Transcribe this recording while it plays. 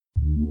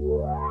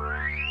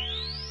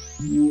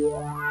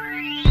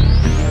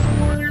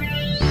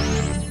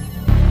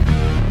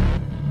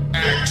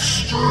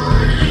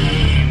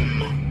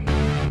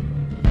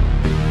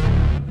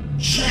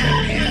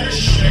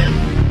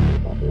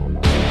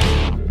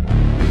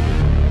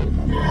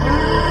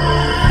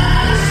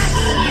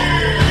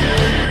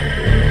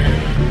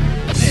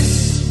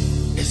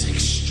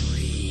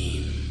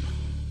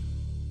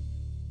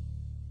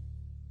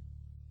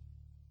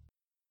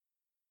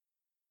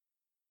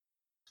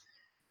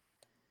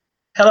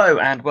Hello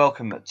and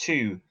welcome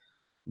to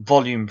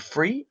Volume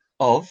 3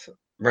 of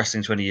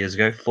Wrestling 20 Years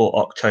Ago for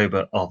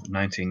October of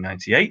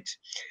 1998.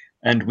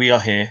 And we are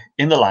here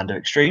in the Land of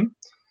Extreme.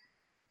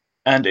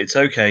 And it's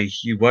okay,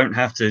 you won't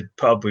have to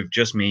put up with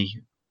just me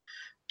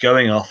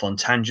going off on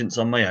tangents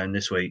on my own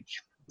this week,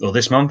 or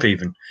this month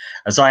even,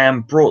 as I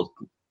am brought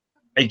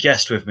a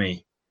guest with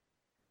me,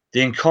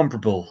 the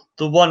incomparable,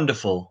 the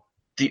wonderful,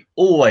 the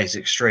always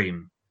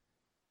extreme,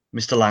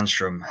 Mr.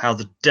 Landstrom. How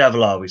the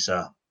devil are we,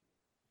 sir?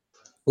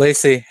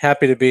 Lacey,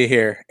 happy to be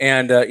here.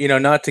 And,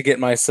 not to get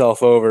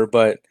myself over,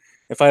 but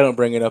if I don't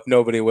bring it up,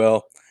 nobody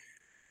will.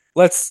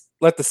 Let's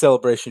let the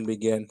celebration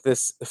begin.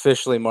 This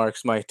officially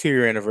marks my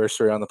 2-year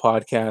anniversary on the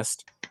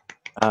podcast.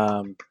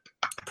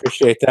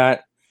 Appreciate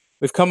that.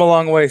 We've come a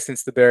long way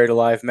since the Buried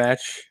Alive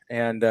match,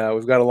 and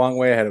we've got a long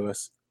way ahead of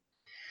us.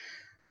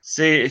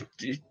 See,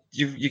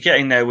 you're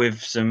getting there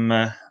with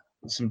some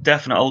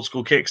definite old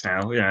school kicks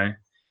now.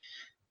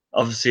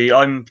 Obviously,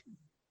 I'm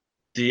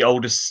the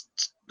oldest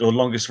or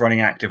longest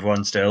running active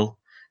one still,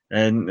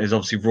 and there's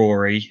obviously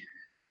Rory,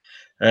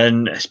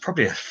 and it's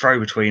probably a throw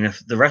between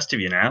the rest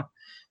of you now,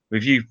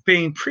 with you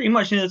being pretty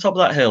much near the top of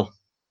that hill.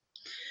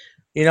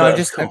 I'm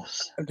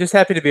just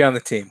happy to be on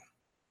the team.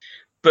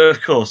 But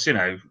of course,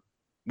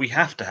 we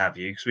have to have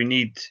you because we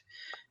need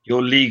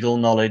your legal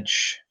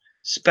knowledge,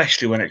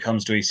 especially when it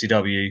comes to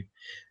ECW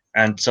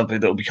and something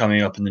that will be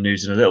coming up in the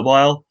news in a little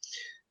while.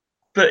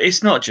 But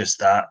it's not just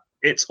that.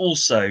 It's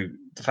also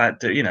the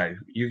fact that,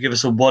 you give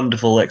us a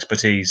wonderful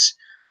expertise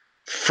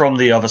from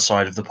the other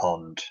side of the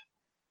pond.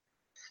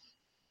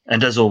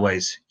 And as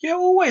always, you're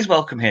always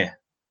welcome here.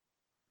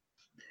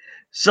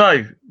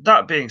 So,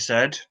 that being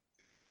said,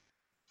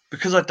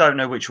 because I don't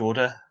know which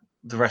order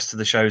the rest of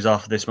the shows are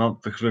for this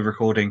month, because we're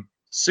recording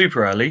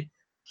super early,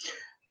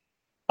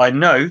 I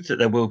know that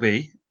there will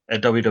be a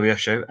WWF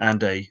show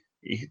and a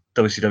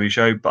WCW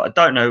show, but I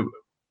don't know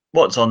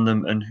what's on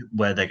them and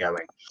where they're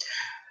going.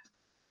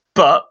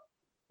 But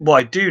what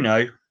I do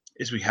know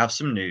is we have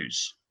some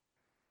news.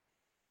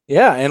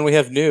 Yeah, and we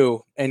have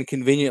new and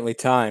conveniently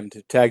timed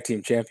tag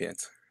team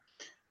champions.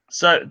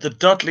 So the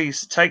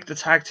Dudleys take the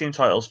tag team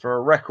titles for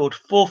a record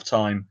 4th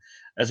time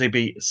as they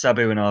beat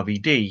Sabu and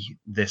RVD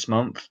this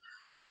month.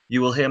 You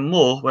will hear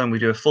more when we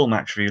do a full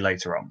match review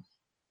later on.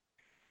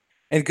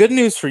 And good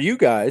news for you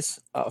guys.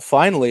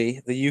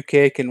 Finally, the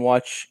UK can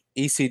watch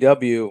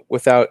ECW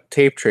without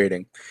tape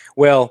trading.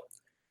 Well,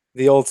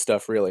 the old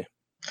stuff, really.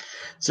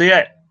 So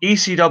yeah,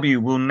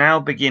 ECW will now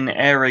begin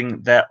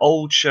airing their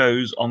old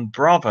shows on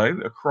Bravo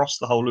across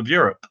the whole of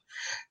Europe.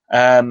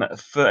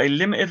 For a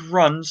limited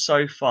run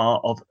so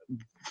far of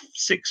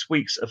 6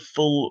 weeks of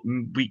full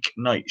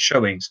weeknight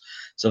showings.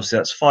 So obviously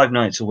that's 5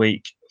 nights a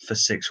week for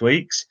 6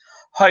 weeks.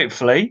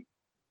 Hopefully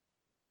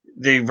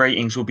the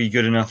ratings will be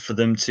good enough for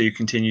them to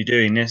continue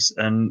doing this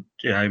and,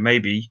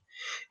 maybe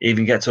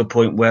even get to a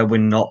point where we're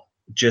not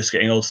just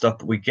getting old stuff,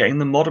 but we're getting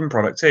the modern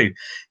product too.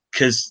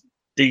 Because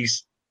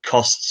these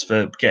costs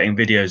for getting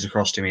videos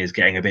across to me is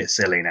getting a bit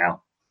silly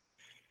now.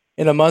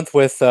 In a month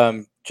with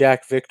with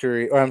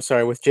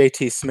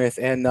JT Smith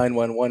and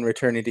 911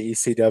 returning to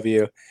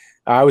ECW,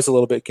 I was a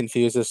little bit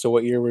confused as to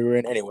what year we were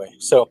in anyway.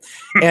 So,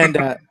 and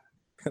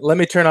let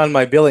me turn on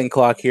my billing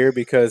clock here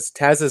because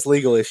Taz's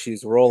legal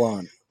issues roll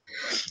on.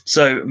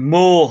 So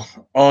more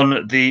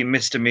on the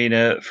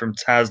misdemeanor from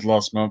Taz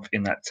last month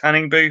in that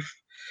tanning booth.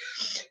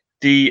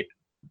 The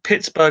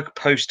Pittsburgh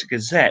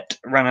Post-Gazette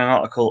ran an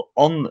article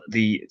on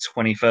the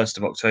 21st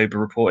of October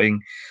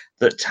reporting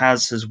that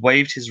Taz has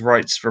waived his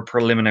rights for a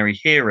preliminary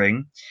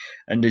hearing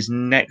and his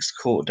next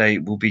court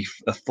date will be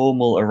a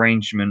formal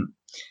arrangement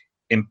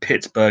in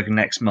Pittsburgh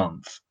next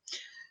month.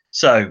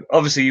 So,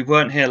 obviously, you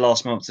weren't here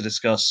last month to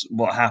discuss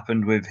what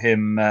happened with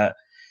him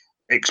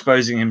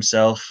exposing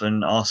himself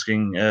and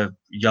asking a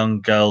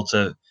young girl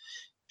to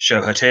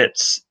show her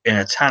tits in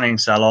a tanning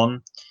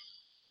salon.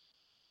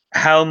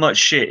 How much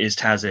shit is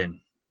Taz in?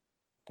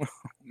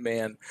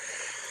 Man.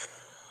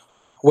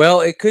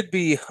 Well, it could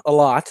be a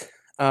lot.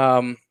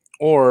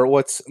 Or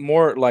what's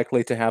more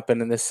likely to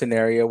happen in this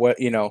scenario, whether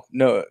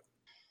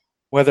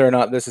or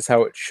not this is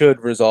how it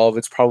should resolve,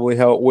 it's probably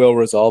how it will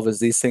resolve, as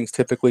these things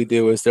typically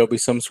do, is there'll be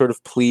some sort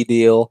of plea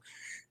deal,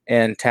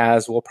 and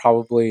Taz will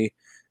probably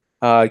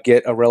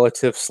get a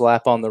relative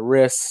slap on the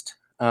wrist.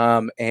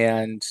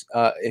 And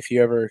if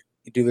you ever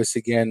do this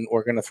again,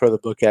 we're going to throw the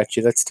book at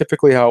you. That's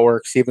typically how it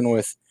works, even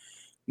with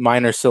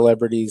minor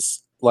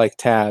celebrities like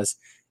Taz.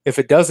 If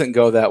it doesn't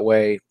go that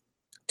way,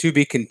 to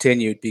be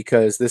continued,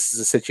 because this is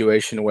a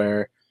situation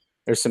where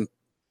there's some,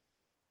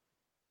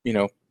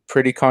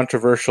 pretty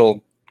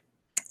controversial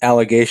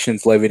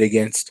allegations levied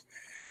against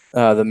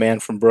the man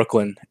from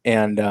Brooklyn,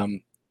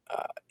 and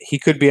he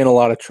could be in a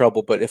lot of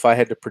trouble. But if I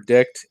had to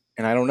predict,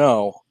 and I don't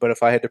know, but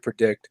if I had to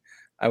predict,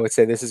 I would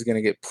say this is going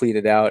to get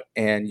pleaded out,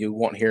 and you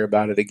won't hear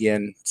about it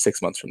again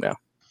 6 months from now.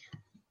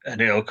 And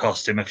it'll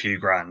cost him a few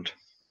grand.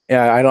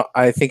 Yeah,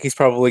 I think he's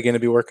probably going to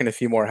be working a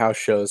few more house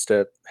shows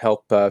to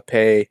help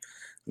pay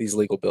these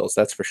legal bills.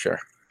 That's for sure.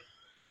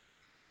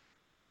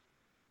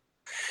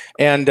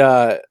 And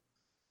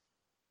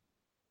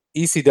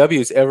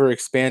ECW's ever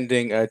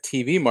expanding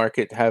TV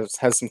market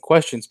has some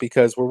questions,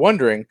 because we're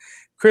wondering,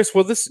 Chris,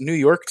 will this New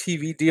York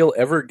TV deal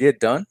ever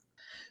get done?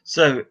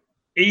 So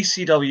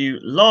ECW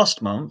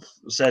last month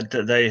said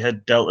that they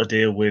had dealt a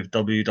deal with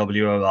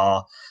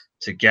WWOR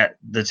to get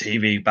the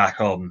TV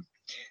back on.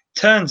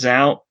 Turns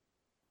out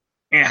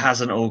it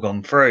hasn't all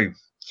gone through.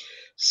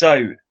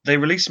 So they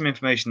released some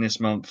information this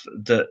month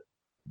that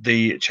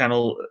the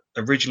channel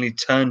originally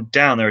turned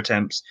down their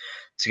attempts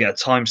to get a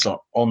time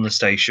slot on the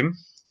station.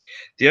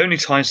 The only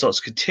time slots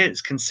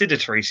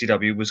considered for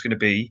ECW was going to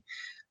be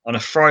on a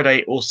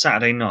Friday or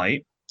Saturday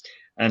night,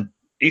 and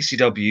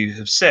ECW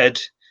have said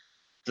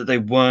that they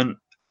weren't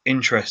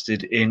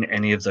interested in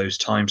any of those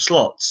time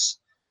slots.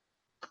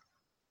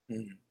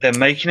 They're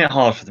making it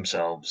hard for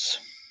themselves,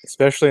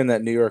 especially in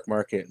that New York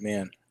market,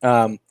 man.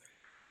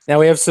 Now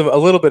we have a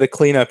little bit of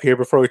cleanup here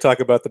before we talk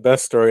about the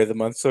best story of the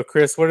month. So,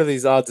 Chris, what are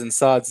these odds and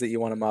sods that you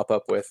want to mop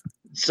up with?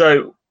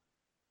 So,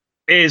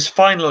 it is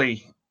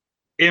finally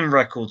in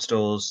record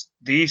stores.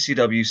 The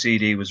ECW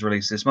CD was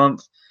released this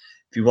month.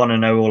 If you want to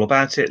know all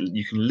about it,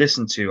 you can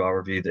listen to our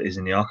review that is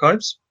in the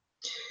archives.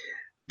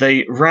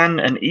 They ran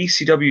an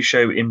ECW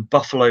show in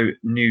Buffalo,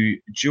 New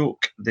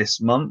York this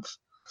month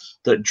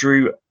that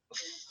drew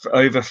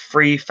over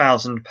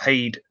 3,000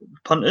 paid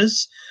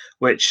punters,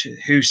 which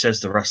who says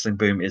the wrestling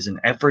boom isn't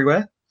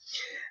everywhere?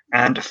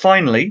 And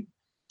finally,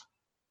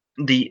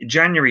 the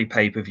January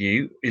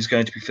pay-per-view is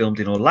going to be filmed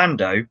in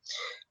Orlando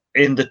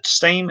in the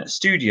same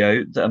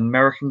studio that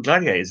American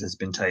Gladiators has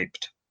been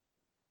taped.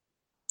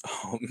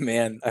 Oh,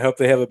 man. I hope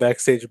they have a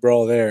backstage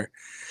brawl there.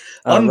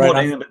 I'm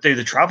wanting them to do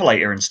the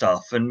Travelator and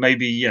stuff, and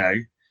maybe,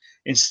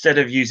 instead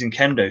of using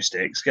kendo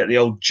sticks, get the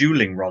old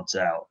dueling rods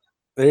out.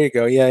 There you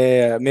go.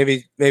 Yeah.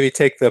 Maybe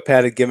take the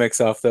padded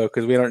gimmicks off, though,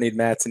 because we don't need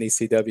mats in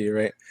ECW,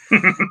 right?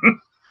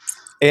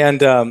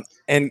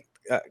 And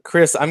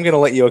Chris, I'm going to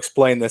let you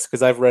explain this,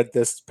 because I've read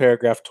this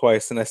paragraph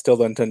twice and I still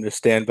don't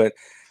understand. But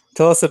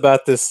tell us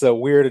about this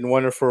weird and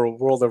wonderful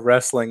world of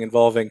wrestling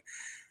involving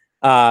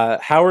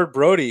Howard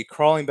Brody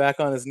crawling back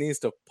on his knees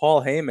to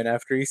Paul Heyman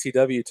after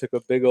ECW took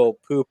a big old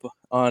poop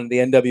on the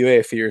NWA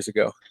a few years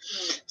ago.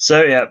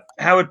 So, yeah,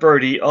 Howard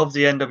Brody of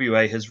the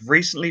NWA has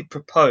recently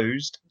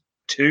proposed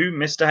to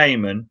Mr.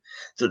 Heyman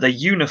that they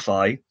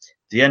unify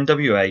the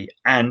NWA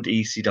and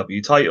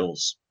ECW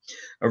titles.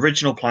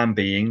 Original plan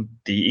being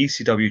the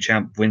ECW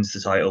champ wins the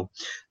title,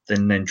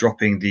 then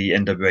dropping the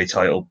NWA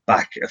title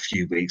back a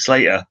few weeks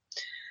later.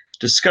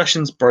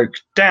 Discussions broke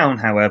down,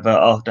 however,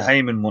 after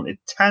Heyman wanted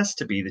Taz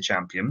to be the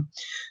champion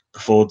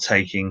before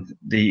taking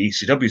the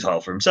ECW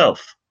title for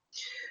himself.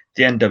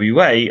 The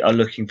NWA are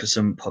looking for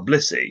some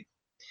publicity.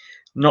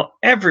 Not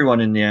everyone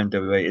in the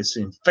NWA is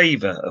in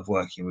favour of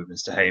working with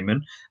Mr.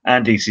 Heyman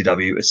and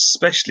ECW,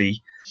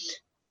 especially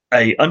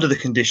under the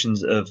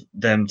conditions of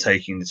them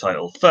taking the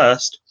title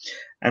first,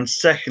 and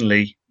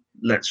secondly,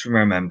 let's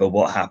remember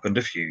what happened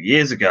a few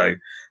years ago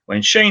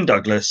when Shane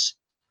Douglas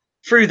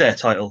threw their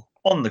title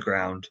on the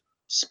ground,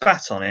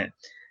 spat on it,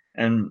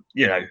 and,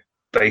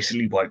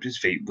 basically wiped his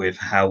feet with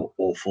how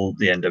awful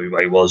the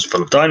NWA was,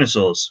 full of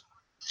dinosaurs.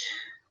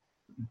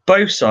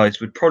 Both sides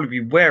would probably be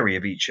wary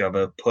of each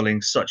other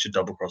pulling such a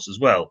double cross as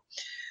well,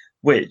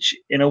 which,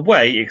 in a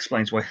way,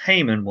 explains why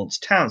Heyman wants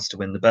Taz to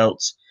win the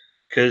belts,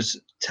 because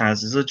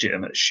Taz is a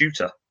legitimate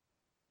shooter.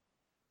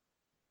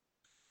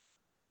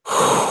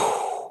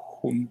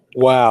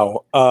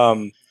 Wow.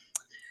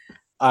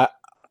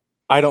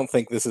 I don't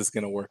think this is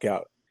going to work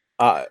out.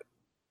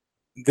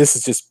 This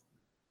is just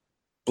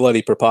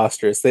bloody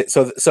preposterous.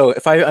 So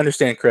if I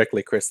understand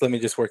correctly, Chris, let me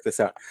just work this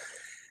out.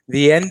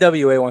 The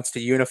NWA wants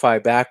to unify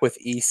back with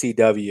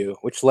ECW,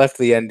 which left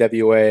the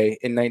NWA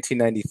in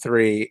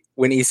 1993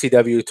 when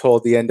ECW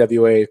told the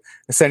NWA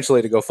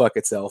essentially to go fuck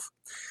itself.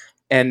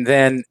 And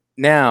then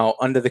now,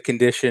 under the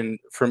condition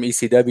from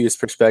ECW's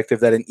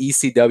perspective that an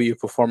ECW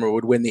performer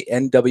would win the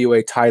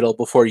NWA title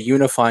before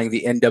unifying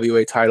the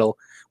NWA title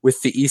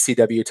with the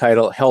ECW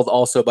title held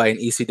also by an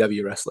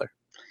ECW wrestler.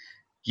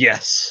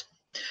 Yes.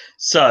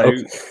 So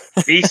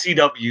okay.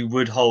 ECW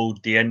would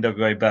hold the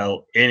NWA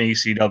belt in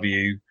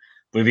ECW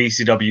with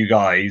ECW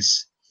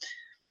guys.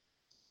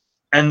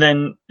 And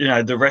then,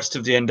 the rest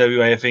of the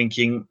NWA are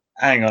thinking,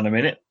 hang on a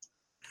minute,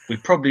 we're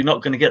probably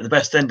not going to get the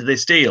best end of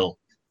this deal.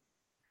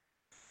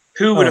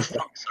 Who would have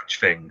thought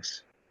such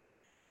things?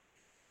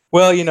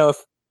 Well,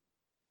 if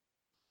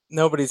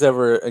nobody's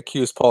ever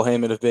accused Paul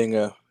Heyman of being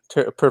a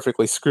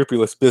perfectly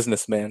scrupulous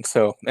businessman.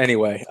 So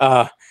anyway,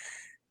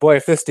 boy,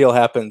 if this deal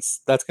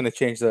happens, that's going to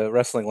change the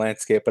wrestling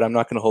landscape, but I'm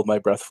not going to hold my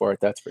breath for it.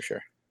 That's for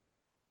sure.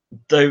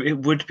 Though it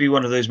would be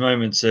one of those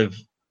moments of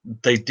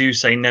they do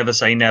say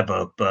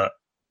never, but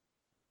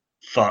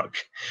fuck.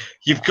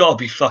 You've got to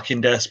be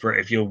fucking desperate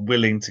if you're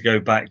willing to go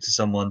back to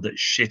someone that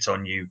shit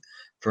on you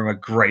from a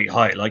great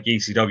height like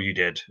ECW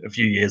did a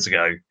few years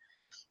ago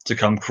to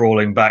come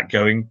crawling back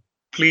going,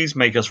 please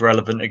make us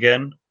relevant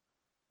again.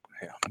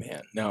 Oh,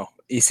 man, no.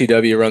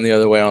 ECW run the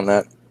other way on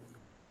that.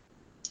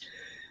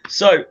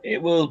 So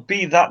it will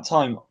be that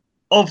time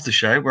of the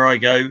show where I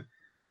go,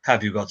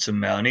 have you got some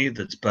money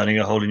that's burning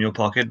a hole in your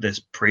pocket this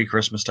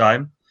pre-Christmas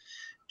time?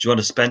 Do you want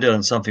to spend it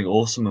on something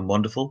awesome and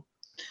wonderful?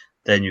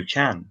 Then you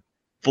can.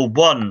 For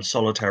one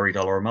solitary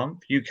dollar a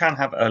month, you can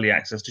have early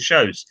access to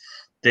shows.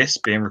 This,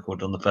 being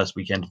recorded on the first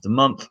weekend of the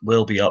month,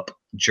 will be up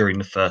during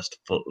the first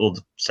or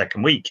the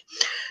second week.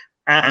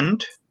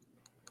 And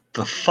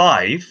for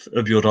 $5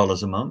 of your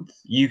dollars a month,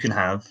 you can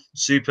have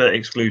super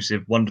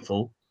exclusive,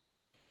 wonderful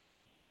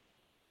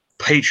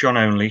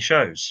Patreon-only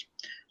shows.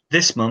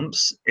 This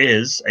month's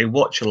is a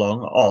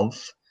watch-along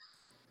of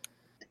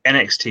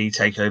NXT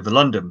TakeOver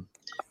London,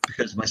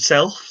 because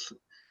myself,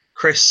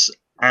 Chris,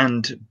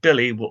 and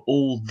Billy were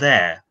all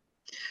there.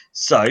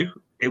 So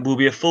it will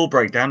be a full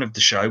breakdown of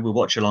the show. We'll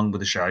watch along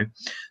with the show.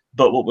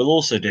 But what we'll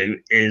also do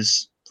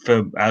is,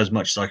 for as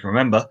much as I can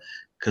remember,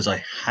 because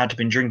I had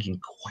been drinking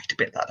quite a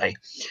bit that day,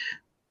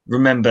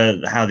 remember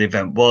how the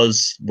event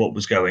was, what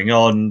was going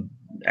on,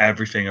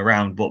 everything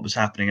around what was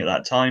happening at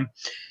that time,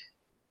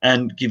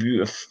 and give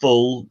you a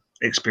full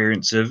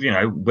experience of,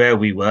 where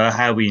we were,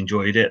 how we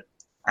enjoyed it,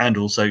 and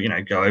also,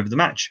 go over the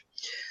match.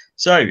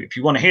 So if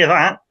you want to hear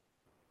that,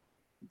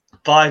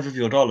 $5 of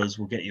your dollars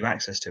will get you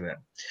access to it.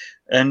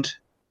 And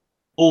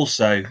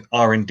also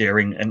our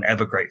endearing and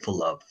ever grateful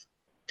love.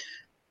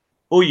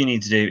 All you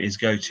need to do is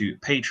go to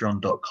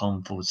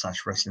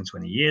patreon.com/wrestling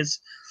 20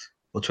 years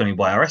or 20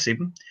 YRS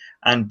even,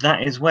 and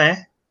that is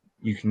where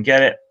you can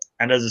get it.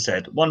 And as I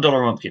said, $1 a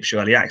month gives you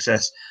early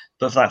access,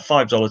 but for that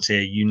 $5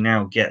 tier, you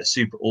now get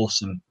super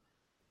awesome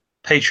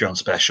Patreon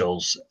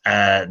specials.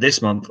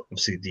 This month,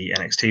 obviously the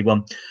NXT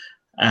one.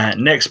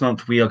 Next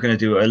month, we are going to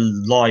do a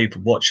live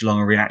watch along,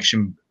 a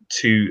reaction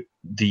to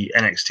the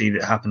NXT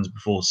that happens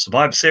before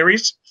Survivor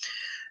Series.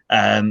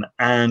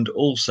 And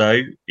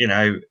also,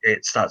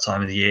 it's that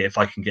time of the year. If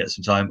I can get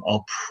some time,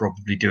 I'll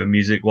probably do a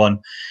music one,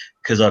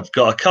 because I've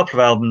got a couple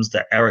of albums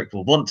that Eric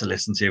will want to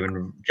listen to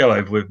and go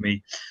over with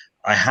me.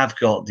 I have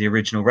got the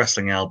original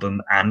wrestling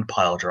album and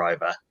Pile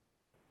Driver.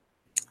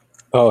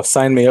 Oh,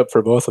 sign me up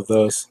for both of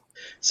those.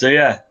 So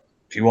yeah,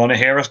 if you want to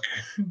hear us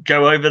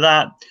go over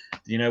that,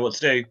 you know what to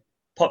do.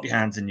 Pop your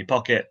hands in your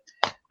pocket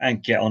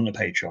and get on the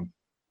Patreon.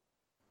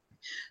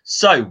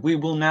 So we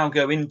will now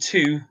go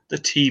into the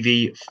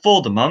TV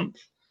for the month,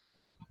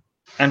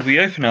 and we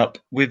open up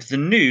with the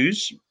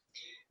news,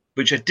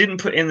 which I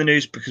didn't put in the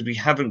news because we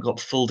haven't got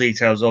full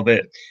details of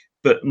it,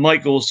 but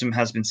Mike Awesome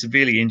has been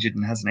severely injured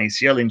and has an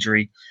ACL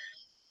injury.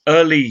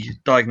 Early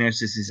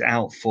diagnosis is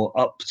out for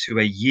up to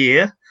a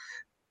year,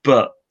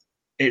 but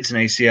it's an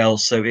ACL,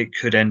 so it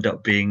could end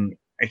up being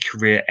a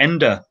career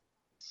ender.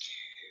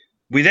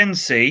 We then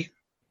see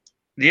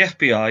the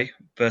FBI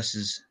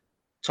versus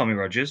Tommy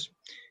Rogers,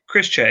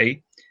 Chris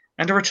Chetty,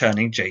 and a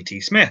returning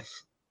JT Smith.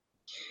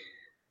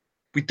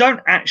 We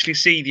don't actually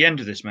see the end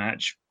of this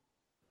match,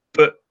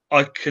 but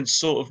I can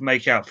sort of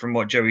make out from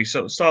what Joey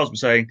Styles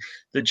was saying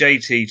that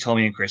JT,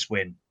 Tommy, and Chris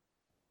win.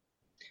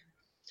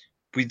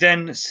 We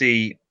then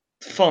see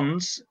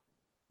Fonz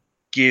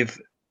give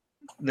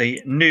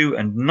the new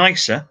and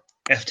nicer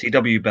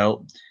FTW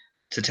belt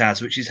to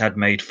Taz, which he's had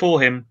made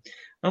for him,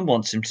 and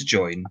wants him to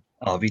join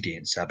RVD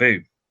and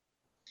Sabu.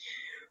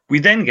 We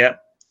then get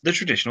the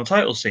traditional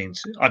title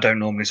scenes. I don't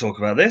normally talk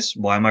about this.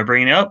 Why am I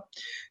bringing it up?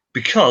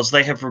 Because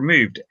they have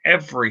removed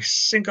every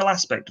single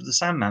aspect of the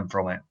Sandman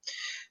from it.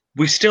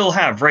 We still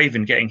have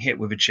Raven getting hit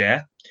with a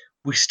chair.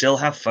 We still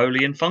have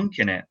Foley and Funk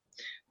in it.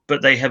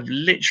 But they have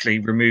literally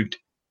removed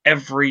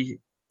every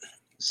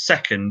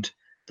second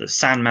that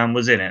Sandman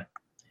was in it.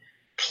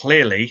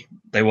 Clearly,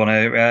 they want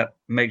to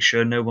make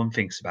sure no one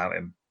thinks about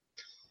him.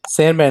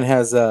 Sandman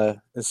has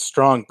a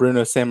strong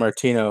Bruno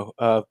Sammartino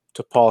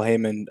to Paul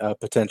Heyman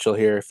potential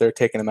here. If they're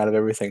taking him out of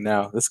everything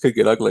now, this could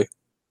get ugly.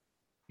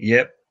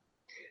 Yep.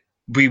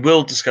 We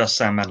will discuss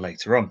Sandman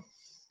later on.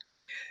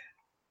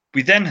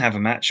 We then have a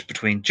match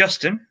between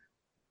Justin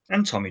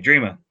and Tommy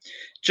Dreamer.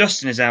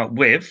 Justin is out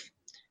with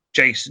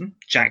Jason,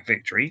 Jack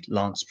Victory,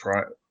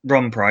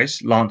 Ron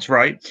Price, Lance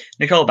Wright,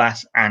 Nicole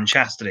Bass, and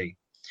Chastity.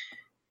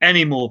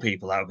 Any more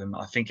people out of him,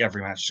 I think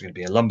every match is going to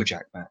be a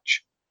lumberjack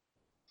match.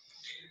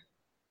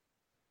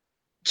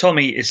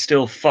 Tommy is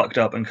still fucked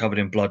up and covered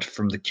in blood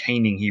from the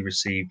caning he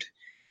received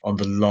on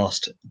the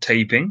last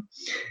taping,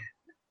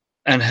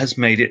 and has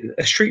made it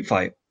a street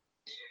fight,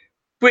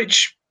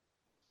 which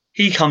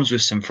he comes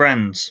with some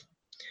friends.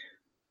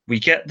 We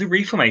get the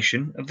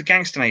reformation of the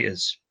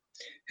Gangstanators,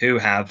 who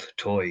have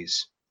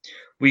toys.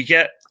 We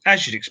get,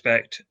 as you'd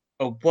expect,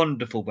 a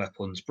wonderful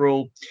weapons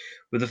brawl,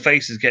 with the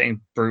faces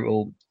getting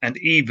brutal and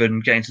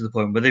even getting to the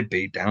point where they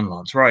beat down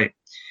Lance Wright.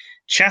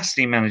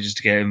 Chastity manages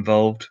to get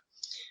involved.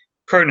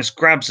 Cronus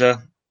grabs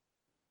her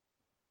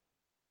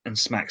and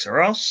smacks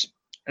her ass.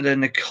 And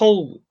then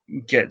Nicole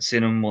gets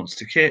in and wants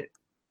to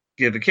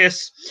give a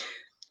kiss,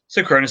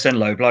 so Cronus then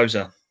low blows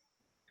her.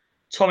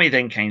 Tommy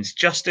then canes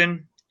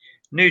Justin.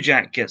 New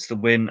Jack gets the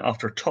win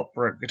after a top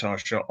rope guitar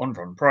shot on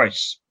Ron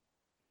Price.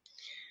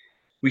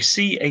 We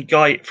see a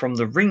guy from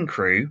the ring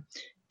crew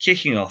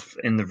kicking off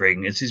in the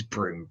ring as his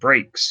broom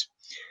breaks.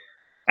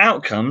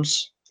 Out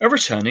comes a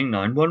returning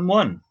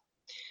 911.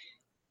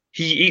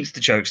 He eats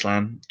the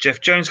chokeslam.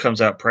 Jeff Jones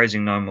comes out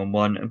praising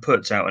 911 and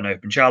puts out an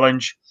open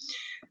challenge.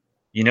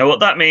 You know what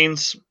that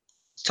means.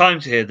 It's time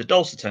to hear the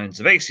dulcet tones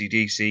of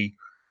AC/DC.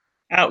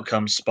 Out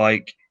comes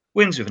Spike,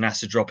 wins with an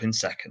acid drop in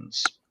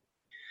seconds.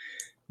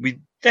 We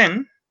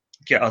then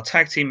get our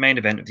tag team main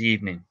event of the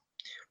evening,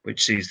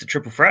 which sees the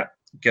triple threat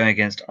going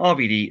against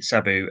RVD,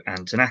 Sabu,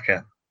 and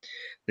Tanaka.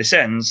 This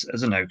ends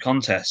as a no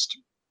contest.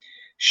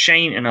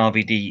 Shane and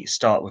RVD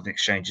start with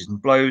exchanges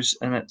and blows,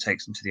 and that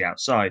takes them to the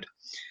outside.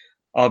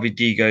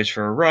 RVD goes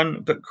for a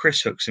run, but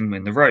Chris hooks him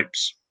in the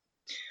ropes.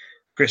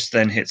 Chris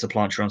then hits a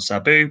plancher on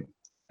Sabu,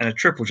 and a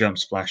triple jump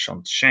splash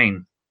onto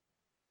Shane.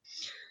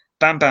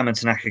 Bam Bam and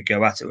Tanaka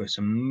go at it with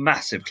some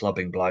massive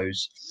clubbing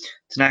blows,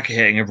 Tanaka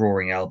hitting a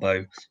roaring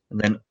elbow, and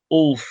then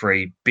all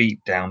three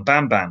beat down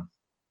Bam Bam.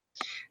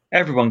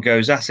 Everyone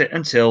goes at it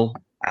until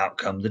out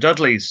come the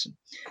Dudleys.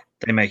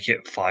 They make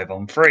it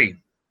 5-on-3.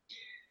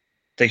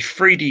 They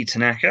 3D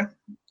Tanaka,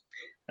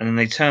 and then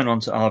they turn on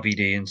to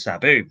RVD and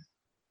Sabu.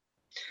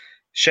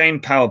 Shane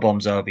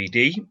powerbombs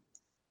RVD.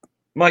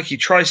 Mikey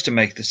tries to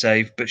make the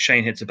save, but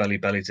Shane hits a belly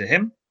to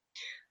him.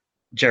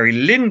 Jerry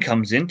Lynn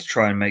comes in to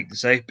try and make the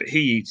save, but he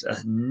eats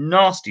a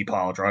nasty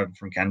pile driver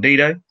from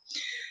Candido.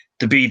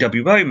 The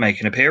BWO make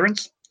an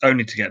appearance,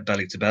 only to get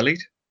belly to bellied.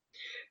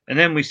 And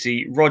then we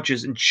see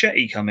Rogers and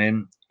Chetty come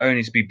in,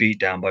 only to be beat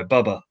down by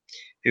Bubba,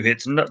 who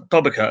hits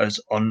Bubba Cutters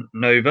on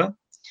Nova.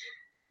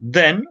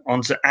 Then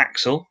onto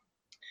Axel.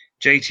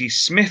 JT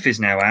Smith is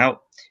now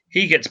out.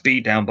 He gets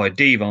beat down by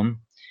Devon.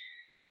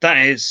 That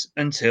is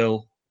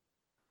until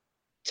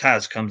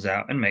Taz comes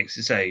out and makes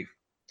the save.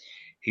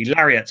 He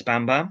lariats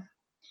Bam Bam,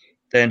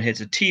 then hits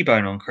a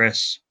T-bone on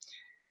Chris.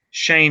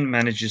 Shane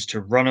manages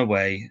to run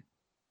away.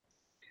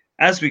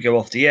 As we go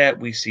off the air,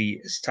 we see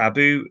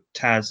Sabu,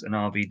 Taz, and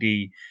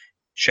RVD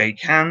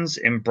shake hands,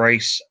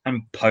 embrace,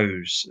 and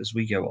pose as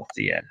we go off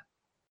the air.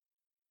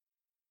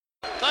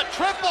 The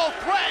triple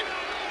threat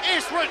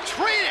is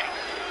retreating.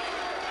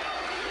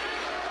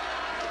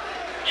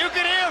 You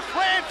can hear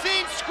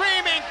Francine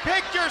screaming,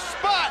 "Pick your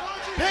spot,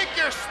 pick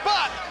your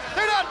spot."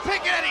 They're not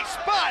picking any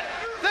spot.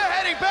 They're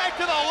heading back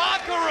to the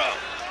locker room.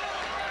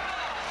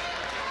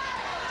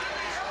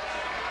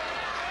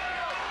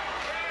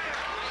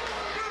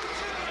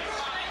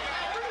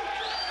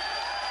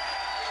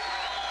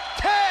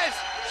 Taz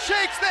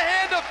shakes the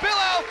hand of Bill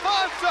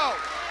Alfonso.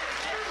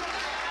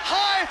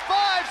 High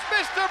fives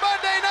Mr.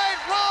 Monday Night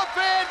Rob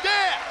Van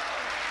Dam.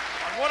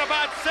 And what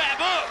about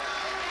Sabu?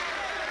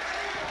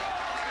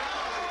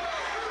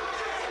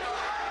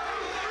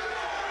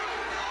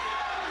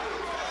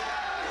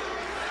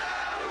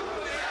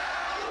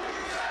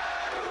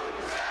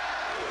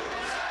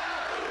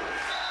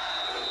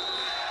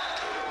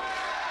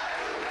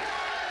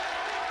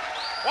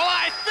 Well,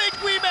 I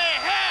think we may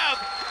have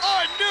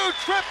our new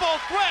triple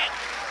threat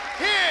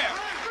here.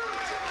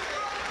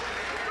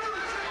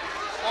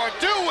 Or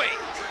do we?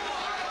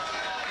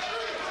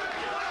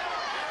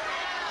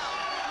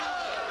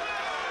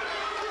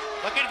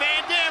 Look at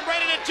Van Dam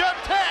ready to jump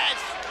Taz.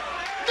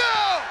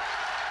 No!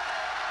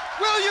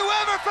 Will you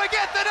ever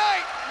forget the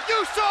night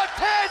you saw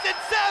Taz and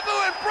Sabu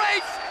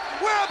embrace?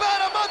 We're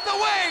about a month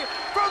away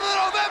from the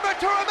November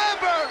to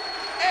Remember,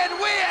 and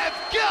we have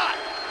got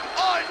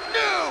a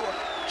new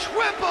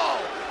triple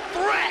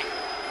threat.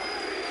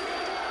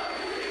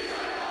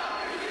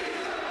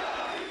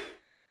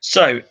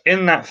 So,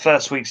 in that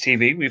first week's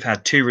TV, we've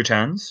had 2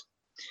 returns.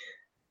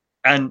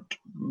 And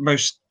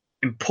most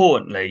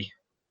importantly,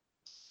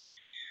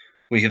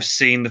 we have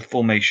seen the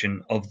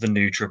formation of the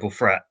new triple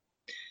threat.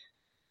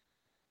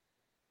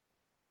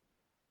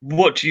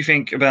 What do you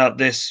think about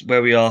this,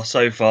 where we are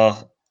so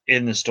far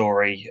in the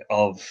story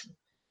of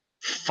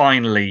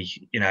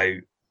finally,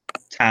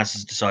 Taz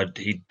has decided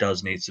he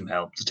does need some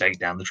help to take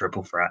down the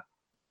triple threat?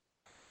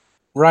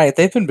 Right.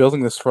 They've been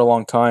building this for a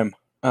long time.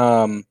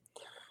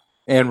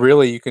 And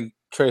really, you can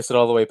trace it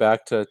all the way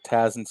back to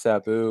Taz and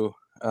Sabu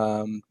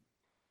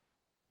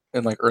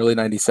in like early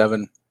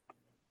 '97.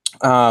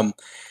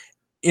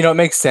 It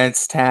makes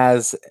sense.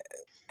 Taz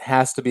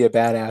has to be a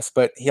badass,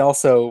 but he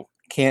also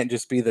can't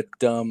just be the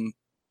dumb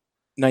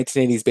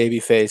 1980s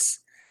babyface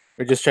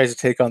or just tries to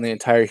take on the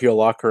entire heel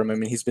locker room. I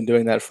mean, he's been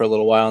doing that for a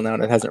little while now,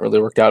 and it hasn't really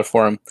worked out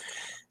for him.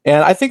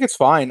 And I think it's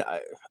fine.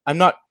 I'm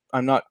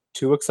not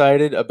too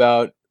excited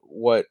about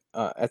what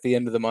at the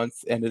end of the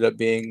month ended up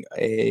being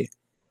a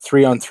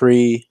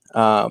 3-on-3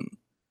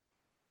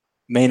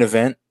 main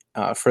event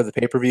for the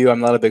pay-per-view.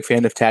 I'm not a big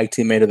fan of tag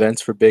team main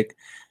events for big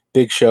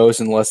shows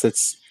unless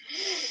it's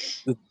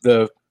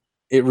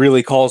it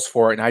really calls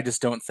for it. And I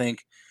just don't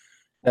think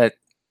that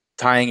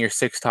tying your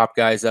 6 top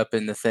guys up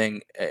in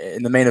the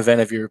main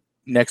event of your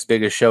next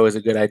biggest show is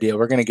a good idea.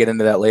 We're going to get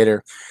into that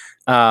later.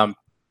 The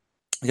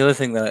other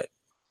thing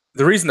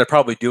the reason they're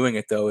probably doing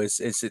it though is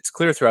it's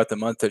clear throughout the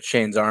month that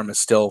Shane's arm is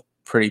still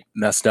pretty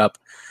messed up.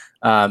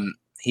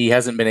 He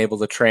hasn't been able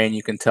to train.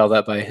 You can tell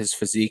that by his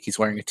physique. He's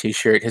wearing a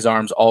t-shirt. His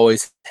arm's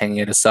always hanging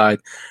at his side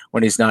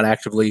when he's not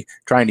actively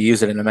trying to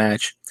use it in a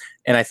match.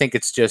 And I think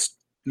it's just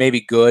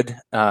maybe good,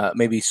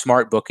 maybe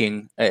smart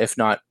booking, if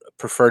not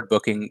preferred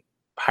booking,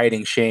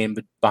 hiding Shane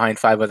behind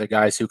 5 other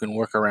guys who can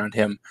work around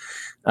him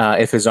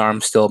if his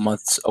arm's still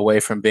months away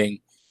from being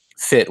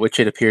fit, which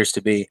it appears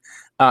to be.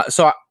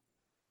 So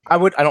I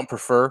don't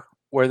prefer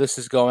where this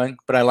is going,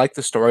 but I like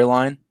the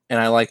storyline, and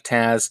I like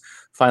Taz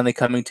finally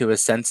coming to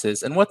his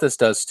senses. And what this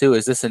does too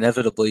is this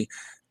inevitably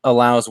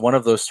allows one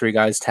of those 3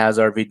 guys, Taz,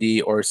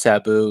 RVD, or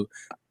Sabu,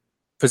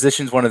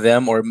 positions one of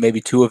them or maybe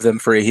 2 of them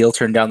for a heel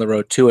turn down the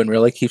road too, and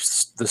really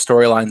keeps the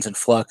storylines in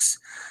flux.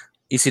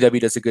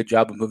 ECW does a good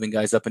job of moving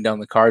guys up and down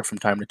the card from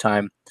time to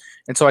time.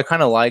 And so I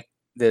kind of like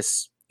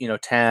this,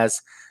 Taz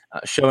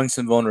showing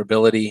some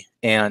vulnerability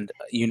and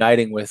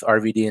uniting with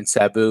RVD and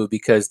Sabu,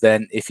 because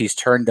then if he's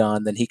turned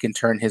on, then he can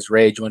turn his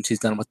rage once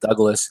he's done with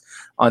Douglas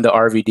onto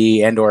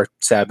RVD and or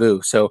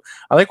Sabu. So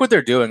I like what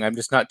they're doing. I'm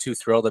just not too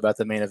thrilled about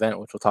the main event,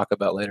 which we'll talk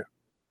about later.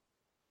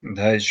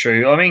 That is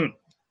true. I mean,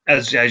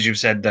 as you've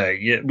said though,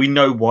 we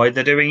know why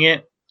they're doing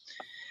it,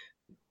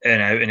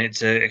 and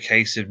it's a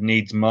case of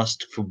needs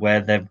must for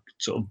where they've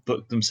sort of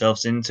booked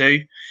themselves into.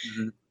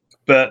 Mm-hmm.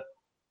 But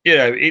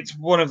it's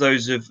one of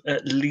those of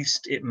at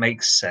least it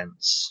makes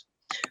sense,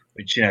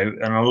 which,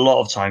 and a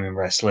lot of time in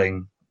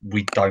wrestling,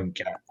 we don't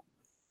get.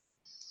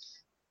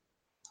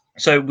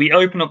 So we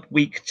open up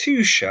week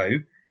 2 show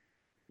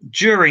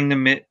during a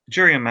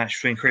match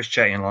between Chris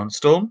Jay and Lance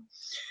Storm.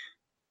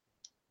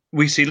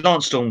 We see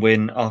Lance Storm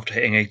win after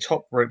hitting a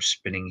top rope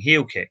spinning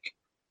heel kick.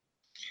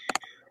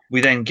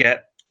 We then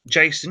get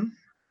Jason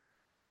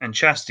and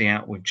Chastity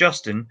out with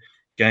Justin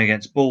going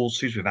against Balls,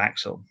 who's with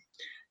Axel.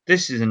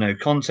 This is a no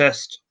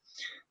contest.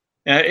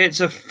 It's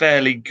a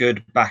fairly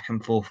good back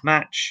and forth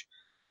match.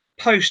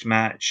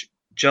 Post-match,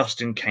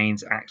 Justin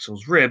canes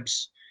Axel's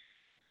ribs.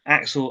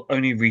 Axel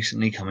only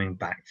recently coming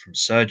back from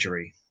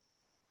surgery.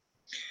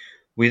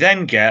 We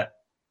then get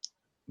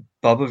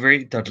Bubba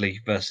Ray Dudley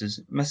versus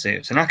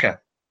Masato Tanaka.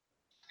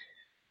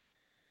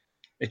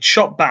 A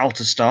chop battle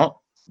to start.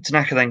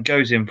 Tanaka then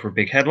goes in for a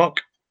big headlock.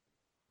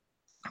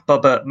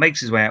 Bubba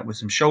makes his way out with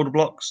some shoulder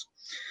blocks.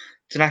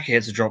 Tanaka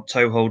hits a drop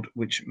toe hold,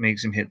 which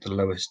makes him hit the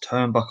lowest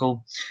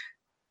turnbuckle.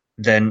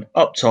 Then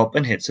up top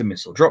and hits a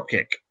missile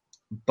dropkick.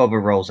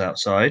 Bubba rolls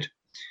outside.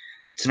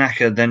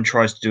 Tanaka then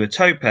tries to do a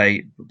tope,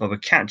 but Bubba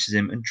catches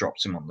him and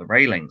drops him on the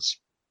railings.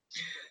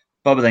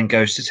 Bubba then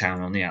goes to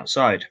town on the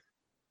outside.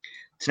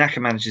 Tanaka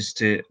manages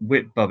to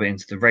whip Bubba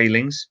into the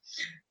railings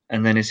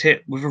and then is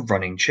hit with a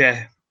running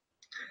chair.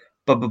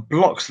 Bubba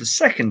blocks the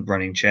second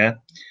running chair,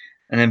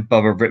 and then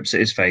Bubba rips at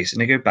his face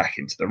and they go back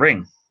into the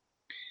ring.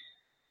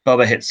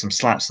 Bubba hits some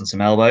slaps and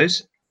some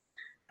elbows.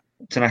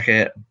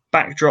 Tanaka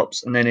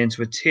backdrops and then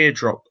into a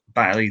teardrop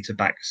belly to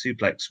back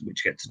suplex,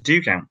 which gets a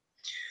 2 count.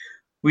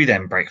 We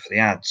then break for the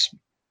ads.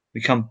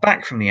 We come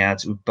back from the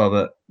ads with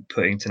Bubba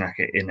putting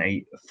Tanaka in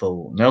a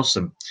full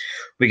Nelson.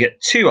 We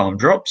get 2 arm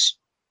drops,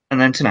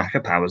 and then Tanaka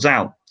powers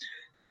out,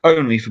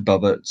 only for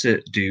Bubba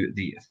to do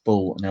the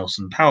full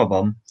Nelson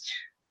powerbomb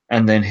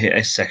and then hit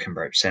a second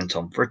rope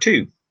senton for a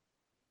 2.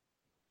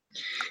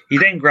 He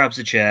then grabs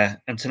a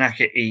chair, and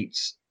Tanaka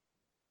eats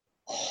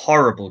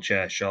horrible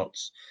chair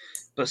shots,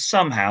 but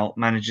somehow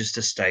manages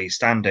to stay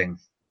standing.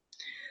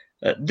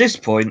 At this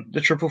point,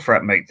 the Triple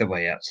Threat make their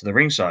way out to the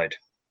ringside.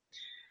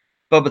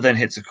 Bubba then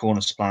hits a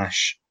corner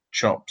splash,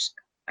 chops,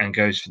 and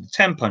goes for the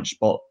 10-punch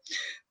spot,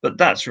 but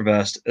that's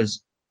reversed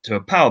as to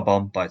a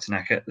powerbomb by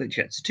Tanaka that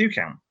gets a 2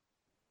 count.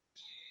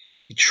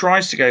 He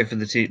tries to go for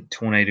the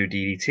Tornado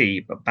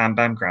DDT, but Bam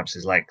Bam grabs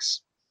his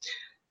legs.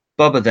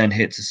 Bubba then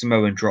hits a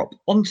Samoan drop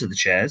onto the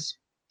chairs.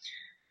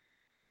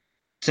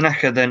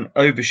 Tanaka then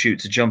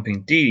overshoots a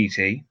jumping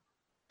DDT.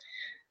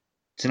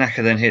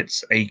 Tanaka then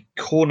hits a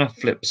corner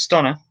flip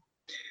stunner,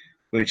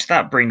 which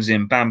that brings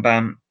in Bam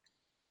Bam.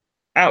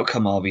 Out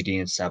come RVD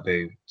and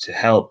Sabu to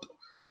help.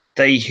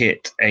 They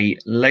hit a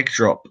leg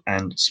drop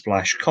and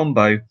splash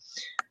combo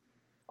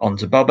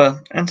onto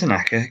Bubba, and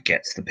Tanaka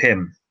gets the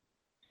pin.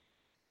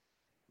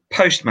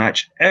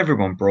 Post-match,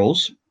 everyone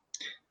brawls.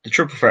 The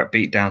Triple Threat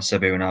beat down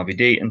Sabu and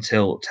RVD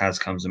until Taz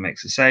comes and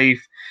makes a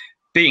save,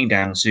 beating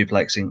down and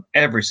suplexing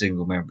every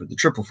single member of the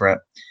Triple Threat.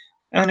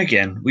 And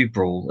again, we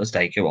brawl as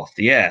they go off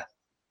the air.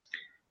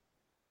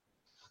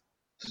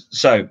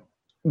 So,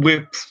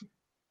 we're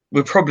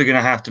probably going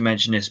to have to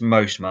mention this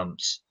most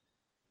months.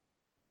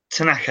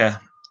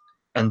 Tanaka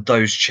and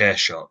those chair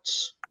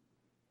shots.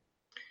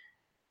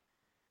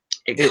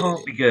 It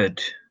can't be good.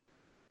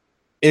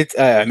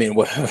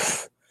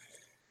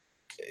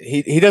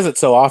 He does it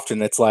so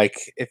often. It's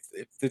like if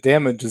the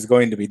damage is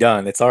going to be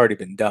done, it's already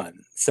been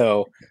done.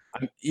 So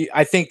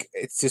I think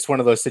it's just one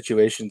of those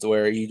situations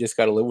where you just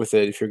got to live with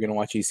it if you're going to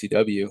watch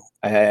ECW.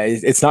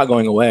 It's not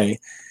going away.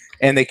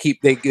 and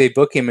they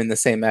book him in the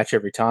same match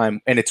every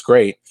time, and it's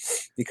great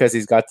because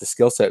he's got the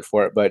skill set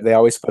for it. But they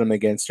always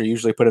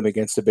usually put him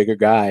against a bigger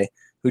guy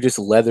who just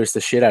leathers the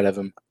shit out of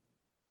him,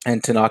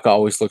 and Tanaka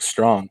always looks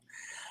strong.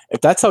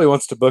 If that's how he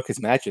wants to book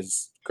his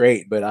matches,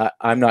 great. But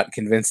I'm not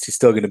convinced he's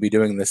still going to be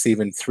doing this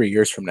even 3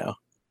 years from now.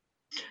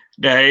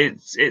 No,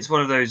 it's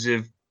one of those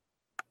of,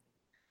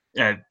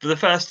 for the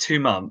first 2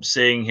 months,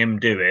 seeing him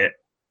do it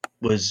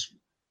was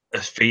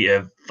a feat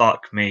of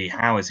fuck me.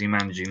 How is he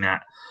managing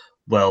that?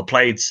 Well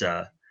played,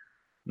 sir.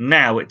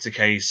 Now it's a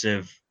case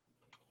of,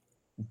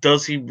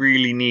 does he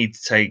really need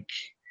to take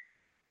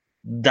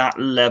that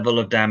level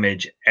of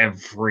damage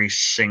every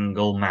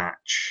single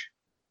match?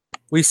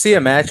 We see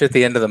a match at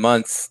the end of the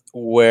month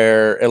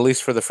where, at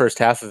least for the first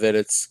half of it,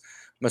 it's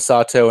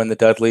Masato and the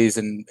Dudleys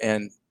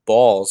and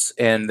Balls,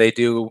 and they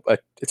do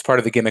it's part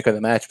of the gimmick of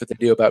the match, but they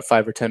do about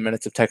 5 or 10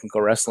 minutes of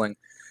technical wrestling.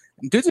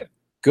 Dude's a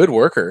good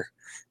worker,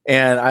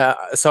 and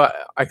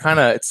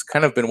it's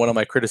kind of been one of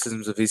my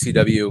criticisms of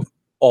ECW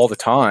all the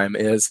time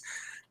is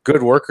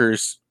good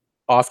workers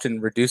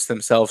often reduce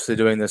themselves to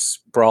doing this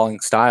brawling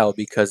style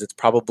because it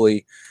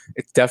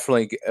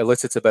definitely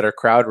elicits a better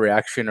crowd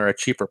reaction or a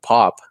cheaper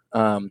pop,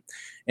 and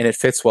it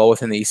fits well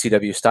within the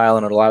ECW style,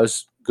 and it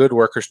allows good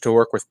workers to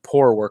work with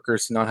poor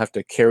workers and not have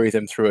to carry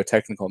them through a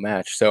technical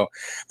match. So,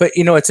 but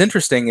what's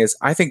interesting is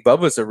I think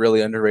Bubba's a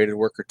really underrated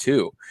worker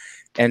too.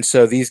 And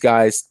so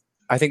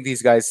I think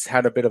these guys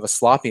had a bit of a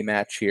sloppy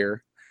match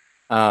here.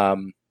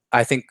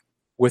 I think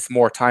with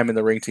more time in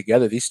the ring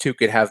together, these two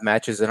could have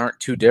matches that aren't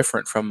too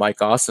different from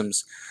Mike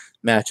Awesome's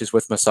matches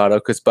with Masato,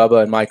 because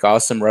Bubba and Mike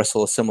Awesome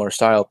wrestle a similar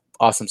style.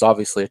 Awesome's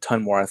obviously a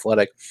ton more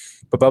athletic,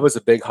 but Bubba's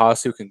a big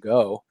hoss who can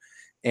go.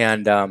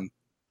 And,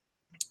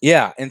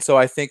 and so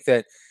I think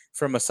that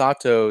for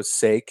Masato's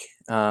sake,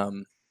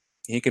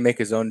 he can make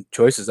his own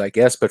choices, I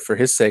guess. But for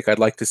his sake, I'd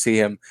like to see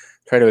him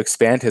try to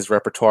expand his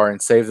repertoire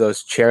and save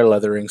those chair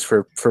leatherings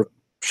for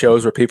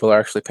shows where people are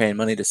actually paying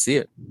money to see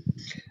it.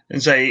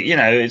 And say,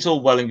 it's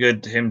all well and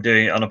good him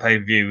doing it on a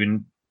pay-per-view,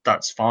 and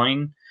that's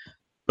fine.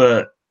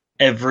 But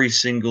every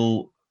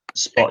single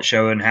spot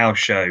show and house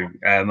show,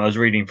 I was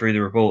reading through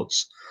the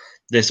reports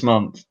this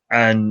month,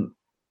 and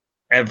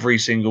every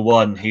single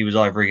one, he was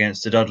either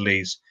against the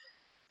Dudleys,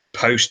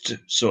 post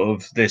sort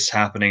of this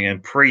happening,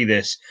 and pre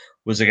this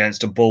was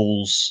against the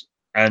Bulls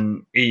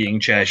and eating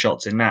chair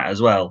shots in that as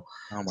well.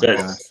 Oh my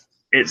God.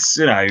 It's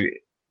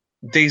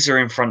these are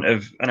in front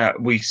of,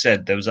 we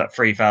said there was that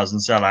 3,000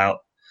 sellout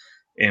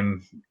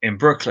in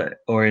Brooklyn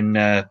or in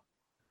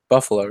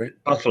Buffalo, right?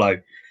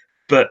 Buffalo,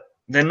 but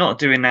they're not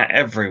doing that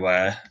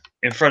everywhere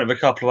in front of a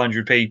couple of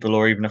hundred people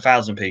or even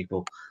 1,000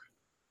 people.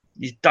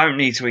 You don't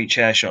need to eat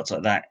chair shots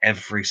like that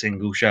every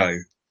single show.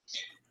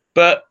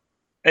 But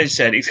as I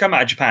said, he's come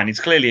out of Japan. He's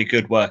clearly a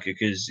good worker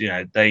because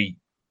they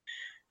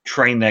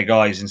train their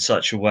guys in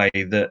such a way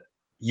that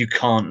you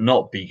can't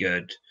not be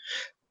good.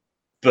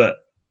 But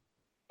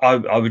I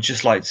would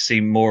just like to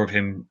see more of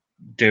him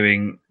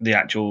doing the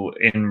actual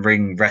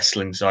in-ring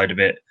wrestling side of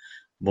it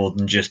more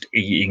than just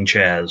eating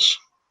chairs.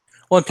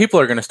 Well, and people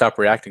are going to stop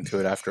reacting to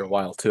it after a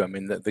while too. I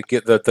mean,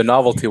 the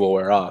novelty will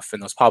wear off,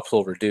 and those pops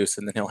will reduce,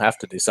 and then he'll have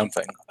to do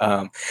something.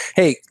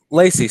 Hey,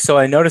 Lacey, so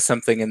I noticed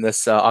something in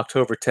this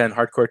October 10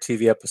 Hardcore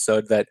TV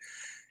episode that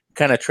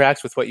kind of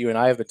tracks with what you and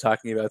I have been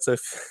talking about. So,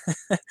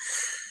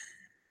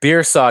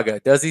 beer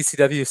saga. Does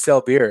ECW sell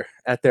beer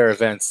at their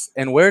events,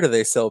 and where do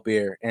they sell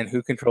beer, and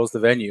who controls the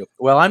venue?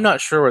 Well, I'm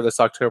not sure where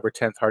this October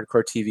 10th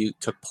Hardcore TV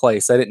took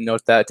place. I didn't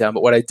note that down,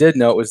 but what I did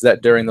note was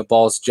that during the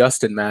Balls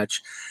Justin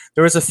match,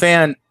 there was a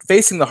fan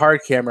facing the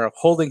hard camera,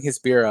 holding his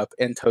beer up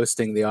and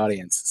toasting the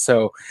audience.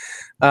 So,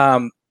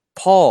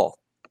 Paul,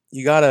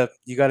 you gotta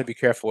be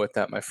careful with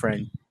that, my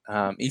friend.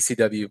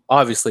 ECW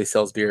obviously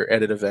sells beer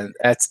at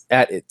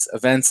its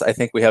events. I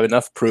think we have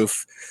enough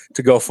proof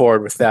to go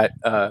forward with that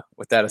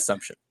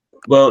assumption.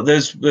 Well, there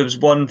was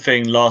one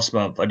thing last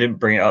month. I didn't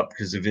bring it up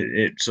because of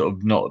it sort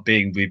of not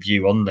being with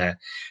you on there.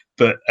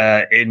 But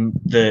in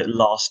the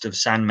last of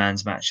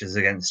Sandman's matches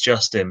against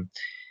Justin,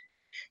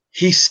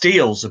 he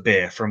steals a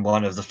beer from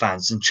one of the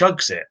fans and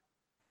chugs it.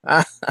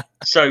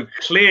 So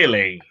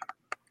clearly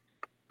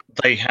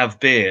they have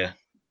beer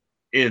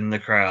in the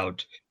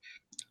crowd.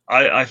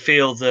 I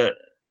feel that,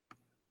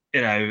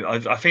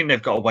 I think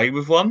they've got away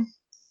with one,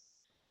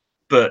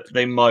 but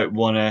they might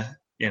want to,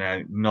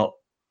 not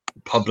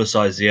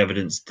publicize the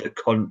evidence that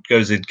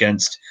goes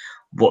against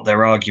what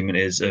their argument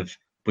is of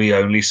we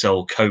only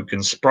sell Coke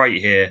and Sprite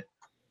here,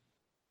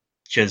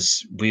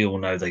 because we all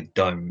know they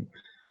don't.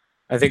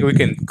 I think we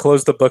can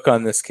close the book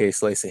on this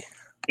case, Lacey.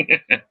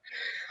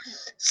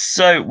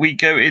 So we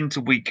go into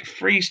week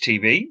 3's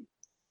TV,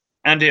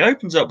 and it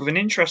opens up with an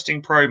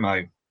interesting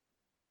promo,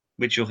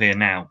 which you'll hear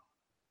now.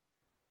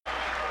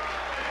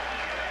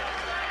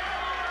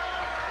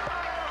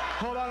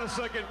 Hold on a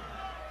second.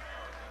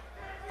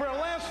 For the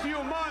last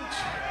few months,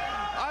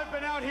 I've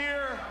been out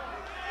here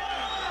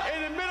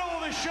in the middle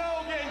of the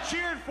show getting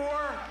cheered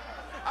for.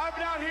 I've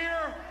been out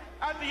here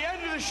at the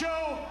end of the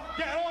show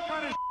getting all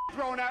kinds of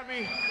thrown at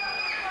me.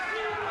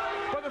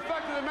 But the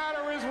fact of of the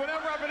matter is,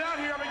 whenever I've been out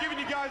here, I've been giving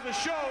you guys a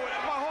show.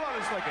 Hold on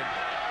a second.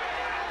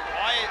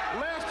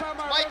 Last time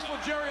I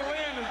wrestled Jerry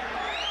Lynn,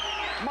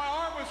 my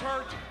arm was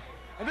hurt,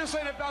 and this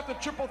ain't about the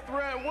triple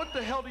threat. What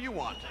the hell do you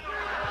want?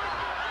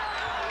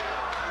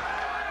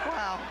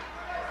 Wow.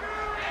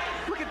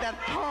 Look at that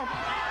pump.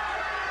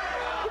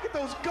 Look at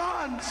those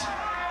guns.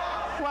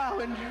 Wow,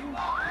 and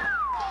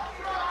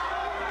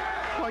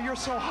wow, you're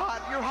so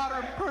hot. You're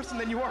hotter in person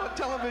than you are on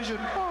television.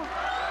 Oh.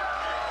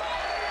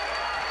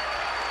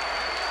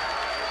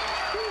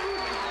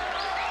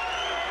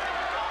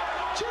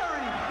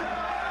 Jerry,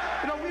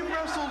 you know, we've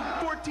wrestled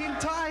 14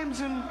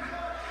 times, and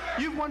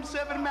you've won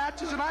 7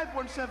 matches, and I've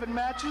won 7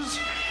 matches.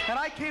 And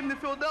I came to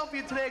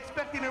Philadelphia today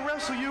expecting to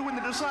wrestle you in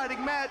the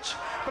deciding match,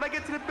 but I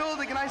get to the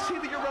building and I see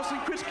that you're wrestling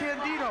Chris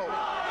Candido.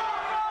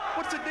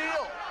 What's the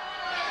deal?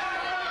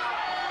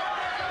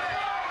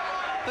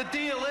 The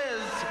deal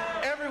is,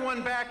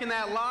 everyone back in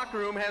that locker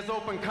room has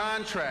open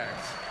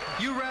contracts.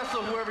 You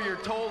wrestle whoever you're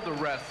told to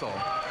wrestle.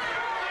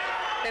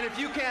 And if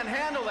you can't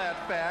handle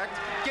that fact,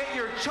 get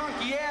your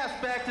chunky ass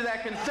back to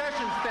that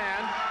concession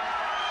stand.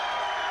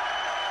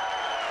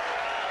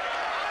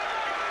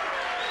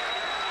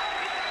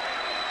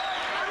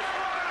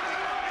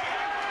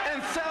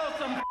 And sell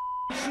some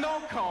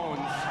snow cones.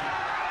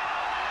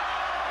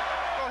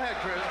 Go ahead,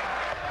 Chris.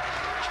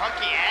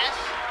 Chunky ass?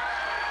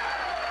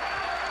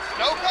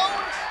 Snow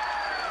cones?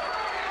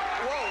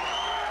 Whoa.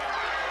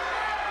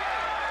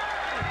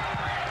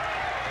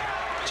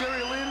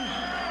 Jerry Lynn,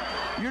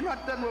 you're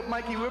not done with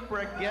Mikey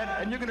Whipwreck yet,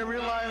 and you're going to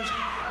realize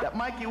that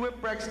Mikey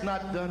Whipwreck's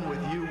not done with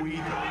you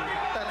either.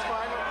 That's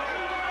fine.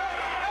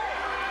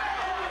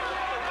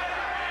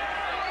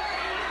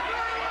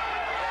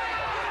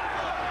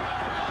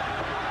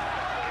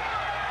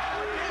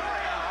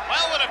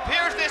 Well, it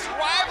appears this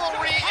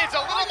rivalry is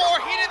a little more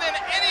heated than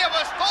any of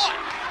us thought.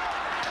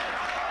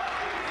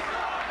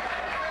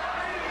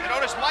 You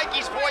notice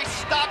Mikey's voice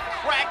stopped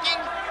cracking?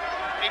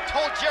 He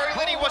told Jerry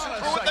Lynn he wasn't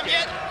through with them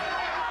yet.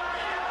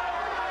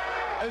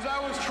 As I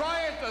was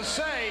trying to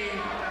say,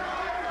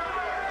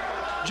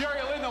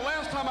 Jerry Lynn, the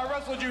last time I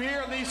wrestled you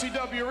here in the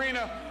ECW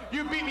arena,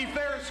 you beat me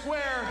fair and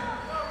square,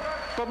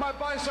 but my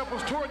bicep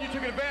was torn. You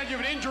took advantage of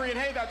an injury, and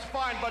hey, that's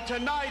fine. But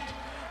tonight,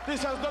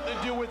 this has nothing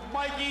to do with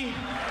Mikey.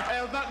 It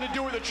has nothing to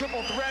do with the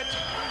triple threat.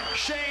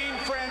 Shane,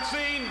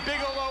 Francine,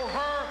 Bigelow,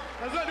 her.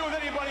 It has nothing to do with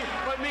anybody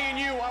but me and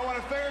you. I want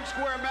a fair and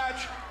square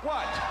match.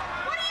 What?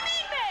 What do you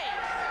mean me?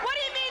 What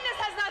do you mean this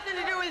has nothing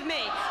to do with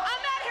me?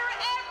 I'm out here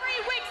every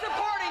week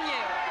supporting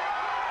you.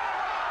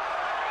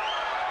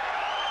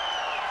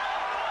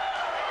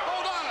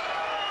 Hold on.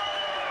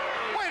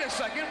 Wait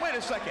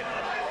a second.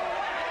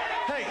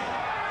 Hey,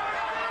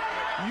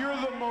 you're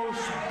the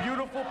most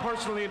beautiful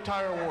person in the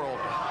entire world.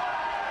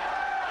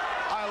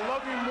 I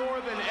love you more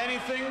than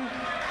anything.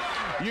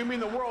 You mean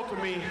the world to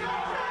me.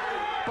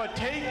 But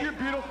take your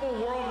beautiful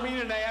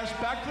world-meaning ass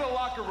back to the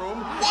locker room.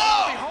 Whoa!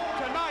 I'll be home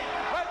tonight.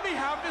 Let me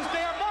have this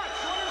damn match.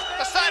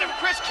 The side of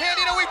Chris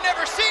Candido we've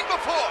never seen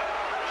before.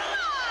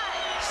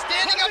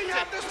 Standing up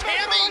to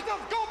Tammy.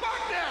 Go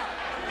back there.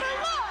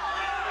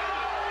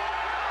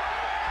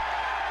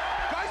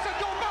 I said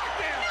go back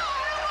there. No,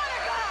 I don't want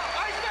to go.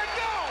 I said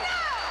go.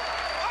 No.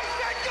 I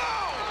said go.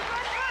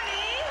 But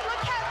honey,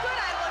 look how good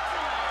I look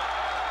tonight.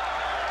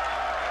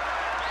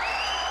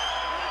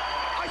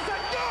 I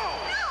said go.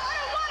 No, I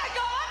don't want to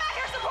go. I'm out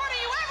here supporting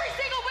you every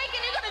single week,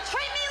 and you're going to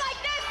treat me like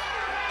this?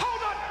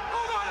 Hold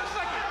on a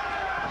second.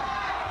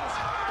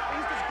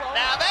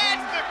 Now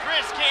that's the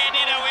Chris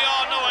Candido we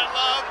all know and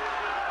love.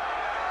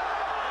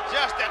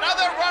 Just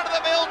another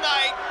run-of-the-mill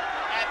night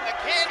at the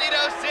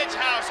Candido Sitch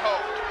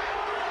household.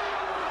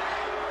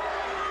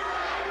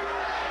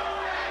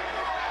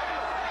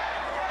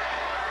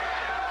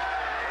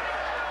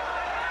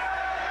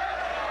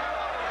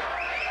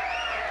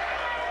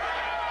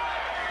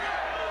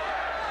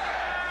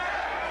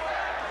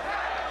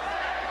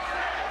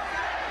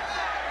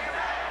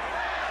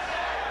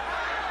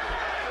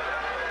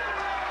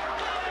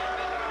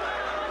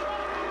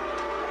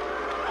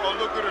 Oh,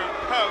 look at her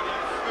pouty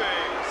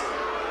face.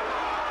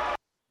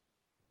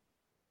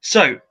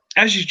 So,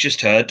 as you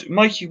just heard,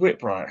 Mikey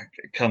Whipwreck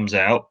comes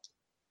out,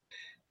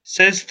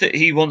 says that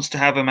he wants to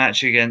have a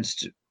match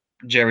against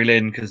Jerry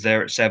Lynn because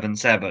they're at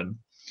 7-7.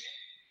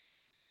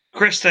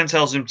 Chris then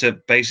tells him to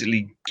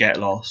basically get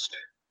lost.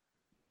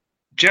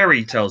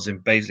 Jerry tells him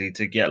basically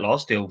to get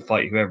lost. He'll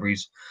fight whoever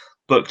he's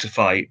booked to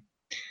fight.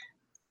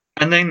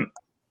 And then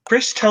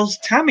Chris tells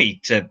Tammy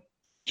to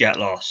get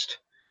lost.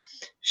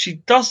 She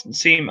doesn't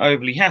seem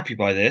overly happy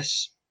by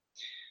this.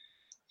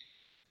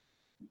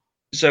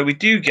 So we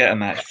do get a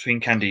match between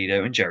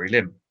Candido and Jerry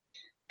Lynn.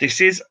 This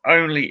is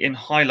only in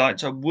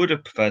highlights. I would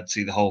have preferred to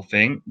see the whole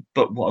thing,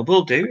 but what I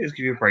will do is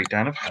give you a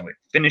breakdown of how it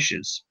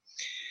finishes.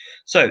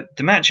 So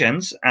the match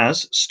ends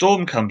as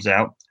Storm comes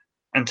out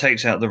and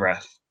takes out the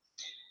ref.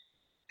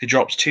 He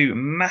drops 2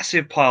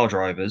 massive pile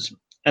drivers,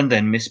 and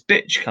then Miss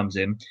Bitch comes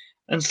in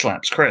and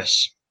slaps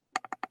Chris.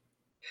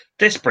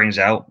 This brings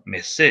out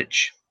Miss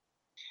Sitch.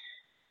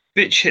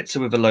 Bitch hits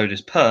her with a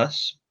loaded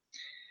purse.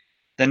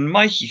 Then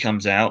Mikey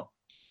comes out,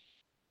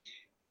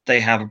 They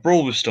have a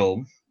brawl with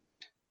Storm.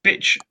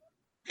 Bitch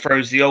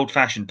throws the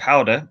old-fashioned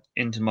powder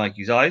into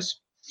Mikey's eyes,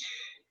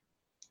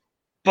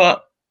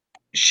 but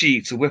she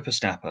eats a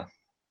whippersnapper,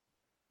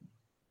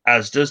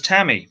 as does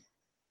Tammy.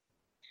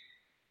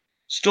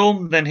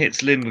 Storm then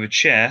hits Lynn with a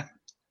chair,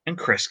 and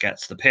Chris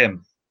gets the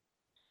pin.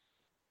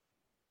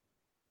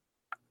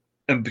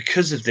 And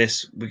because of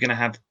this, we're going to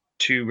have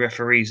 2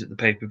 referees at the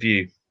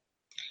pay-per-view.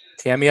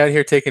 Tammy out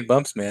here taking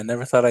bumps, man.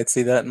 Never thought I'd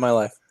see that in my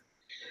life.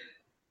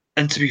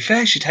 And to be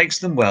fair, she takes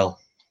them well.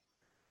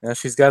 Now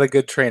she's got a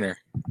good trainer.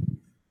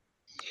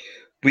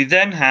 We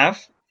then have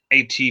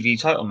a TV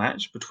title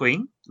match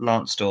between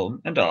Lance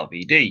Storm and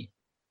RVD.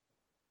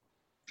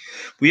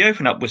 We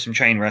open up with some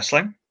chain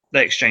wrestling.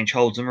 They exchange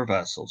holds and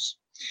reversals.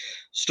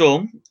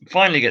 Storm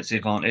finally gets the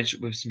advantage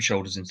with some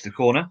shoulders into the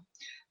corner.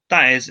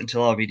 That is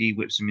until RVD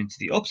whips him into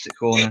the opposite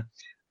corner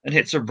and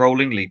hits a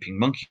rolling leaping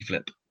monkey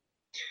flip.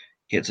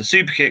 He hits a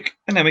super kick,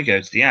 and then we go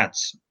to the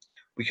ads.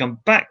 We come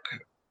back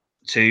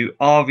to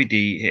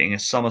RVD hitting a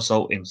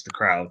somersault into the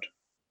crowd.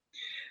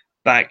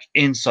 Back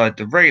inside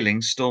the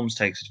railings, Storms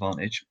takes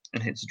advantage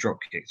and hits a drop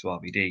kick to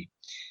RVD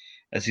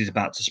as he's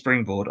about to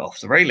springboard off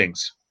the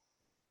railings.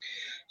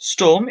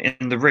 Storm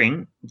in the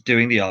ring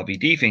doing the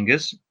RVD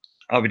fingers.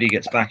 RVD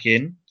gets back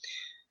in.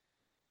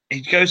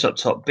 He goes up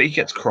top, but he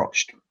gets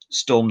crotched.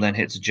 Storm then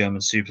hits a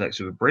German suplex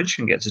with a bridge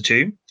and gets a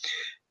 2.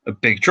 A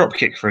big drop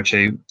kick for a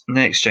 2, and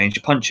then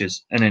exchange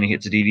punches, and then he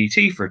hits a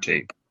DDT for a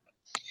 2.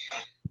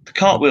 The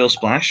cartwheel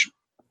splash.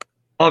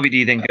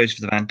 RVD then goes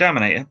for the Van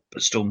Daminator,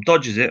 but Storm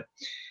dodges it,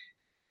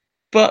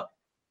 but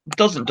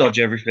doesn't dodge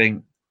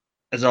everything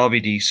as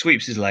RVD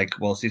sweeps his leg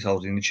whilst he's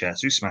holding the chair,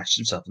 so he smashes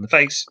himself in the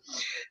face.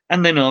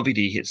 And then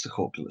RVD hits the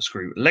corporate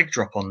screw leg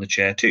drop on the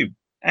chair too,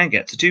 and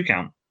gets a 2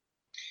 count.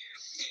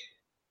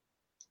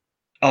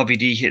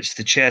 RVD hits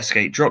the chair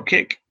skate drop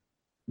kick,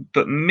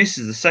 but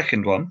misses the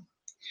second one.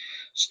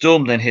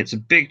 Storm then hits a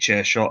big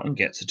chair shot and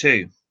gets a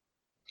 2.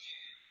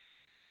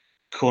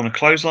 Corner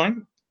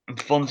clothesline, and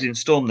Fonzie and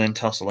Storm then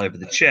tussle over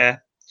the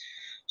chair.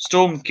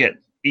 Storm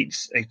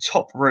eats a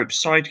top rope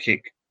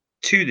sidekick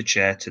to the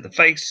chair to the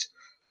face,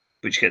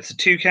 which gets a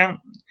 2 count.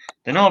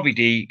 Then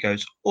RVD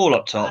goes all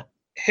up top,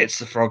 hits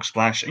the frog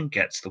splash, and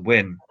gets the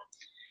win.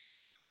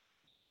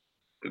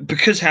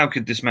 Because how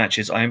good this match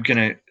is, I am going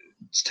to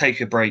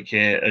take a break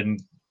here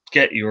and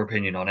get your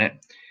opinion on it.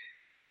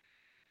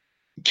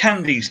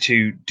 Can these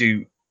 2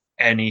 do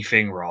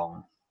anything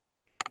wrong?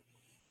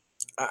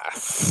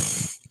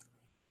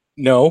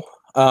 No.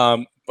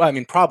 I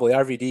mean, probably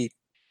RVD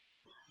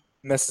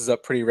messes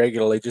up pretty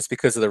regularly just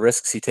because of the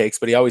risks he takes,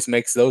 but he always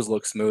makes those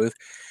look smooth.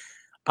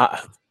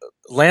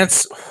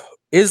 Lance,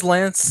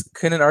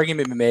 can an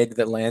argument be made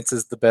that Lance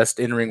is the best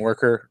in-ring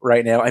worker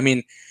right now? I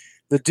mean,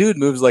 the dude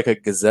moves like a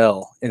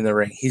gazelle in the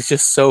ring. He's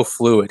just so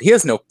fluid. He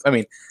has no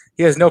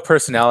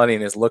personality,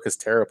 and his look is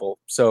terrible.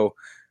 So,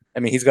 I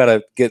mean, he's got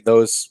to get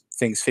those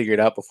things figured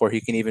out before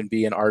he can even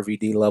be an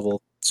RVD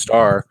level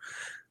star.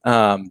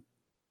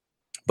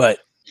 But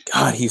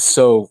God, he's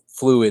so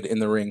fluid in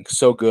the ring,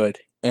 so good.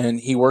 And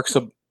he works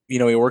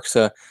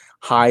a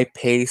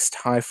high-paced,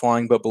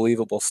 high-flying, but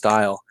believable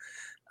style.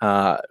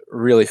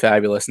 Really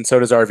fabulous. And so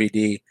does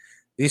RVD.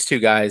 These 2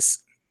 guys,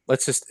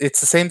 it's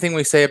the same thing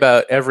we say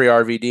about every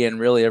RVD and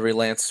really every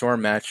Lance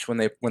Storm match when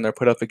they're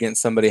put up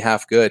against somebody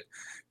half good.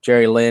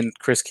 Jerry Lynn,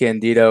 Chris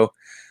Candido.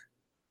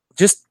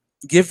 Just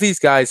give these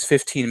guys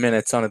 15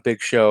 minutes on a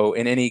big show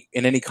in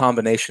any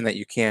combination that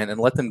you can, and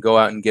let them go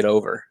out and get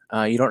over.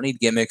 You don't need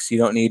gimmicks. You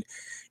don't need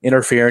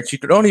interference. You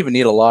don't even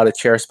need a lot of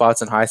chair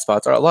spots and high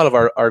spots. A lot of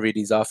our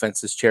RVD's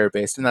offense is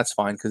chair-based, and that's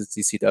fine because it's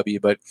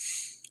ECW. But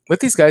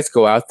let these guys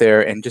go out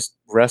there and just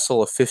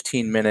wrestle a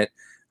 15-minute,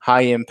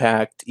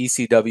 high-impact,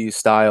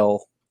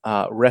 ECW-style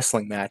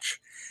wrestling match.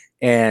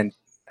 And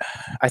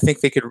I think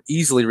they could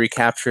easily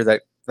recapture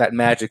that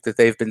magic that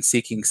they've been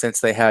seeking since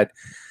they had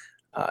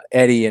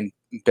Eddie and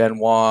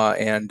Benoit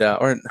and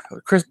or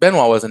Chris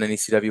Benoit wasn't in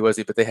ECW, was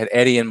he? But they had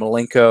Eddie and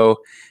Malenko.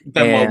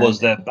 Benoit was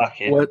there back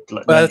in.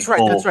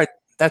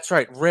 That's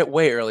right.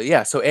 Way early.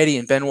 Yeah. So Eddie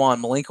and Benoit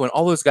and Malenko and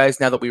all those guys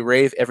now that we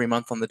rave every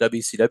month on the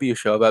WCW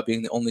show about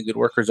being the only good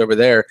workers over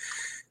there.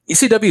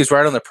 ECW is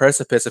right on the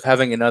precipice of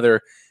having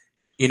another,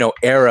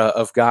 era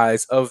of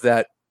guys of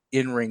that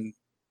in-ring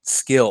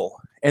skill.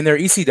 And they're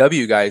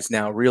ECW guys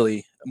now,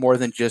 really, more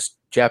than just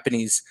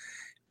Japanese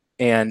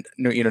and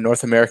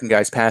North American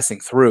guys passing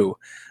through.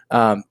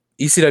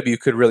 ECW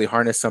could really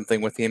harness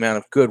something with the amount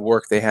of good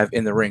work they have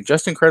in the ring.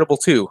 Just incredible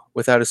too,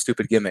 without a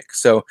stupid gimmick.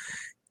 So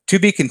to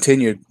be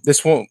continued.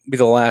 This won't be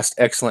the last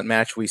excellent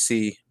match we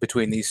see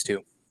between these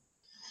 2.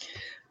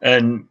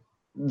 And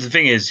the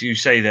thing is, you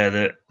say there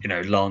that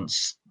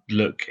Lance's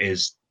look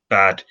is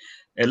bad.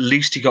 At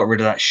least he got rid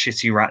of that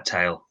shitty rat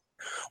tail.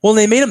 Well,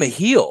 they made him a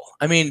heel.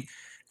 I mean,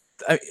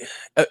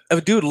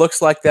 a dude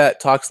looks like that,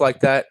 talks like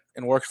that,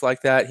 and works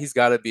like that. He's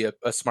got to be a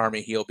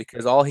smarmy heel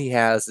because all he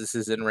has is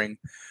his in-ring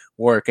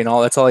work, and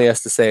that's all he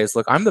has to say is,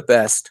 "Look, I'm the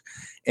best,"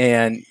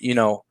 and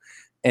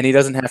and he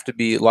doesn't have to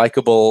be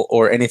likable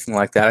or anything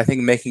like that. I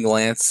think making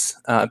Lance,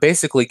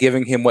 basically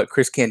giving him what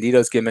Chris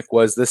Candido's gimmick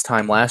was this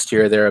time last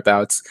year,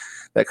 thereabouts,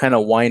 that kind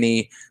of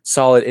whiny,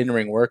 solid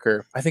in-ring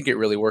worker, I think it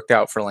really worked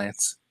out for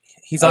Lance.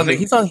 He's on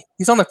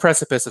the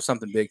precipice of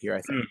something big here,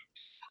 I think.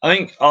 I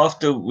think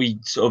after we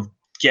sort of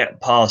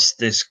get past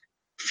this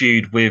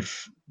feud with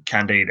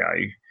Candido,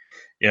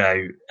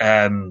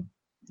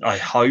 I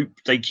hope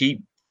they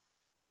keep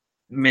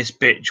Miss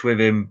Bitch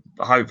with him.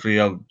 Hopefully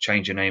they'll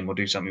change her name or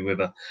do something with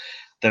her,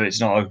 though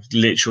it's not a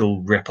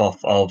literal rip-off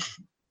of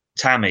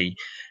Tammy.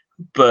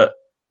 But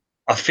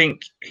I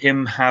think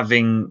him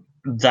having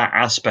that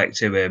aspect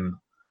to him,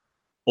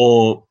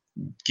 or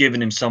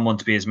giving him someone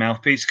to be his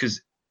mouthpiece,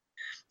 because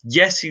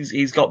yes,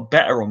 he's got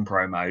better on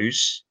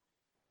promos,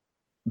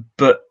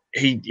 but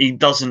he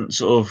doesn't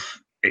sort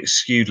of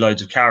exude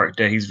loads of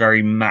character. He's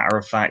very matter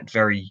of fact,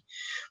 very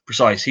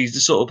precise. He's the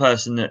sort of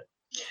person that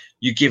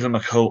you give him a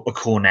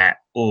cornet,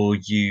 or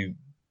you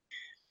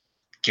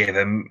give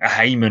him a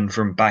Heyman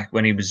from back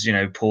when he was,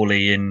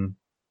 poorly in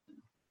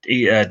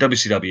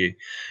WCW.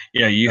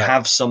 You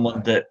have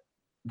someone that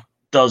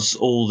does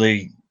all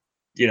the,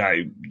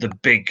 the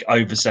big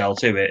oversell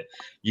to it.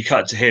 You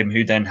cut to him,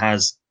 who then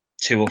has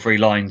 2 or 3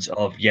 lines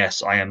of,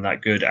 yes, I am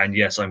that good, and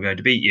yes, I'm going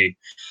to beat you.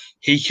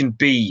 He can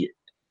be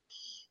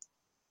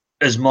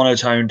as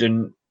monotoned,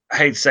 and I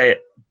hate to say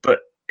it, but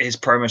his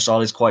promo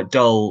style is quite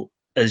dull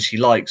as he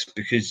likes,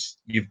 because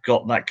you've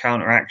got that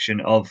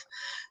counteraction of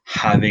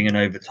having an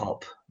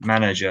overtop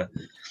manager.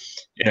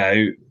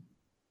 I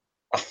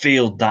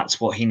feel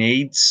that's what he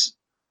needs.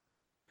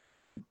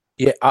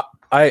 Yeah,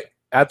 I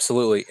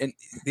absolutely. And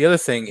the other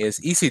thing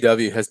is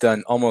ECW has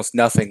done almost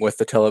nothing with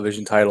the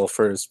television title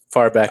for as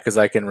far back as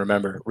I can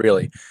remember,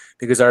 really,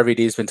 because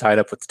RVD's been tied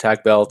up with the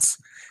tag belts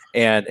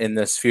and in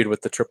this feud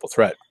with the Triple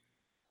Threat.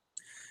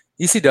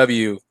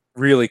 ECW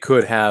really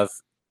could have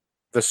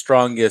the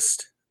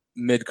strongest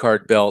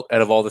mid-card belt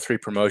out of all the 3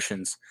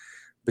 promotions,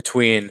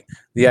 between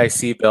the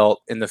IC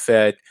belt and the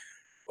Fed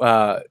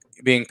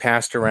being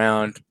passed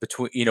around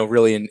between,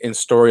 really in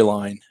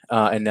storyline,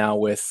 and now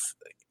with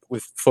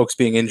folks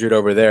being injured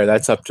over there,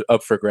 that's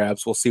up for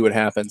grabs. We'll see what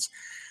happens.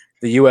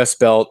 The US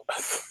belt,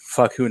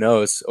 fuck, who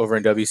knows, over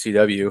in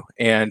WCW.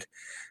 And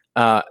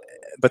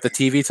but the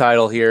TV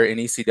title here in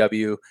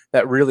ECW,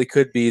 that really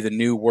could be the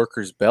new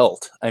workers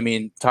belt. I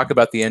mean, talk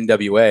about the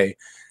NWA.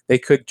 They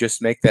could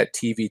just make that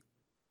TV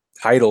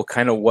title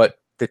kind of what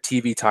the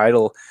TV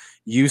title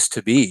used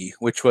to be,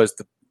 which was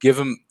give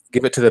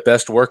it to the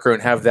best worker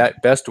and have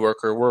that best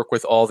worker work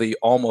with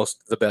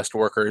almost the best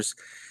workers.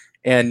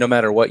 And no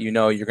matter what, you're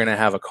going to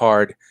have a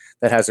card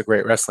that has a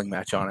great wrestling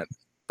match on it.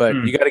 But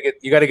you got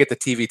to get the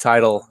TV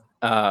title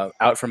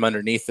out from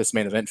underneath this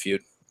main event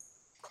feud.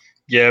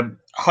 Yeah,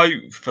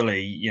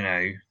 hopefully,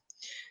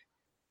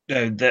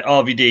 the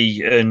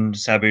RVD and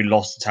Sabu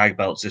lost the tag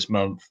belts this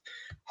month.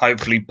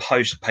 Hopefully,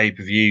 post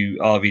pay-per-view,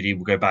 RVD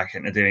will go back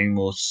into doing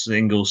more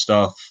single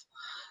stuff.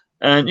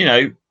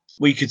 And,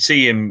 we could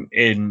see him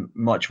in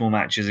much more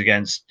matches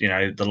against,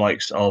 the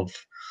likes of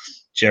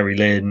Jerry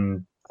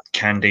Lynn,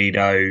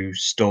 Candido,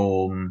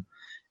 Storm,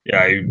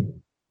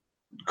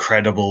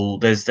 Credible.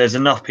 There's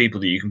enough people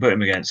that you can put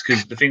him against,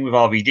 because the thing with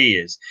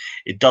RVD is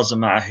it doesn't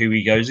matter who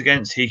he goes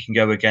against. He can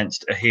go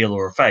against a heel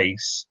or a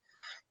face,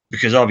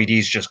 because RVD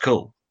is just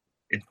cool.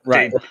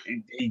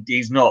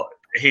 He's not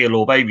heel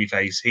or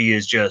babyface. He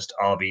is just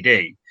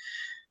RVD.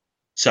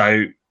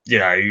 So,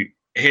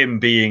 him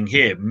being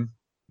him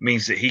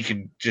means that he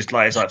can just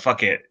it's like,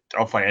 fuck it,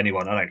 I'll fight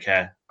anyone, I don't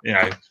care.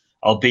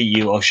 I'll beat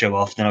you, I'll show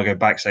off, then I'll go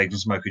backstage and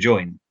smoke a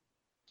joint.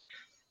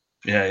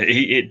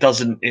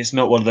 It's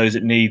not one of those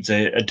that needs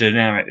a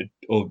dynamic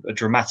or a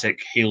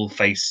dramatic heel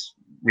face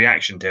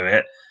reaction to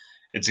it.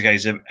 It's a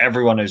case of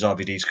everyone knows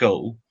RVD's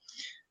cool,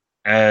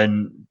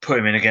 and put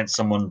him in against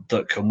someone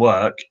that can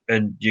work,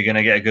 and you're going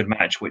to get a good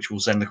match, which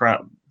will send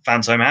the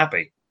fans home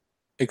happy.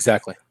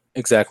 Exactly.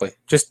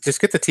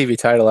 Just get the TV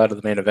title out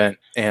of the main event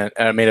and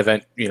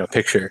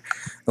picture,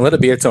 and let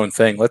it be its own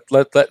thing.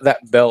 Let that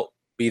belt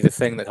be the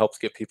thing that helps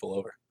get people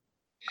over.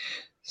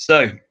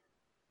 So,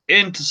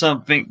 into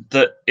something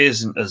that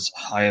isn't as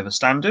high of a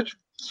standard,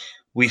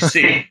 we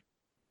see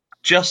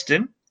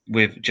Justin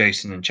with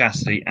Jason and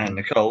Chastity and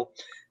Nicole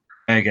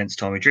against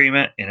Tommy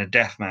Dreamer in a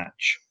death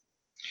match.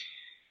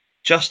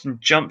 Justin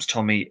jumps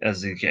Tommy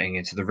as they're getting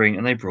into the ring,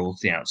 and they brawl to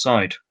the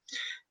outside.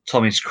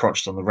 Tommy's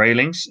crotched on the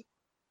railings,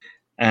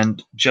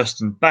 and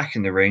Justin back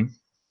in the ring.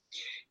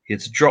 He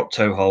hits a drop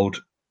toe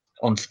hold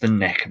onto the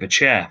neck of a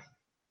chair.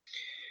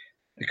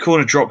 A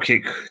corner drop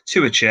kick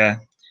to a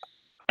chair,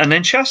 and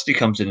then Chastity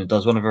comes in and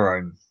does one of her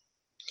own.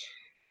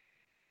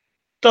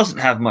 Doesn't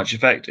have much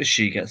effect as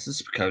she gets the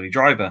Spicoli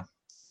driver.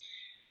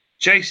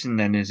 Jason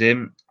then is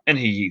in, and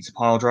he eats a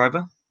pile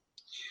driver.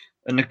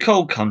 And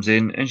Nicole comes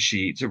in, and she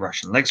eats a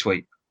Russian leg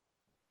sweep.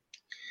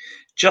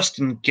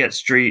 Justin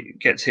gets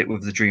hit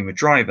with the Dreamer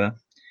driver,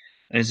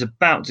 and is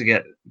about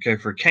to go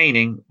for a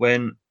caning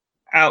when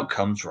out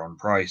comes Ron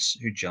Price,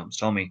 who jumps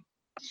Tommy.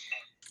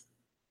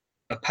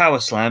 A power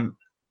slam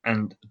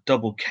and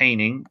double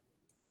caning.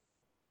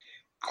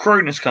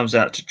 Cronus comes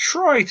out to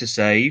try to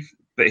save,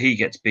 but he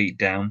gets beat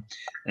down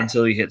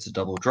until he hits a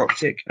double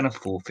dropkick and a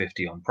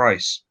 450 on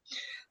Price.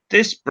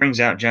 This brings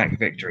out Jack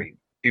Victory,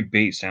 who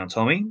beats down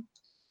Tommy.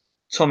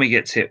 Tommy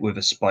gets hit with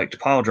a spiked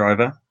pile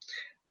driver.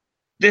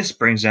 This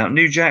brings out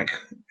New Jack,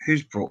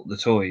 who's brought the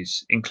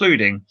toys,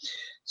 including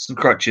some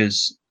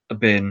crutches, a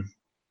bin,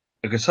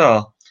 a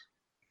guitar,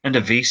 and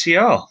a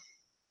VCR.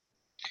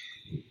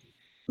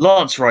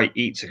 Lance Wright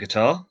eats a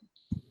guitar.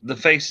 The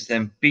faces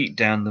then beat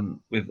down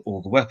them with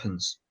all the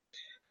weapons.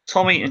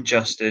 Tommy and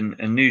Justin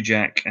and New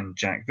Jack and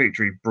Jack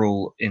Victory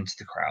brawl into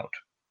the crowd.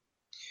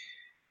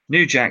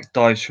 New Jack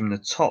dives from the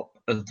top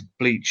of the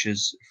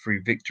bleachers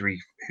through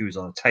Victory, who is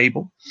on a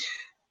table.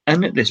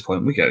 And at this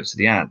point, we go to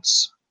the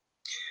ads.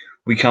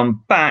 We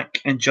come back,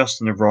 and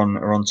Justin and Ron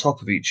are on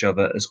top of each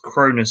other as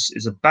Cronus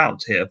is about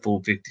to hit a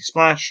full 50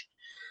 splash.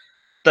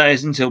 That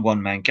is until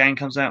One Man Gang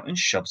comes out and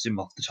shoves him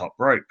off the top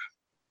rope.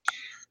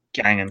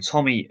 Gang and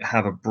Tommy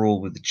have a brawl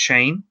with the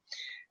chain.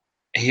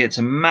 He hits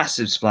a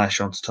massive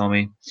splash onto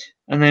Tommy,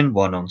 and then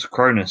one onto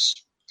Cronus.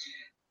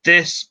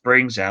 This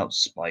brings out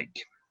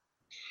Spike.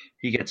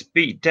 He gets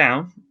beat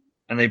down,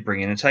 and they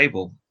bring in a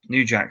table.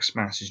 New Jack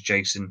smashes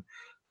Jason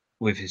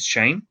with his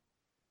chain.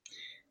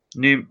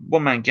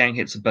 One Man Gang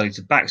hits a belly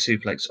to back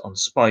suplex on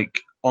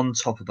Spike on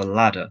top of a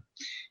ladder.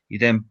 He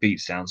then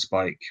beats down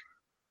Spike.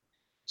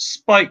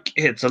 Spike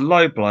hits a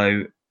low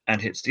blow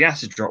and hits the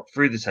acid drop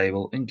through the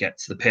table and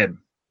gets the pin.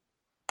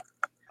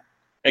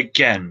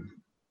 Again,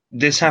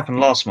 this happened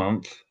last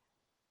month.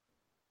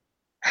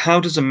 How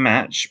does a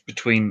match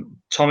between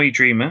Tommy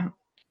Dreamer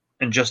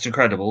and Just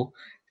Incredible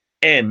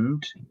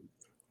end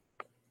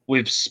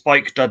with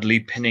Spike Dudley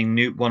pinning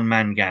One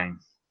Man Gang?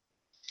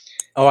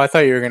 Oh, I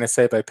thought you were going to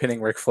say by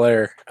pinning Ric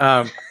Flair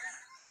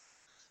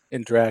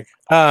in drag.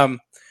 I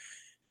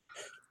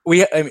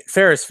mean,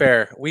 fair is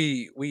fair.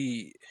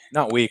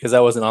 Not we, because I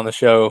wasn't on the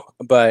show,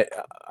 but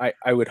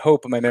I would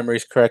hope my memory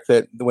is correct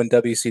that when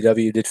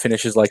WCW did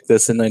finishes like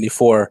this in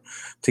 '94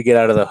 to get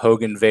out of the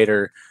Hogan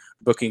Vader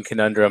booking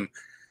conundrum,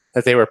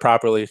 that they were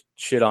properly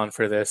shit on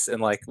for this.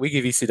 And like, we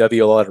give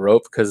ECW a lot of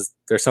rope because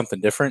there's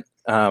something different.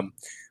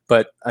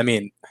 But I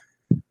mean,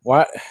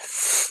 why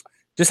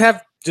just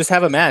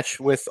have a match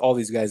with all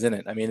these guys in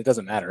it? I mean, it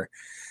doesn't matter.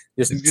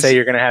 Just say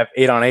you're going to have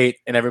 8-on-8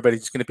 and everybody's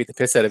just going to beat the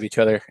piss out of each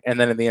other. And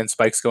then in the end,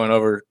 Spike's going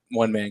over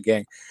One Man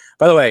Gang.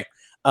 By the way,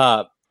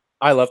 I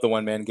love the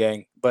One Man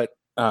Gang, but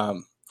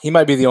he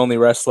might be the only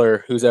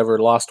wrestler who's ever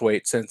lost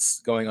weight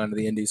since going on to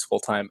the Indies full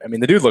time. I mean,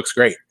 the dude looks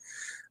great.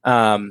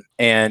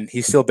 And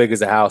he's still big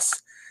as a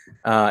house.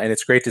 And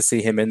it's great to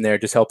see him in there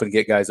just helping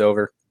get guys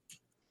over.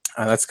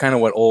 That's kind of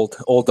what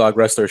old dog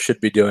wrestlers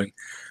should be doing.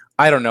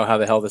 I don't know how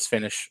the hell this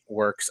finish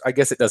works. I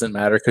guess it doesn't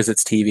matter because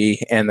it's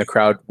TV and the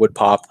crowd would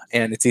pop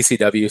and it's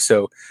ECW.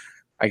 So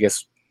I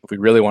guess if we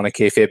really want to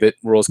kayfabe it,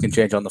 rules can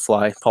change on the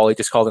fly. Paulie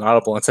just called an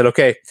audible and said,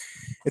 okay,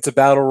 it's a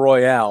battle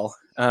royale,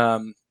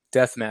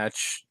 death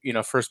match,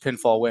 first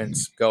pinfall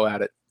wins, go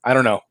at it. I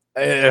don't know.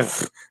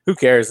 Who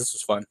cares? This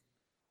was fun.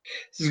 I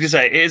was going to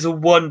say, it is a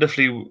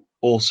wonderfully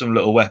awesome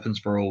little weapons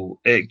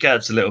brawl. It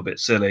gets a little bit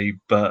silly,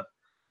 but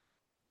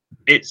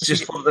it's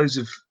just one of those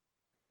of...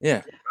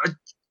 Yeah.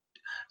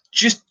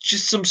 Just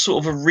some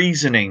sort of a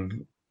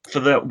reasoning for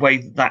the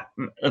way that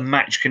a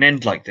match can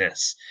end like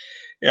this.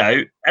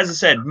 As I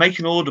said, make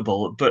an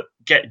audible, but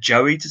get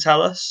Joey to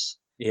tell us.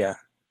 Yeah.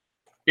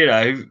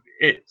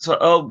 It's like,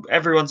 oh,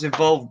 everyone's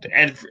involved.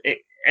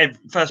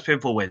 First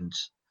pinfall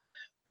wins.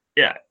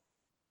 Yeah.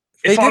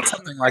 They did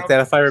something like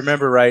that, if I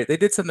remember right. They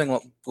did something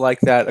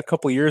like that a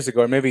couple years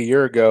ago, or maybe a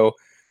year ago.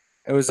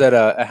 It was at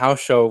a house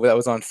show that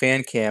was on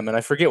Fan Cam, and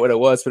I forget what it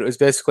was, but it was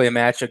basically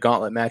a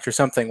gauntlet match or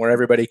something where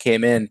everybody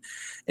came in,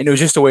 and it was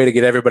just a way to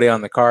get everybody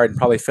on the card and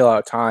probably fill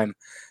out time.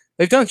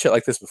 They've done shit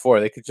like this before.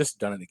 They could just have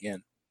done it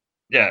again.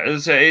 Yeah,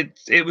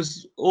 it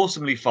was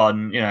awesomely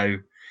fun.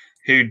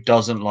 Who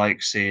doesn't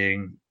like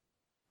seeing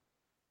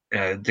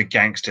the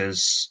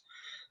gangsters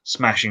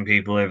smashing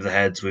people over the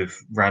heads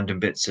with random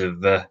bits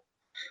of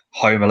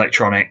home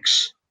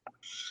electronics,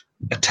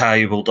 a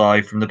table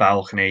dive from the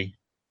balcony.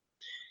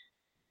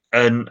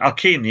 And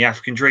Akeem, the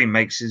African Dream,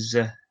 makes his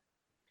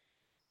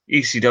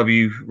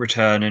ECW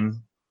return and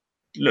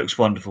looks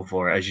wonderful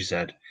for it, as you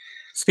said.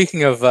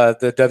 Speaking of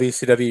the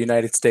WCW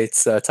United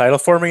States title,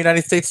 former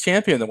United States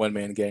champion, the One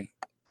Man Gang.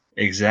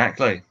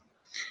 Exactly.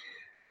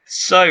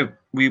 So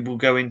we will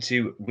go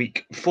into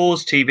week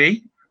 4's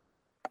TV,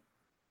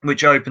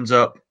 which opens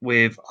up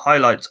with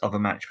highlights of a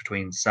match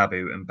between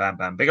Sabu and Bam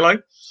Bam Bigelow.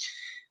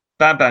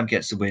 Bam Bam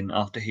gets the win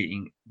after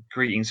hitting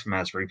Greetings from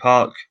Asbury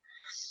Park.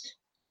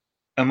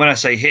 And when I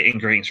say hitting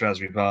Greetings from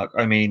Asbury Park,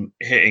 I mean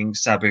hitting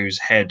Sabu's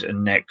head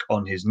and neck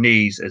on his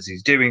knees as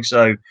he's doing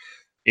so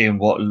in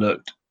what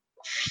looked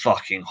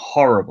fucking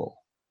horrible.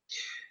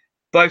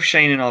 Both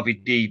Shane and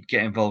RVD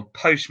get involved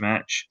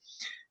post-match.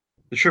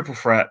 The Triple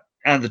Threat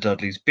and the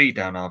Dudleys beat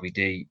down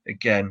RVD.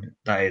 Again,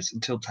 that is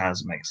until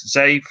Taz makes a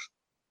save.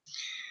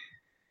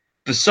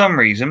 For some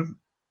reason,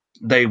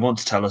 they want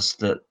to tell us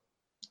that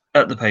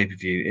at the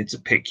pay-per-view, it's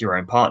a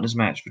pick-your-own-partners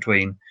match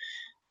between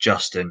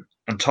Justin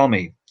and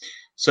Tommy.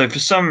 So for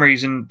some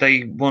reason,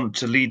 they want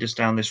to lead us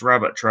down this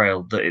rabbit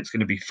trail that it's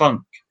going to be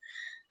Funk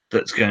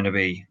that's going to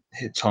be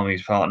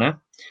Tommy's partner.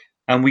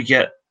 And we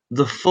get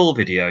the full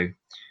video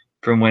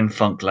from when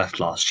Funk left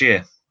last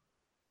year.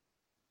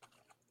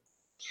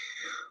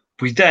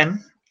 We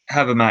then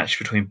have a match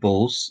between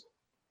Balls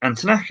and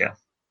Tanaka.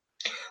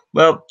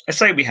 Well, I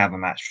say we have a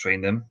match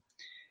between them.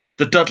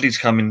 The Dudleys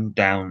come in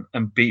down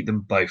and beat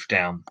them both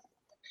down.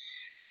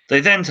 They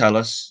then tell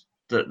us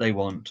that they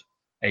want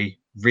a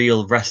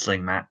real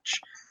wrestling match,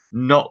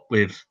 not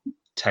with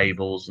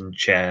tables and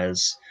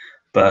chairs,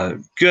 but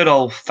a good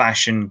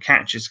old-fashioned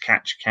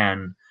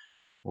catch-as-catch-can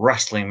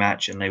wrestling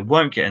match, and they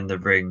won't get in the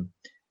ring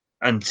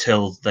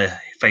until the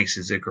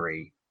faces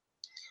agree.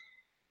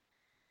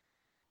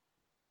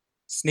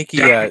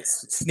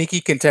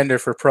 Sneaky contender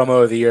for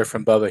promo of the year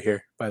from Bubba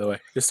here, by the way.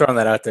 Just throwing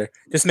that out there.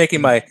 Just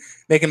making my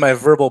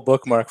verbal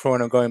bookmark for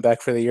when I'm going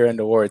back for the year-end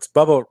awards.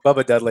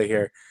 Bubba Dudley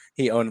here.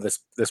 He owned this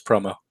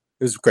promo.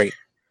 It was great.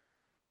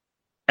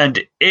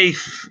 And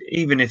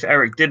even if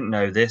Eric didn't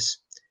know this,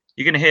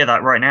 you're going to hear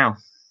that right now.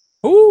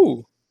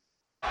 Ooh.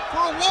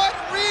 For what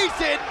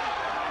reason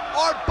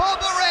are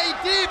Bubba Ray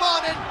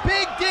Devon and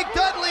Big Dick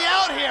Dudley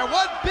out here?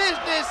 What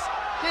business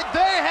did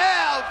they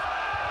have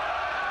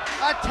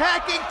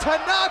attacking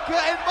Tanaka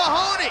and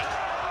Mahoney?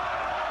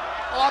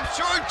 Well, I'm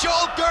sure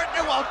Joel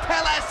Gertner will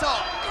tell us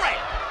all. Great.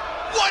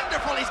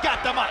 Wonderful, he's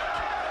got the mic.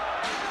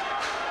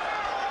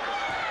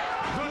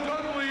 The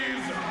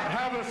Dudleys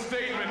have a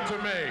statement to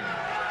make.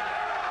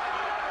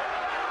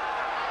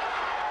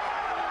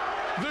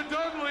 The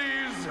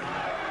Dudleys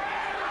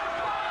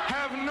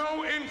have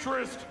no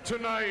interest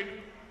tonight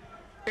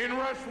in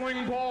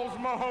wrestling Balls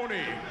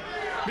Mahoney,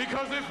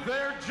 because if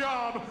their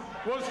job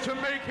was to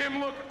make him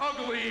look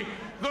ugly,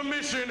 the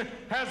mission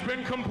has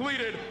been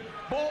completed.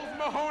 Balls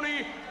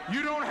Mahoney,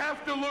 you don't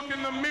have to look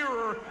in the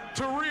mirror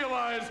to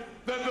realize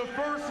that the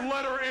first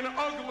letter in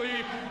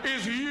ugly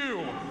is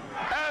you.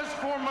 As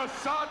for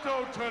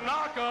Masato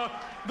Tanaka,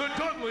 the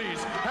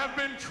Dudleys have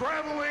been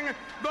traveling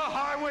the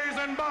highways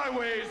and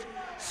byways,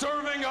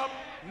 serving up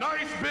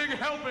nice big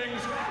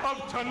helpings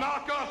of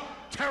Tanaka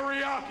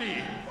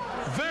teriyaki.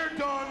 They're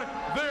done,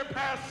 they're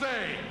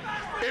passé.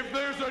 If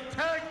there's a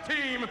tag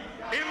team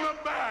in the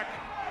back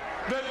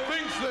that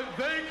thinks that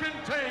they can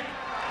take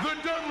the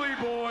Dudley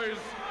boys,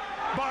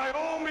 by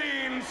all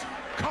means,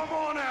 come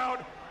on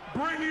out,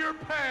 bring your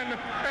pen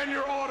and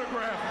your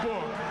autograph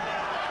book.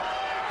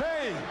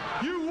 Hey,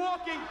 you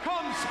walking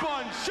cum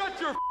sponge, shut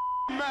your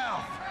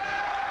mouth.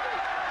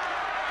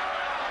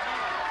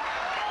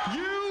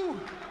 You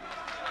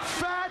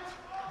fat,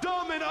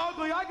 dumb, and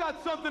ugly, I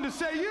got something to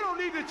say. You don't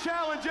need to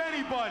challenge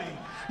anybody.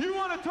 You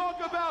want to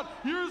talk about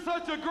you're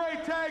such a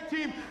great tag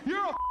team.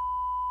 You're a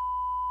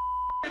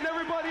and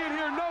everybody in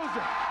here knows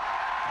it.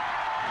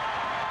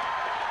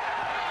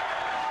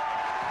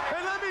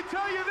 And let me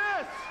tell you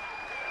this.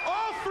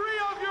 All three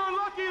of you are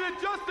lucky that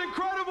Just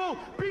Incredible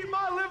beat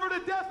my liver to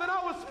death and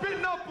I was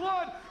spitting up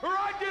blood, or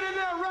I'd get in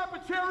there and wrap a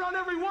chair around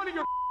every one of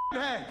your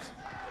heads.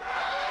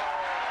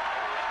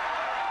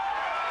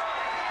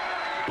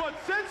 But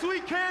since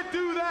we can't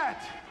do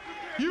that,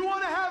 you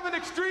want to have an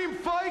extreme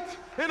fight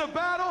in a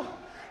battle?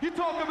 You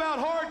talk about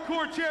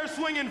hardcore chair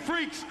swinging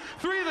freaks.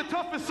 Three of the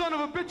toughest son of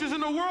a bitches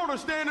in the world are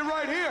standing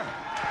right here.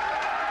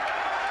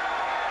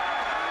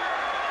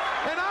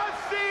 And I've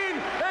seen,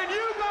 and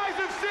you guys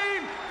have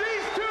seen,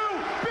 these two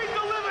beat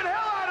the living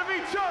hell out of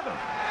each other.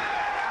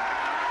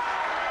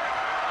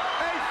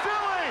 Hey,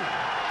 Philly,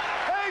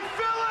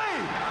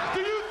 do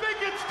you think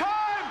it's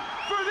time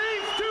for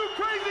these two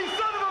crazy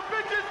son of a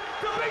bitches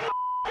to beat the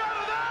out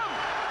of them?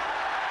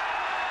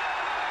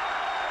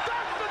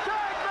 That's the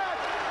tag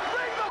match.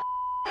 Ring the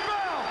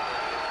bell.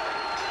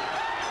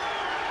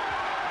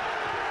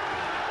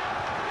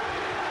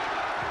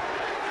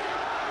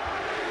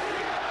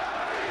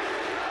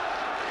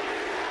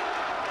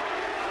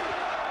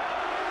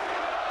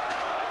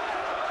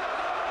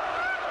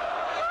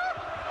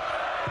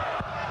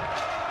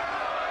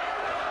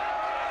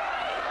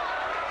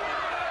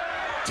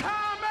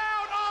 Time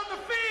out on the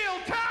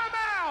field. Time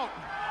out.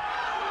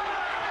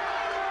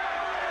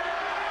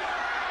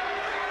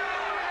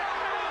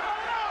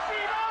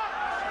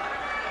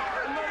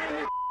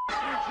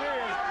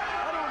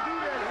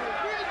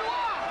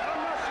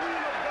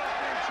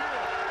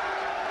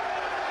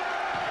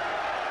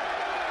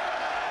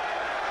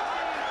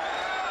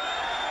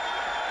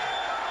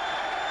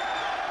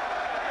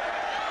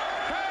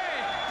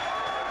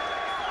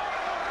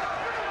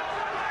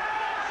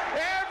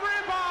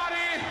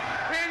 Everybody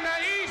in the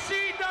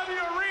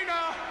ECW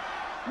arena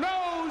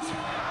knows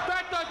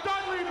that the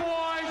Dudley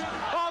boys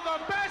are the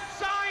best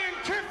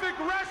scientific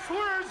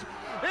wrestlers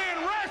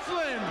in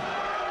wrestling.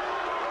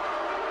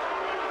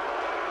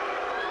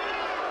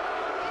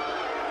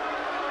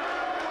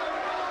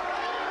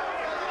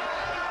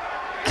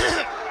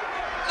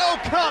 No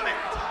comment.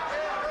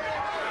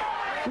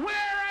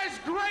 We're as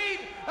great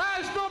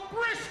as the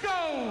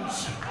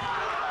Briscoes.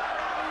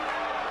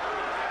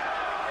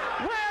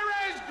 We're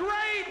as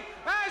great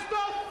as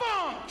the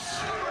Funks.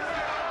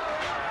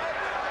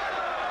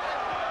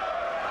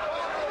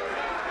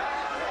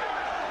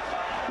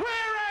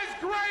 We're as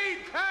great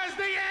as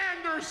the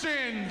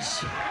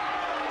Andersons.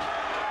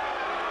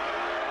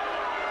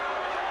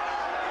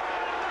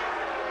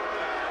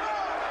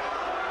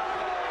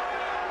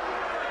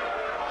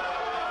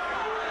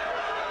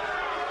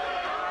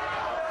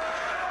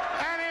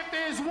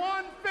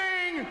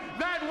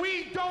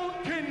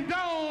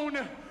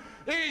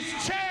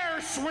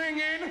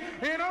 swinging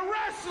in a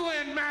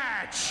wrestling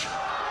match.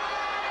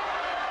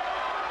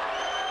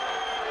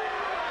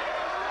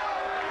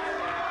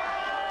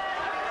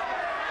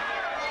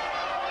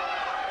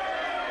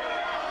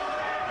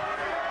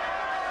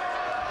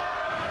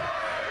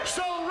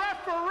 So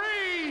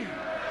referee,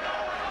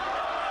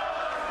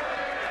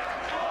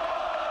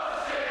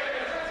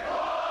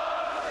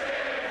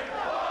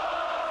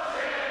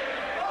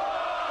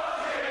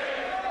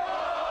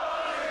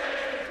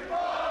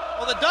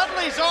 Well, the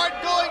Dudleys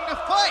aren't going to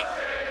fight.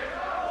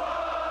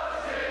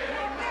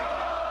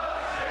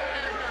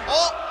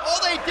 All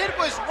they did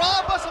was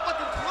rob us of a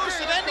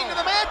conclusive ending to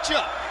the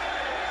matchup.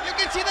 You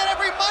can see that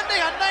every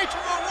Monday on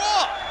Nitro or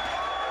Raw.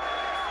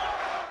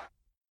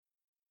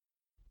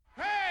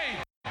 hey,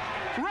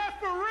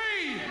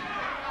 referee,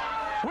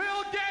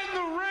 we'll get in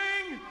the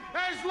ring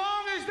as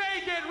long as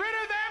they get rid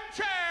of them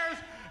chairs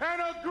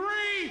and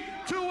agree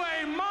to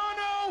a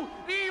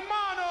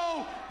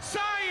mano-a-mano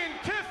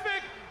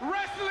scientific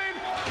wrestling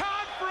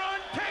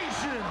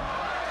confrontation.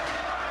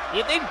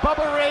 You think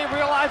Bubba Ray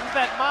realizes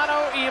that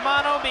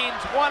mano-a-mano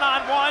means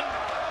one-on-one?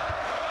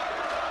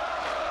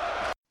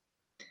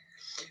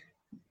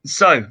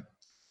 So,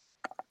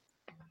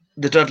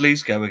 the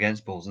Dudleys go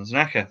against Balls and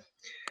Tanaka.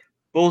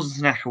 Balls and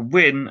Tanaka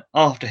win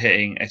after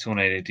hitting a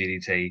Tornado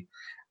DDT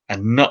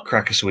and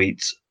Nutcracker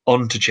Sweets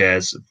onto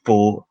chairs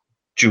for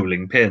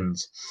dueling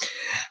pins.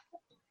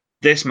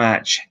 This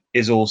match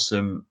is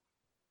awesome,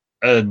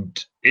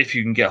 and if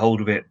you can get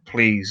hold of it,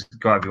 please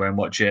go out of your way and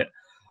watch it.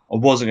 I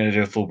wasn't going to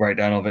do a full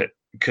breakdown of it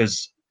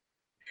because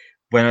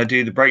when I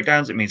do the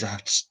breakdowns, it means I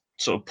have to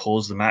sort of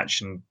pause the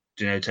match and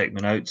take my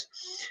notes.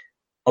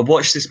 I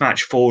watched this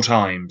match 4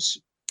 times,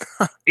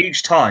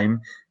 each time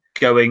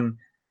going,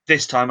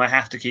 this time I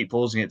have to keep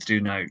pausing it to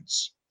do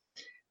notes.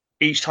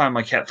 Each time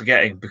I kept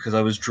forgetting because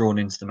I was drawn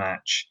into the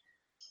match.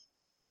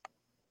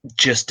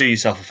 Just do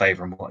yourself a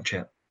favor and watch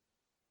it.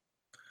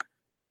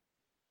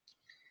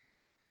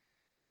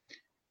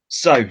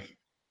 So,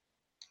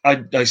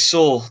 I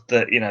saw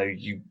that,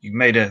 you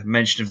made a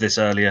mention of this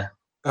earlier.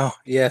 Oh,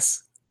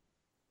 yes.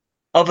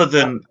 Other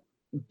than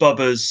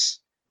Bubba's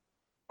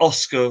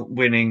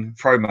Oscar-winning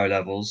promo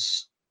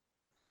levels,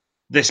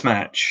 this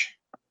match.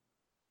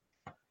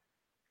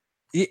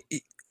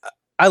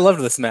 I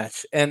loved this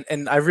match, and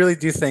I really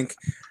do think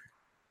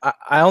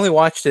I only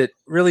watched it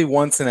really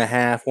once and a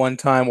half. One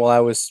time while I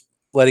was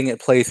letting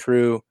it play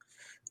through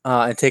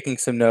and taking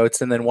some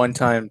notes, and then one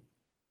time,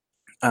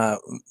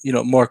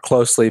 more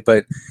closely.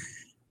 But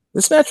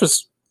this match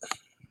was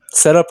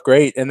set up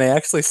great, and they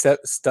actually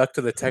stuck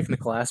to the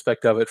technical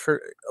aspect of it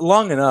for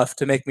long enough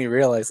to make me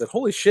realize that,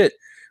 holy shit,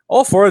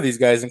 all 4 of these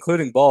guys,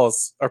 including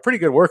Balls, are pretty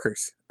good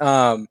workers.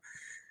 And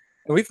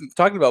we've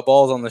talked about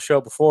Balls on the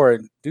show before,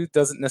 and dude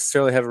doesn't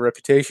necessarily have a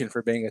reputation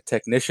for being a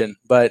technician,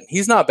 but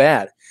he's not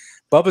bad.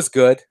 Bubba's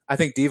good. I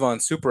think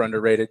Devon's super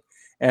underrated,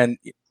 and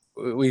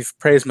we've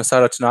praised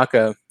Masato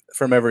Tanaka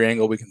from every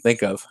angle we can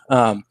think of.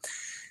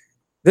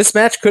 This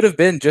match could have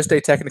been just a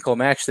technical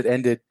match that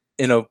ended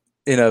in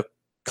a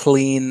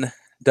clean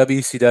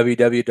WCW,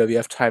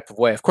 WWF type of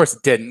way. Of course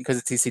it didn't, because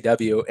it's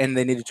ECW, and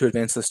they needed to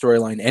advance the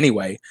storyline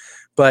anyway.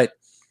 But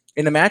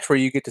in a match where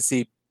you get to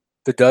see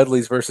the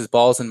Dudleys versus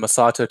Balls and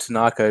Masato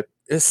Tanaka,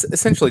 is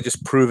essentially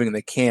just proving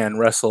they can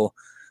wrestle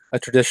a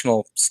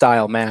traditional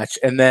style match,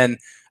 and then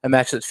a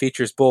match that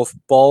features both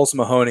Balls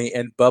Mahoney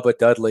and Bubba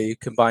Dudley,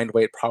 combined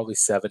weight probably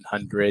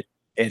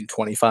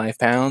 725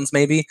 pounds,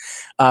 maybe,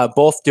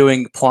 both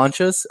doing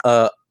planchas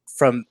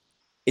from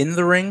in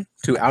the ring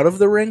to out of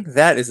the ring.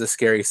 That is a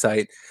scary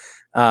sight.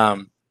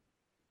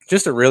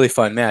 Just a really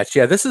fun match.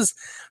 Yeah, this is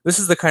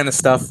the kind of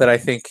stuff that I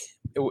think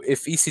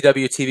if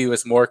ECW TV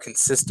was more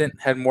consistent,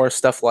 had more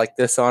stuff like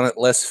this on it,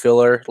 less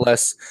filler,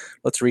 less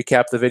let's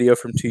recap the video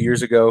from 2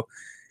 years ago,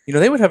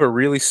 they would have a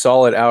really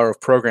solid hour of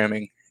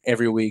programming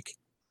every week.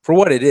 For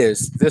what it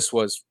is, this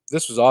was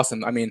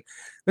awesome. I mean,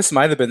 this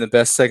might have been the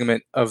best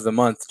segment of the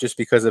month just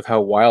because of how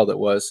wild it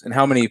was and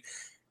how many,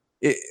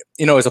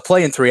 as a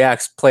play in 3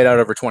 acts, played out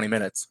over 20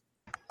 minutes.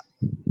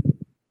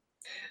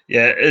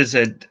 Yeah, as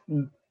I said,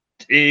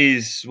 it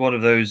is one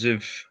of those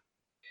of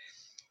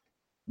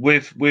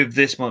with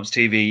this month's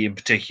TV in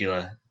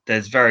particular.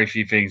 There's very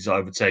few things that I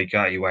would say go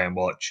out of your way and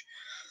watch.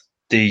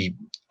 The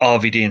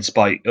RVD and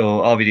Spike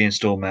or RVD and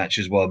Storm match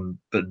is one,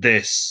 but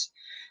this,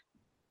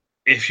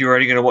 if you're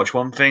only going to watch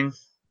one thing,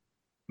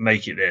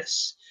 make it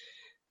this,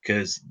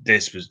 because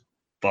this was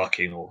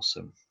fucking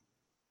awesome.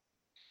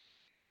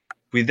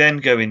 We then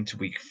go into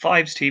week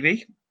 5's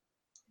TV,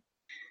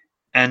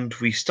 and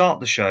we start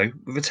the show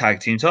with a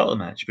tag team title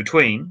match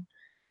between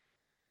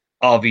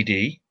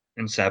RVD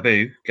and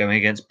Sabu going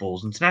against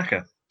Balls and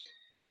Tanaka.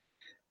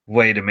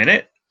 Wait a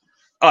minute.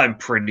 I'm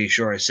pretty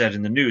sure I said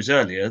in the news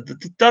earlier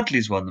that the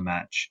Dudleys won the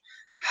match.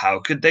 How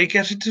could they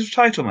get into a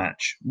title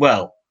match?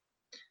 Well,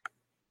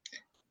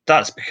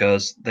 that's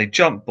because they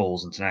jumped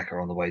Balls and Tanaka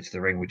on the way to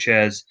the ring with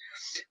chairs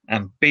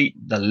and beat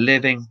the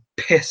living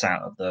piss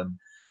out of them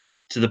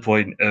to the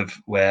point of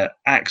where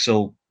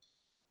Axel,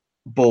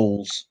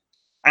 Balls,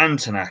 and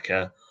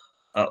Tanaka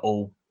are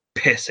all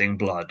pissing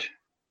blood.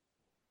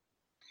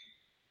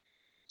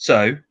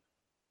 So,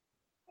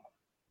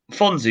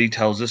 Fonzie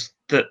tells us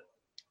that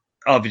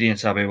RVD and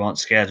Sabu aren't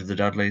scared of the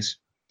Dudleys,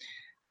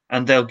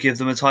 and they'll give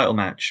them a title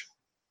match.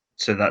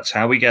 So that's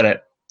how we get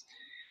it.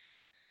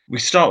 We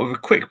start with a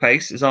quick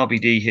pace as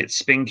RVD hits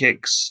spin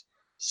kicks,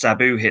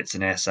 Sabu hits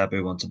an air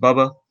Sabu onto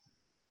Bubba.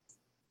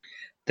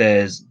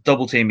 There's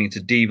double teaming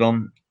to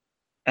Devon,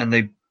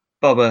 and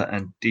Bubba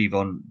and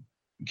Devon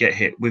get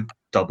hit with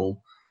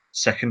double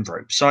second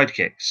rope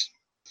sidekicks.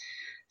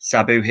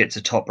 Sabu hits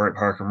a top rope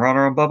Hurricane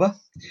Runner on Bubba.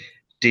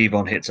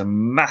 Devon hits a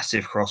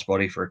massive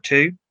crossbody for a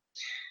 2.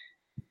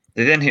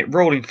 They then hit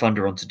Rolling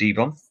Thunder onto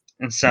Devon,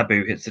 and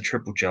Sabu hits the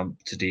triple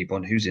jump to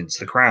Devon, who's into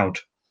the crowd.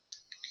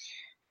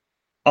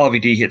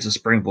 RVD hits a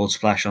springboard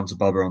splash onto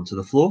Bubba onto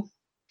the floor.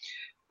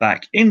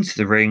 Back into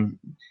the ring,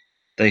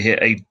 they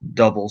hit a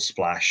double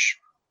splash,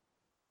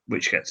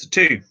 which gets a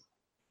 2.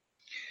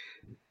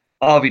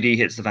 RVD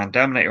hits the Van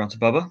Daminator onto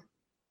Bubba.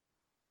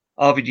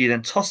 RVD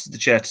then tosses the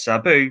chair to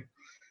Sabu,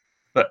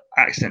 but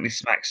accidentally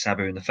smacks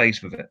Sabu in the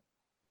face with it.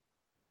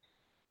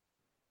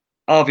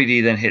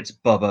 RVD then hits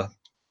Bubba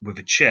with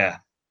a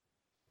chair.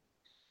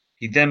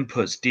 He then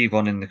puts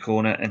Devon in the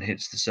corner and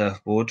hits the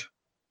surfboard.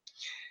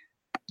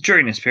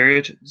 During this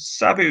period,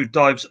 Sabu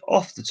dives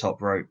off the top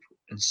rope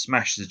and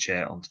smashes a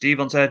chair onto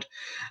Devon's head,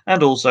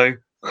 and also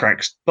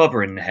cracks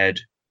Bubba in the head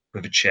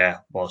with a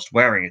chair whilst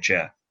wearing a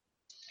chair.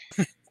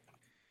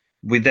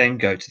 We then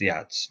go to the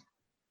ads.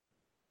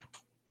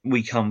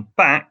 We come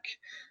back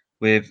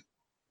with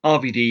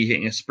RVD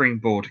hitting a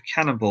springboard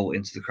cannonball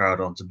into the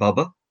crowd onto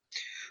Bubba.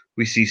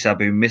 We see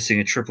Sabu missing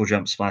a triple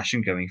jump splash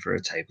and going through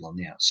a table on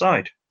the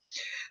outside.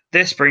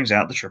 This brings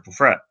out the triple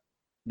threat.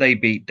 They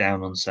beat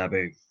down on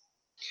Sabu.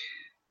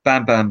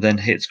 Bam Bam then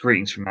hits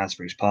Greetings from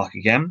Asbury's Park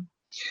again.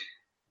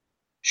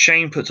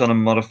 Shane puts on a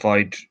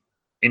modified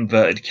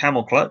inverted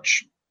camel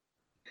clutch.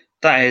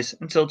 That is,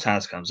 until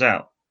Taz comes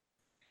out.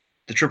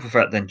 The triple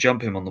threat then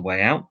jump him on the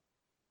way out.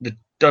 The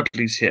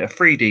Dudleys hit a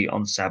 3D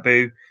on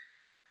Sabu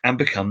and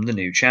become the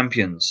new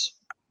champions.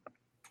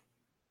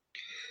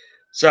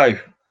 So,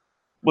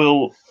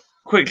 we'll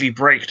quickly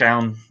break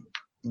down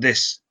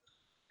this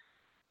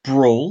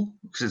brawl,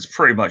 because it's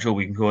pretty much all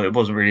we can call it. It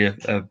wasn't really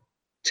a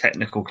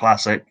technical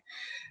classic.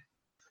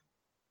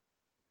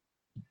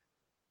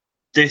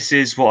 This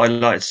is what I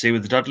like to see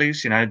with the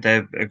Dudleys. You know,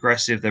 they're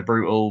aggressive, they're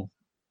brutal,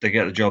 they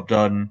get the job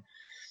done.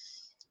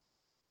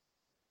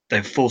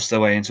 They've forced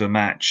their way into a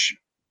match.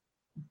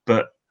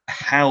 But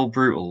how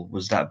brutal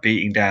was that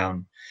beating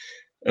down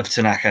of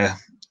Tanaka,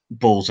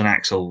 Balls, and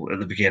Axel at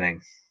the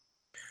beginning?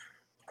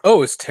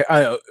 Oh,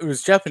 it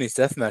was Japanese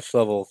deathmatch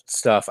level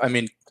stuff. I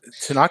mean,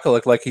 Tanaka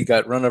looked like he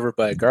got run over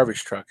by a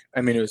garbage truck.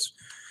 I mean,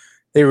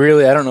 they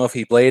really, I don't know if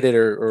he bladed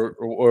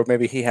or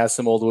maybe he has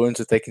some old wounds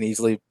that they can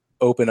easily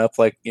open up,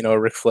 like, you know,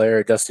 Ric Flair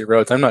or Dusty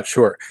Rhodes. I'm not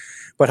sure.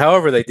 But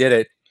however they did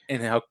it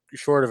and how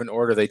short of an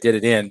order they did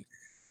it in,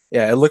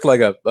 yeah, it looked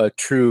like a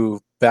true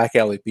back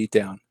alley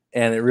beatdown.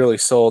 And it really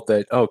sold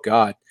that, oh,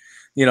 God.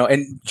 You know,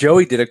 and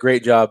Joey did a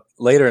great job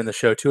later in the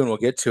show, too, and we'll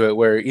get to it,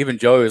 where even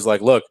Joey was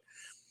like, look,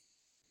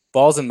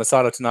 Balls and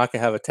Masato Tanaka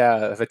have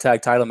a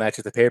tag title match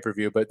at the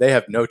pay-per-view, but they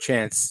have no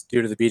chance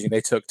due to the beating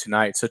they took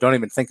tonight. So don't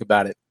even think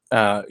about it.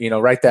 You know,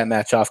 write that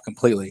match off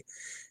completely.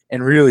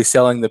 And really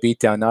selling the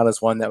beatdown, not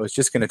as one that was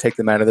just going to take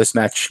them out of this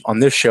match on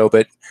this show,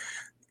 but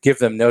give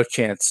them no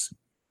chance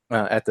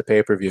at the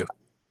pay-per-view.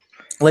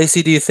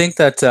 Lacey, do you think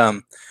that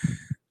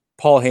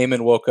Paul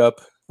Heyman woke up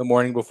the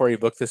morning before he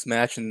booked this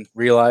match and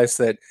realized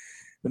that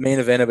the main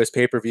event of his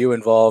pay-per-view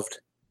involved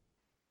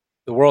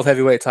the World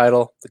Heavyweight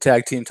title, the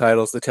tag team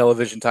titles, the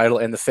television title,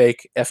 and the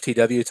fake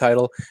FTW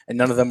title, and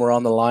none of them were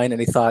on the line,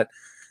 and he thought,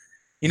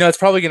 you know, it's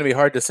probably going to be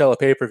hard to sell a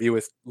pay-per-view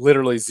with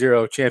literally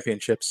 0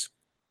 championships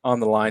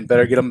on the line.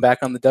 Better get them back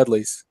on the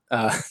Dudleys.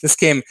 This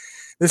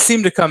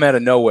seemed to come out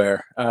of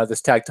nowhere,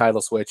 this tag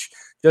title switch,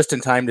 just in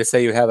time to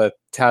say you have a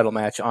title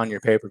match on your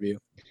pay-per-view.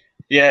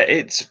 Yeah,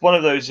 it's one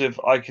of those of,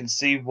 I can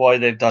see why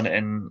they've done it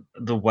in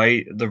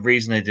the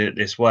reason they did it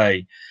this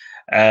way.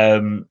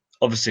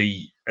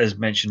 Obviously, as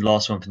mentioned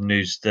last month in the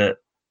news, that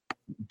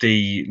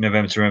the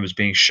November to Remember is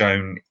being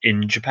shown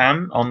in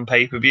Japan on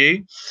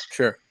pay-per-view.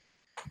 Sure.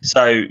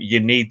 So you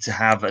need to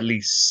have at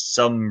least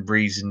some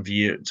reason for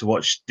you to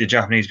watch the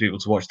Japanese people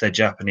to watch their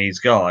Japanese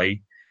guy.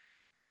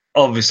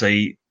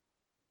 Obviously,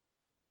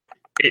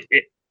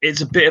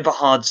 it's a bit of a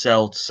hard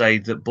sell to say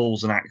that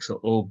Balls and Axel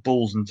or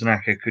Balls and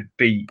Tanaka could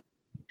beat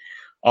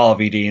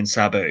RVD and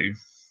Sabu,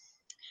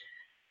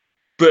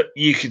 but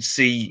you could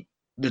see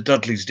the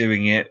Dudleys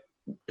doing it,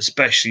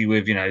 especially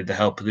with, you know, the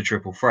help of the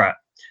triple threat,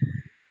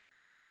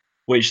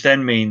 which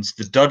then means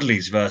the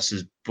Dudleys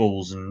versus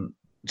Balls and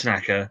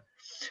Tanaka,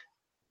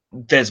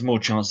 there's more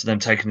chance of them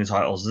taking the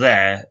titles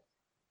there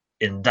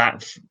in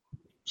that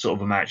sort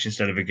of a match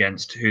instead of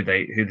against who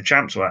the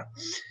champs were.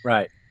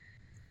 Right.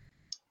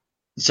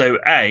 So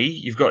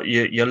you've got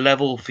your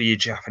level for your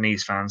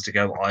Japanese fans to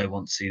go, I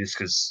want to see this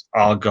because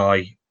our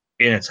guy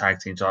in a tag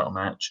team title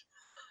match.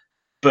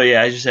 But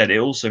yeah, as you said, it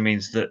also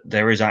means that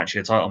there is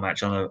actually a title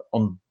match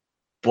on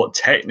what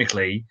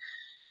technically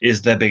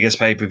is their biggest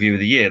pay-per-view of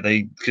the year.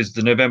 Because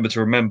the November to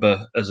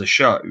Remember as a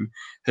show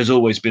has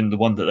always been the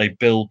one that they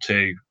build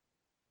to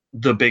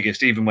the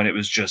biggest, even when it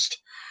was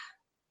just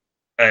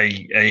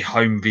a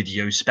home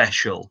video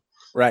special.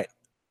 Right.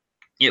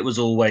 It was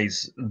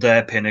always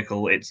their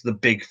pinnacle. It's the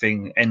big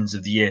thing ends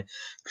of the year.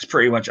 Because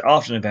pretty much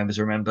after November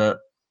to Remember,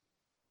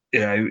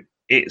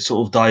 it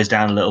sort of dies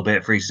down a little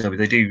bit for ECW.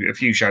 They do a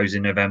few shows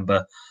in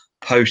November,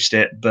 post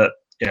it, but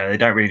they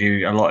don't really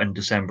do a lot in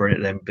December, and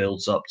it then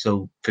builds up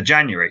for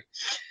January.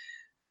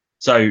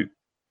 So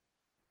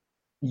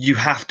you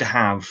have to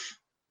have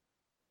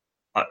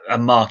a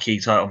marquee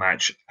title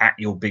match at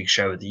your big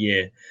show of the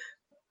year.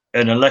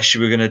 And unless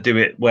you were going to do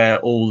it where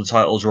all the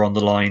titles are on the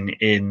line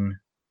in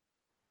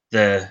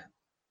the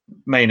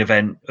main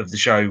event of the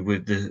show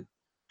with the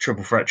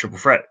triple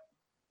threat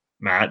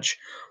match,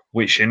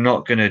 which you're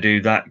not going to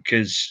do that,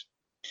 because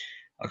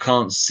I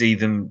can't see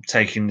them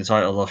taking the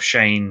title off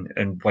Shane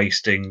and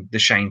wasting the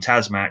Shane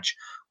Taz match,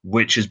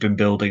 which has been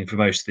building for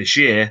most of this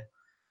year.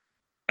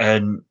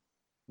 And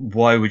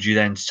why would you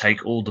then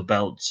take all the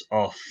belts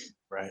off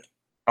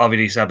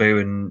RVD, Sabu,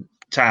 and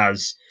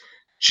Taz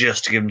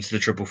just to give them to the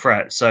triple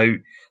threat? So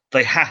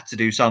they had to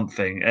do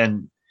something,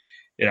 and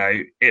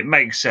it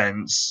makes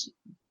sense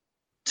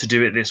to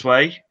do it this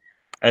way.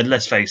 And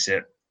let's face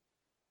it,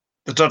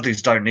 the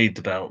Dudleys don't need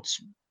the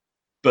belts,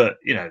 but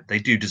they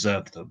do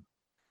deserve them.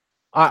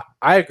 I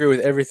agree with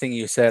everything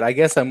you said. I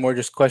guess I'm more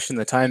just questioning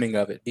the timing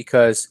of it,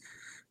 because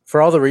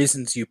for all the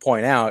reasons you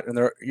point out,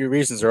 and your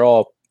reasons are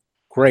all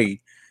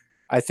great,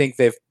 I think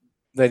that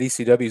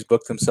ECW's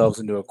booked themselves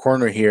into a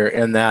corner here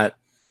in that.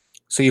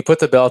 So you put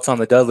the belts on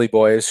the Dudley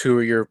Boys, who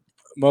are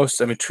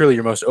truly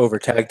your most over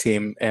tag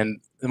team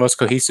and the most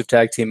cohesive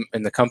tag team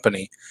in the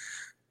company.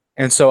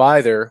 And so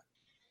either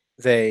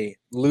they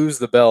lose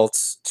the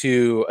belts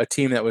to a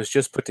team that was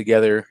just put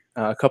together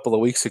a couple of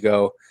weeks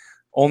ago,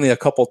 only a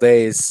couple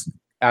days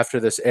after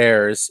this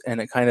airs, and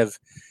it kind of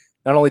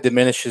not only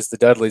diminishes the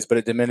Dudleys, but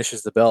it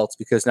diminishes the belts,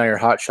 because now you're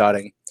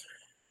hot-shotting.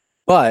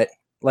 But,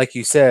 like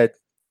you said,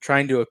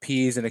 trying to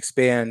appease and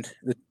expand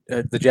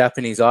the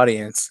Japanese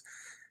audience,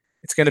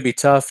 it's going to be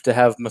tough to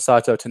have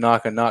Masato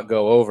Tanaka not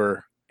go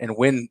over and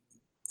win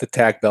the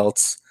tag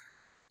belts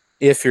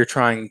if you're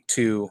trying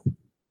to,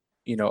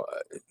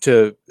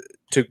 to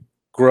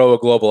grow a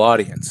global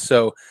audience.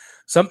 So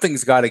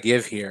something's got to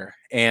give here.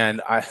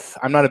 And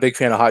I'm not a big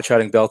fan of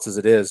hot-shotting belts as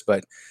it is,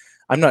 but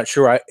I'm not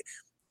sure.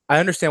 I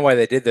understand why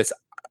they did this.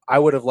 I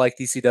would have liked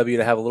ECW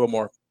to have a little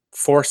more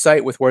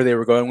foresight with where they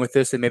were going with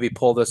this and maybe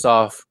pull this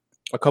off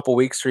a couple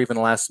weeks or even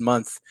last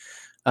month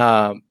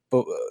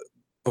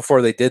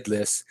before they did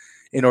this,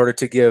 in order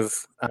to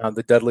give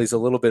the Dudleys a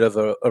little bit of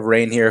a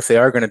reign here if they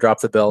are going to drop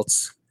the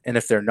belts. And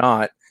if they're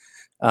not,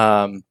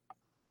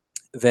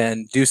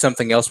 then do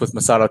something else with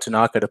Masato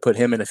Tanaka to put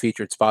him in a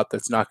featured spot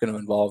that's not going to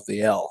involve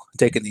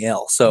taking the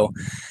L. So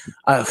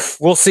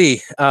we'll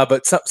see.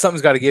 But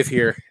something's got to give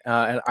here,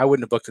 and I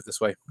wouldn't have booked it this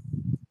way.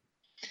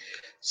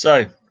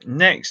 So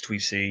next we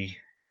see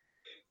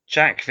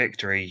Jack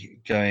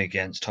Victory going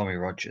against Tommy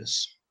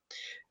Rogers.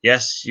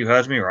 Yes, you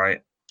heard me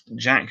right.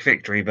 Jack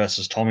Victory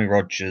versus Tommy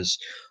Rogers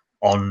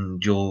on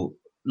your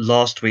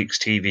last week's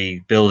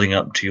TV, building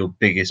up to your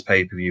biggest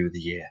pay-per-view of the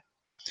year.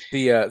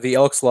 The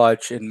Elks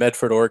Lodge in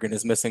Medford, Oregon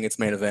is missing its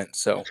main event,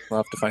 so we'll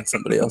have to find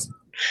somebody else.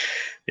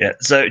 Yeah,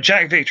 so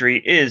Jack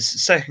Victory is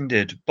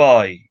seconded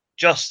by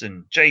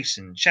Justin,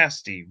 Jason,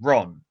 Chastity,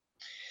 Ron,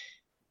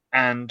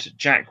 and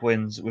Jack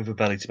wins with a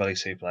belly-to-belly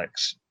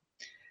suplex.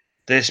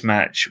 This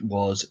match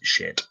was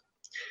shit.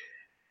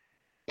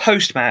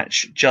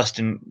 Post-match,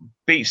 Justin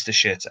beats the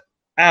shit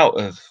out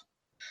of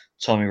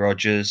Tommy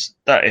Rogers.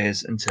 That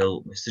is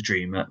until Mr.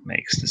 Dreamer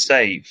makes the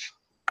save.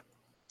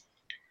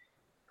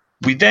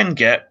 We then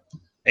get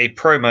a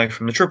promo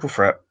from the Triple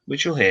Threat,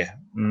 which you'll hear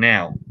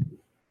now.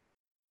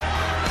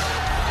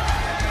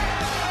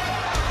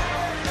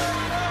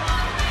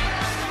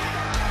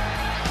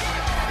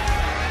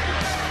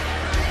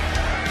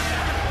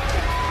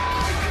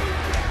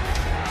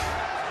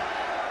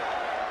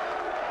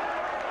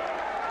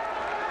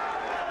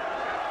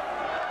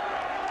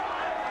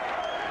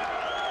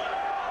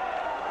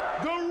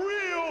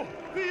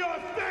 The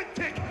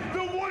authentic,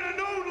 the one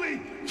and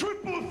only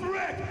Triple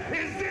Threat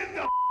is in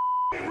the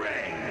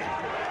ring.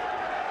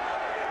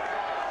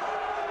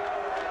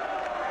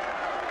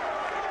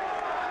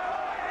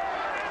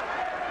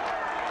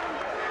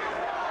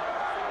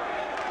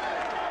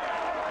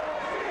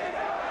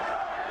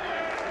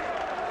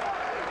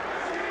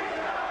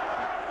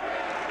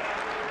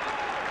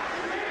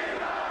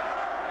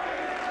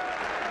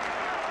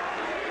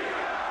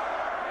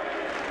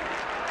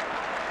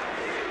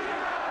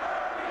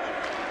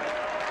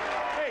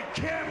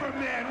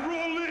 Cameraman,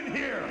 roll in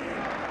here.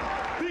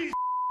 These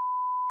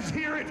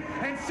hear it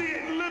and see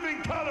it in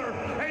living color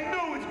and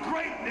know its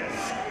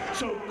greatness.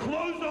 So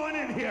close on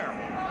in here.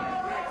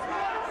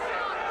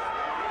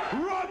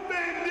 Rob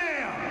Van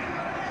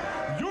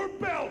Dam, your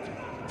belt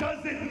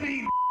doesn't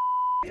mean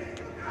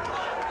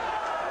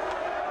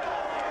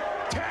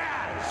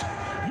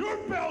Taz, your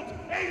belt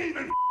ain't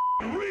even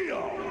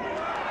real.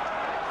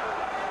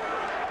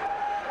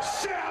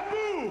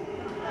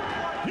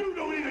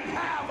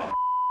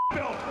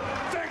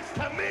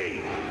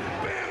 me,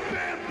 Bam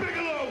Bam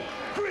Bigelow,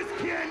 Chris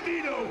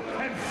Candido,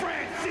 and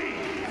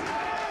Francine.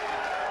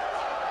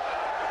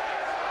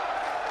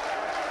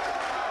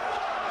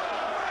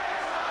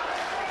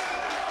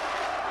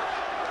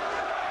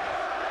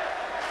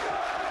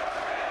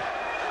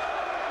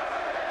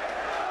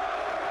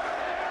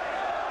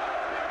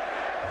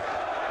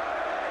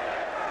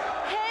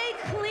 Hey,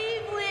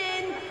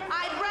 Cleveland,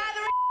 I'd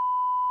rather.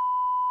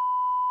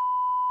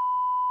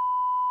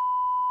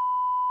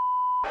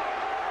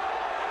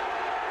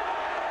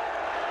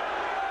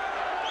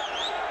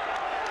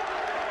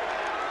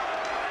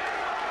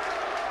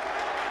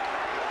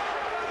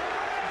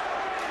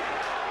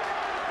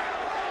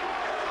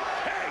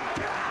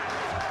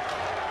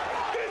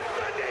 This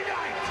Sunday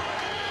night,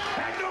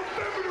 and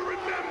November to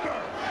remember,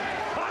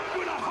 I'm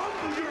gonna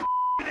humble your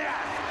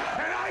ass,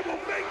 and I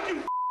will make you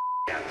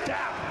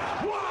tap.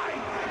 Why?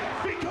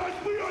 Because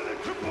we are the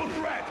triple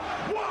threat.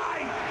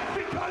 Why?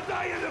 Because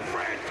I am the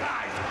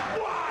franchise.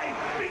 Why?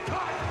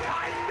 Because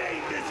I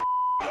made this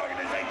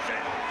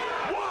organization.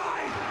 Why?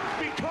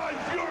 Because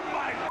you're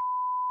my.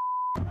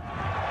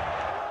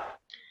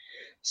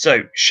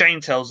 So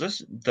Shane tells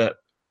us that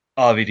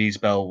RVD's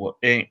belt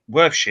ain't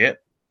worth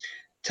shit,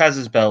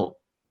 Taz's belt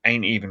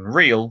ain't even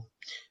real,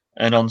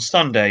 and on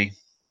Sunday,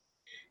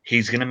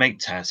 he's going to make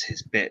Taz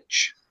his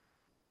bitch.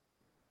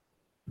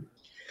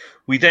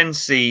 We then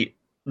see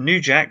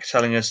New Jack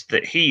telling us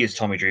that he is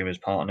Tommy Dreamer's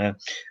partner,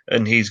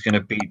 and he's going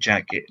to beat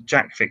Jack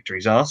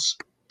Victory's ass,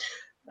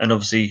 and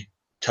obviously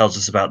tells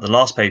us about the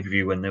last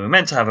pay-per-view when they were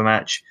meant to have a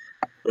match,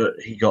 but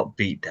he got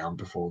beat down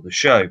before the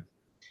show.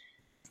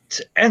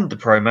 To end the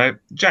promo,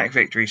 Jack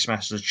Victory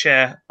smashes a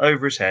chair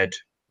over his head.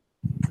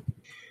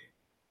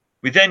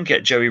 We then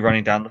get Joey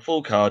running down the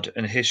full card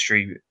and a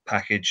history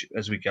package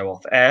as we go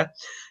off air.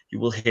 You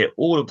will hear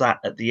all of that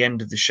at the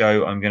end of the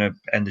show. I'm going to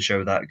end the show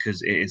with that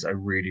because it is a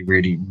really,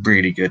 really,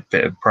 really good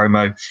bit of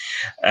promo.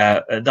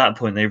 At that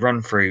point, they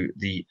run through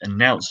the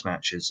announced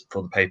matches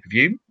for the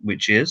pay-per-view,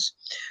 which is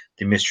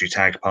the mystery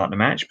tag partner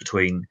match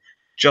between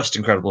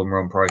Justin Credible and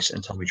Ron Price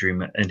and Tommy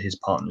Dreamer and his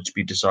partner to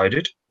be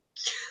decided.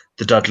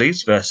 The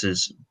Dudleys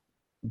versus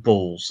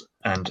Balls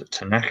and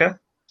Tanaka.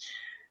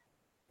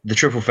 The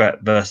Triple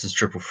Threat versus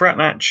Triple Threat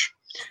match.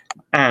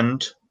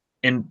 And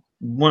in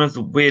one of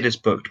the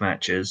weirdest booked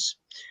matches,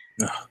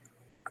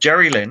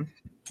 Jerry Lynn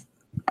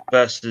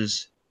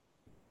versus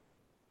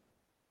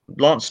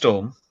Lance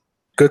Storm.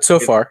 Good so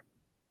far.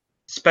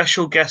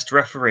 Special guest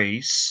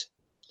referees,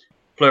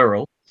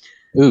 plural.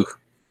 Ooh.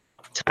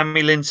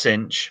 Tammy Lynn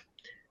Cinch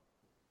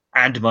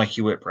and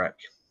Mikey Whipwreck.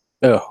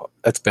 Oh,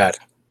 that's bad.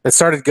 It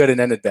started good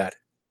and ended bad.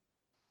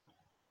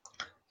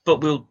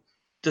 But we'll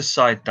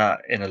decide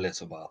that in a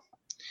little while.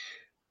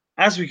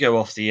 As we go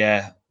off the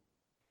air,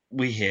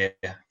 we hear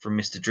from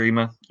Mr.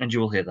 Dreamer, and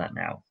you will hear that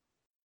now.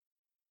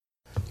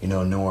 You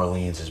know, New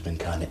Orleans has been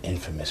kind of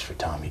infamous for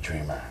Tommy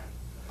Dreamer.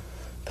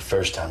 The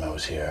first time I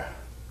was here,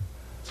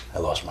 I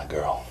lost my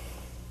girl.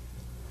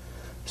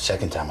 The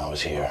second time I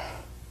was here,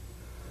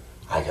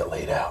 I got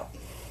laid out.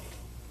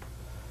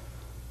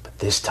 But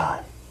this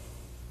time,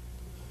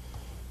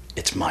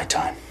 it's my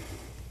time.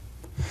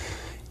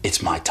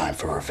 It's my time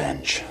for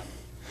revenge.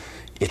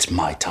 It's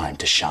my time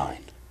to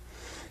shine.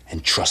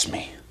 And trust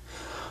me,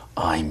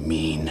 I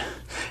mean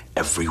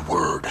every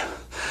word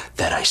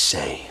that I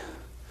say.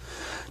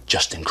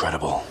 Justin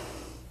Credible,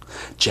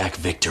 Jack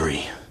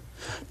Victory,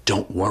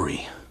 don't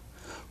worry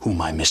who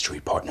my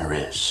mystery partner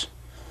is.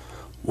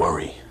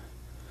 Worry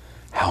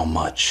how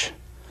much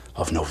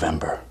of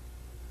November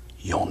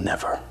you'll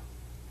never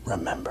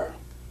remember.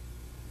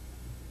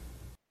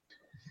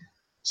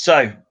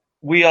 So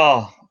we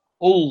are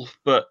all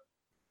but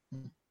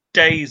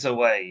days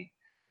away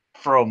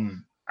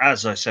from,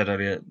 as I said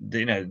earlier,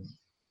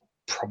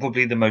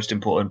 probably the most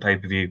important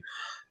pay-per-view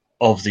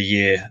of the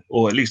year,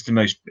 or at least the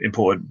most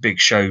important big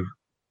show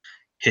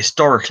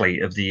historically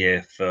of the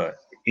year for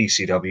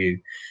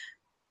ECW.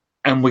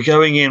 And we're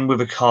going in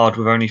with a card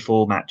with only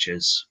 4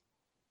 matches.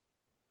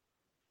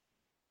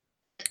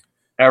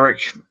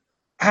 Eric,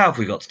 how have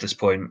we got to this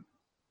point?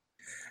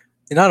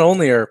 Not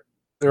only are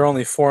there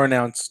only 4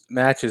 announced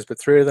matches, but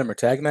 3 of them are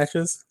tag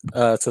matches.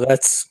 So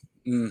that's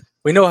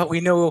we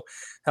know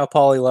how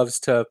Paulie loves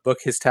to book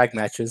his tag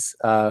matches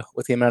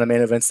with the amount of main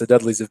events the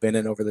Dudleys have been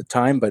in over the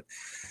time. But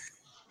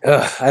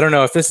I don't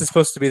know if this is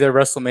supposed to be their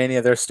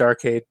WrestleMania, their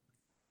Starrcade.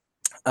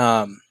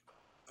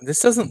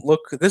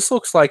 This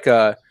looks like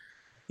what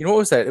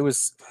was that?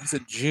 Was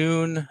it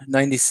June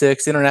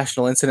 96,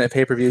 International Incident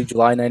pay-per-view,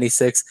 July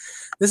 96.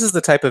 This is the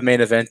type of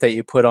main event that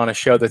you put on a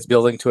show that's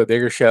building to a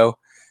bigger show.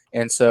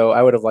 And so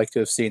I would have liked to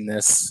have seen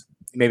this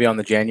maybe on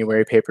the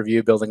January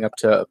pay-per-view, building up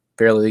to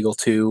Barely Legal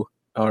 2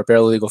 or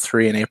Barely Legal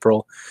 3 in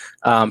April,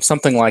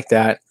 something like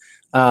that.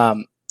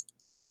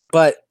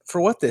 But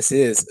for what this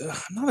is,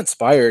 I'm not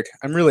inspired.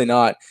 I'm really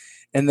not.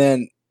 And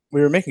then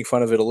we were making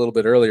fun of it a little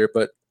bit earlier,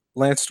 but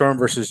Lance Storm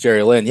versus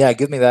Jerry Lynn, yeah,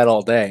 give me that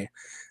all day.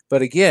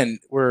 But again,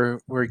 we're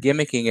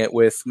gimmicking it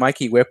with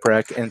Mikey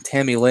Whipwreck and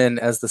Tammy Lynn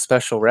as the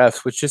special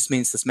refs, which just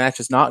means this match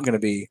is not going to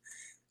be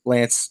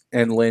Lance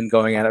and Lynn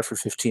going at it for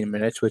 15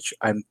 minutes, which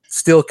I'm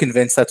still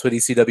convinced that's what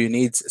ECW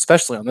needs,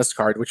 especially on this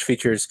card, which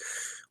features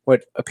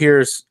what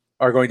appears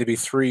are going to be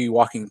 3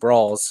 walking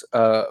brawls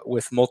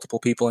with multiple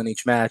people in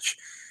each match,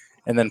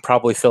 and then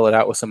probably fill it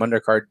out with some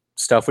undercard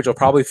stuff, which will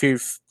probably feature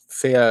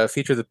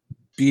the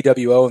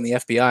BWO and the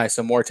FBI,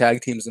 so more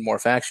tag teams and more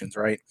factions,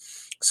 right?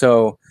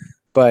 So,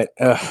 but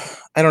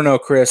I don't know,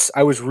 Chris.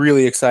 I was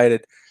really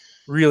excited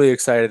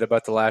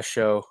about the last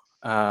show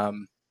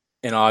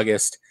in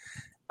August.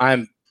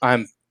 I'm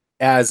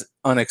as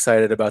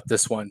unexcited about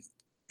this one.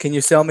 Can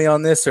you sell me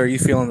on this, or are you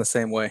feeling the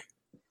same way?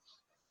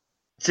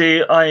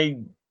 See, I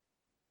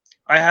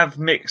have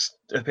mixed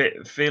a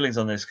bit feelings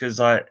on this because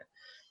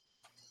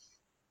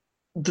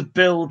the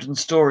build and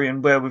story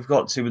and where we've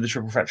got to with the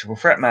triple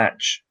threat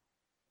match,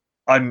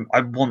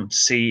 I want to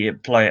see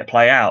it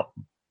play out,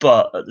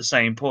 but at the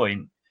same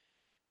point,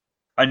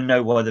 I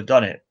know why they've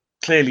done it.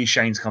 Clearly,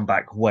 Shane's come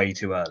back way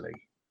too early.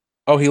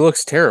 Oh, he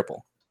looks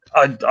terrible.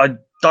 I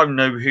don't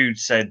know who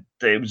said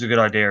that it was a good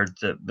idea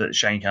that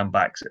Shane come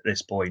back at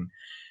this point.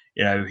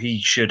 You know, he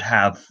should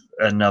have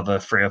another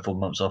 3 or 4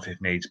 months off if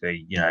needs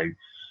be. You know,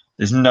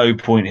 there's no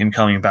point him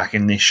coming back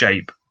in this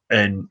shape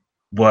and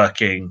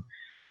working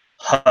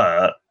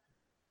hurt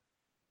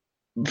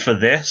for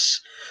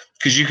this,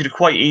 because you could have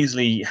quite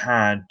easily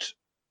had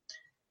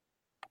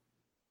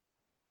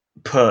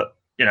put,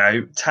 you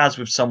know, Taz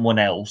with someone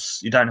else.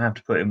 You don't have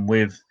to put him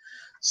with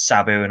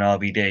Sabu and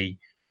RVD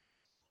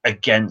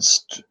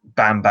against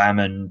Bam Bam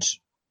and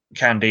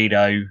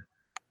Candido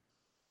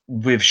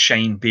with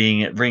Shane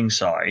being at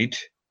ringside.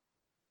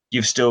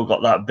 You've still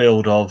got that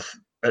build of,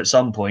 at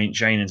some point,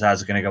 Shane and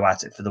Taz are going to go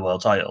at it for the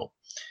world title.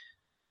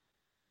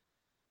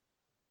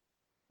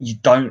 You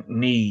didn't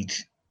need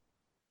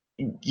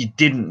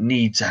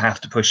to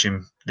have to push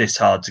him this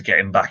hard to get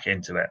him back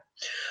into it.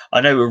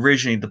 I know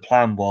originally the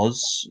plan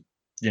was,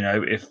 you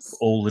know, if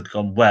all had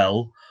gone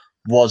well,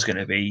 was going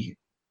to be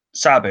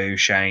Sabu,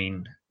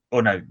 Shane,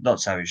 or no,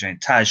 not Sabu, Shane,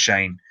 Taz,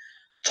 Shane,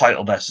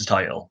 title versus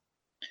title.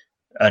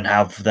 And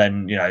have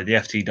then, you know, the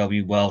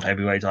FTW World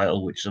Heavyweight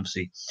title, which is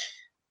obviously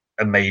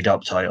a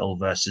made-up title,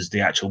 versus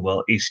the actual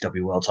World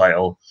ECW World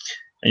title.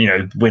 And, you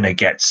know, winner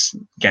gets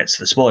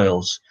the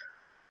spoils.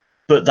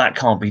 But that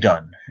can't be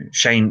done.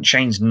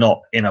 Shane's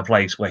not in a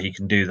place where he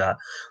can do that.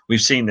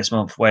 We've seen this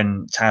month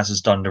when Taz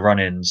has done the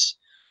run-ins,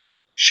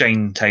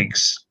 Shane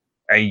takes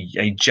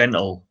a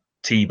gentle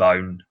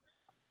T-bone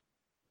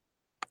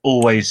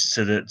always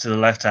to the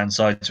left-hand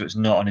side, so it's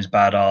not on his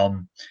bad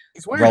arm.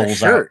 He's wearing a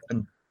shirt.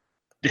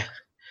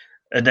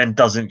 And then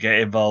doesn't get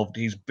involved.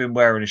 He's been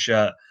wearing a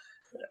shirt.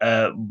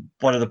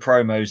 One of the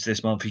promos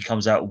this month, he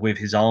comes out with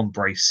his arm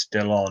brace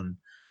still on,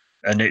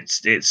 and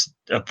it's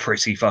a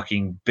pretty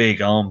fucking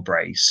big arm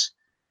brace.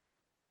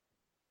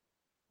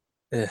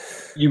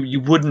 You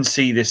wouldn't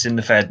see this in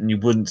the Fed, and you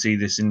wouldn't see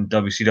this in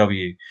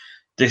WCW.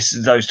 This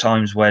is those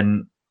times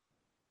when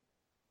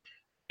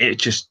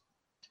it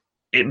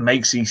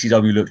makes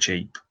ECW look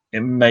cheap.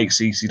 It makes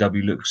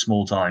ECW look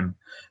small time,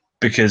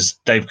 because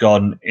they've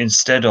gone,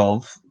 instead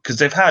of, because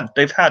they've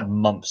had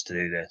months to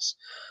do this,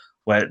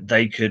 where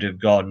they could have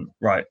gone,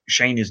 right,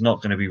 Shane is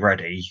not going to be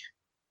ready.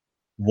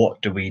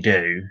 What do we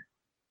do?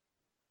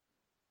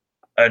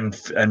 And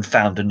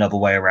found another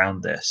way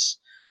around this.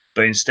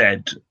 But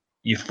instead,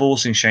 you're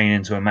forcing Shane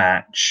into a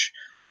match,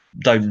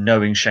 though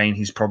knowing Shane,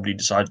 he's probably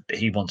decided that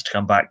he wants to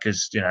come back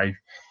because, you know,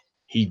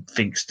 he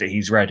thinks that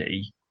he's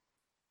ready,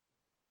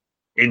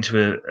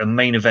 into a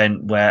main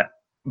event where,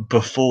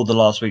 before the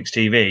last week's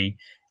TV,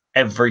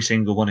 every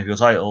single one of your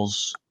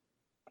titles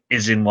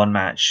is in one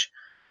match.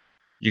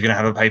 You're going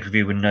to have a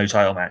pay-per-view with no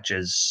title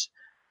matches.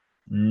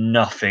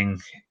 Nothing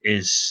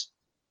has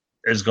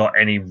got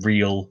any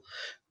real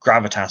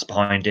gravitas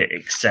behind it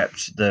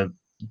except the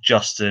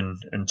Justin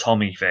and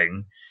Tommy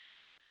thing.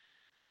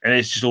 And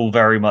it's just all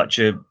very much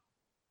a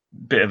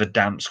bit of a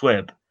damp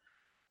squib.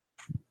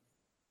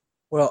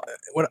 Well,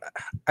 what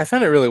I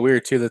found it really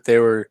weird too that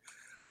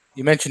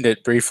you mentioned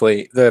it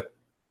briefly, the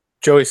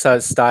Joey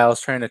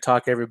Styles trying to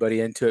talk everybody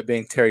into it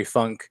being Terry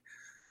Funk,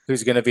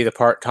 who's going to be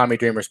Tommy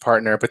Dreamer's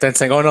partner, but then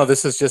saying, "Oh no,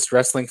 this is just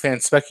wrestling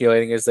fans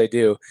speculating," as they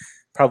do.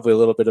 Probably a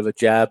little bit of a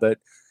jab at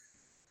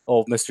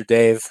old Mr.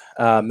 Dave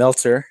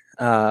Meltzer,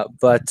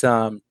 but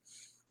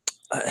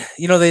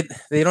you know,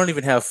 they don't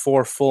even have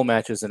 4 full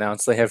matches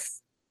announced. They have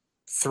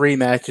 3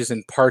 matches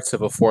and parts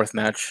of a 4th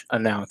match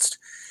announced,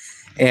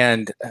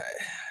 and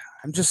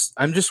I'm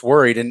just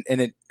worried, and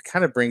it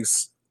kind of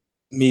brings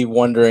me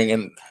wondering,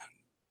 and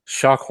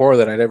shock horror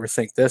that I'd ever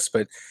think this,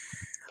 but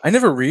I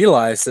never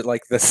realized that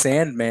like the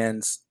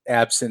Sandman's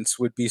absence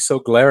would be so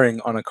glaring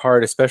on a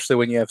card, especially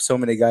when you have so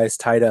many guys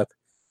tied up.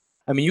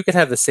 I mean, you could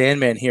have the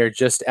Sandman here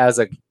just as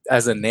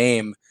a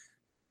name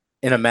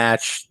in a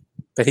match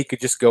that he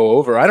could just go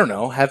over. I don't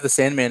know, have the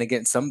Sandman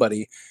against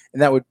somebody,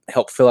 and that would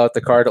help fill out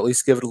the card, at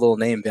least give it a little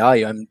name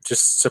value. I'm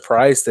just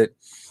surprised that,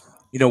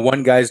 you know,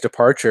 one guy's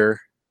departure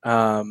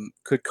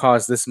could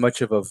cause this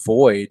much of a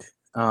void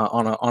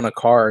on a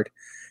card,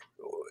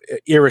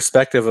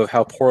 irrespective of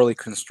how poorly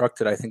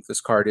constructed I think this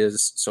card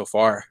is so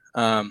far.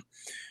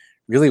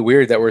 really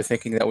weird that we're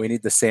thinking that we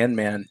need the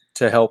Sandman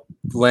to help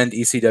lend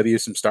ECW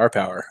some star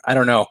power. I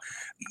don't know.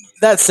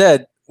 That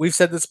said, we've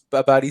said this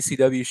about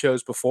ECW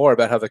shows before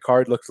about how the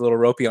card looked a little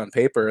ropey on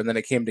paper and then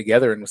it came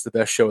together and was the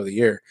best show of the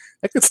year.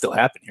 That could still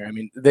happen here. I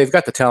mean, they've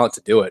got the talent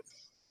to do it.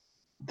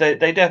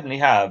 They definitely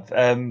have.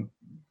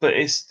 But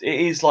it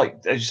is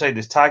like, as you say,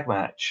 this tag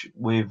match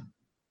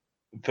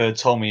for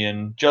Tommy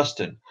and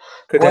Justin.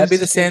 Could that be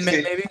the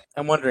Sandman, maybe?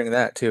 I'm wondering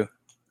that, too.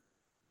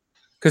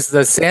 Because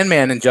the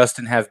Sandman and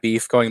Justin have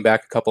beef going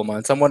back a couple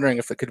months. I'm wondering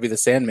if it could be the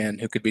Sandman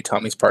who could be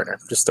Tommy's partner.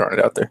 Just throwing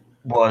it out there.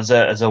 Well,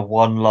 as a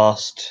one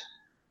last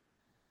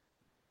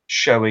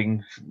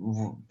showing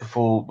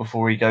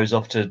before he goes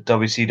off to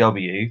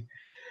WCW.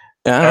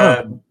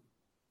 I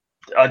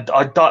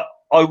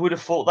would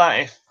have thought that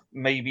if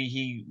maybe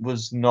he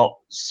was not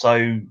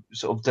so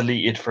sort of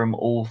deleted from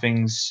all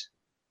things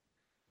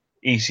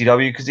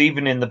ECW, because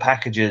even in the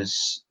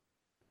packages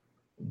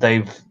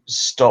they've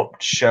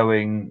stopped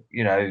showing,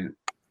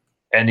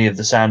 any of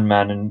the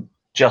Sandman and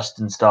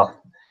Justin stuff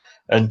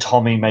and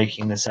Tommy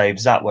making the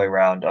saves that way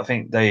around. I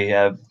think they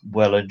have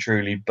well and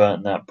truly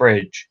burnt that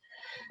bridge.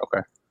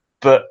 Okay.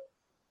 But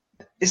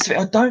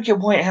I don't get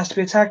why it has to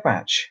be a tag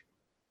match.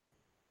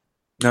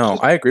 No,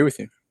 I agree with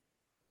you.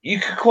 You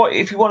could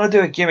if you want to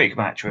do a gimmick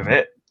match with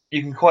it,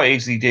 you can quite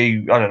easily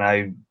do, I don't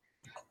know,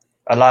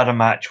 a ladder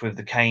match with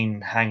the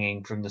cane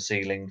hanging from the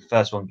ceiling.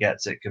 First one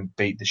gets it can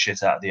beat the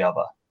shit out of the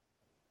other.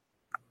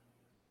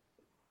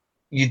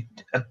 You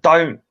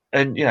don't,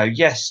 and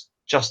yes,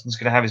 Justin's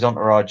going to have his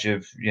entourage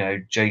of,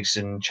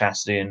 Jason,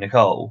 Chastity, and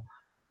Nicole.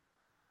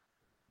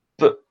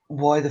 But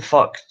why the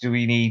fuck do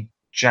we need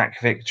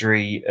Jack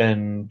Victory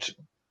and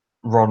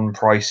Ron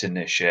Price in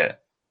this shit?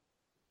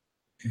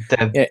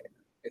 Yeah,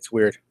 it's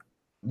weird.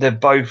 They're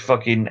both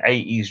fucking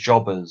 80s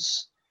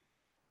jobbers,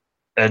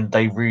 and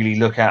they really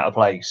look out of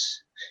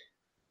place.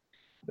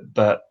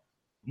 But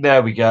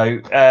there we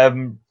go.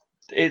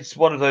 It's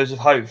one of those of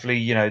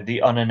hopefully,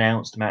 the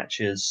unannounced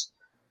matches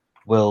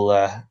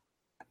will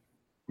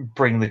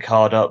bring the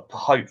card up,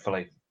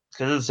 hopefully.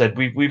 Because as I said,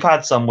 we've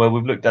had some where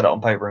we've looked at it on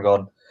paper and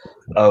gone,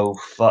 oh,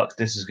 fuck,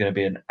 this is going to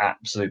be an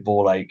absolute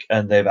ball ache,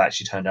 and they've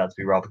actually turned out to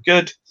be rather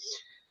good.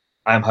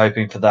 I'm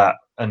hoping for that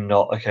and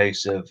not a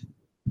case of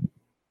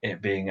it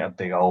being a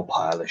big old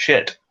pile of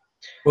shit.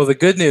 Well, the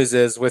good news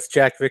is with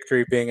Jack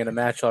Victory being in a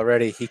match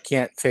already, he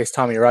can't face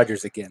Tommy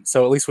Rogers again.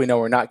 So at least we know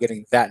we're not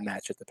getting that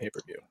match at the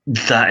pay-per-view.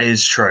 That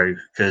is true,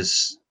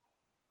 because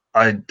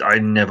I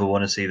never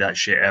want to see that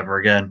shit ever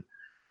again.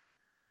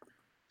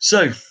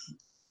 So,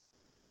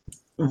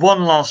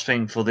 one last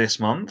thing for this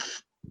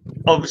month.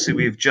 Obviously,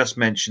 we've just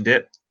mentioned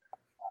it.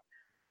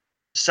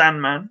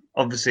 Sandman,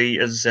 obviously,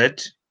 as I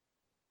said,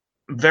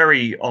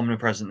 very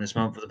omnipresent this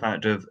month for the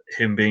fact of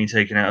him being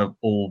taken out of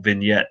all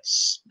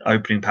vignettes,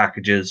 opening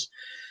packages,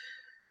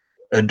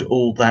 and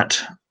all that.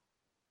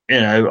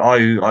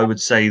 I would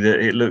say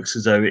that it looks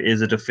as though it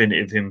is a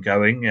definitive him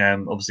going.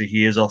 Obviously,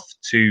 he is off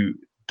to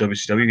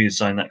WCW. He has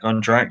signed that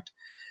contract.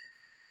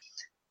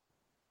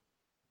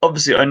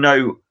 Obviously, I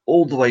know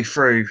all the way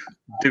through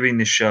doing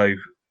this show,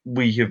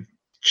 we have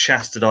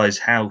chastised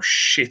how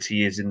shit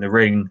he is in the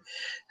ring,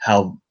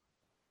 how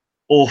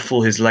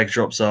awful his leg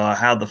drops are,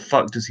 how the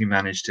fuck does he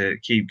manage to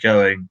keep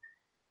going?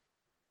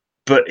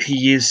 But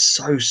he is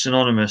so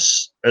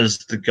synonymous as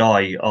the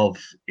guy of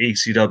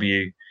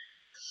ECW.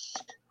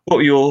 What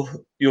were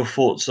your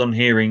thoughts on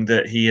hearing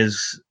that he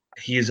is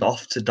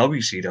off to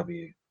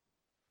WCW?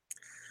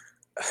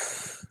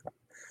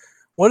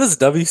 What is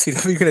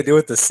WCW going to do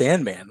with the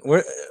Sandman?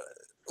 Where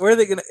are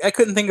they going to? I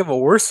couldn't think of a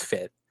worse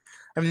fit.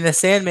 I mean, the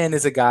Sandman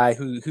is a guy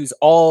who's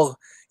all.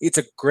 It's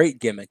a great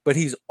gimmick, but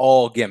he's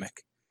all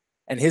gimmick,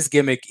 and his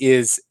gimmick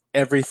is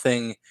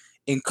everything,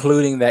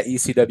 including that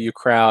ECW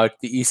crowd,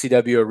 the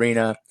ECW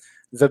arena,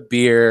 the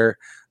beer,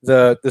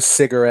 the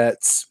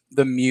cigarettes,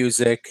 the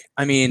music.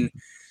 I mean,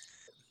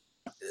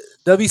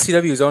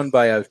 WCW is owned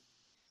by a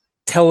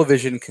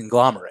television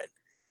conglomerate,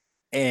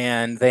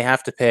 and they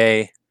have to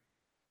pay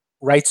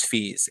rights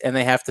fees, and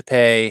they have to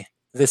pay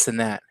this and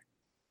that.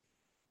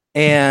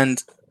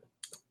 And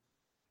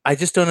I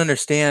just don't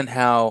understand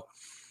how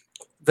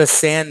the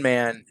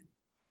Sandman,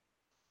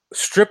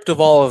 stripped of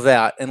all of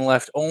that and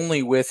left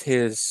only with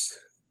his,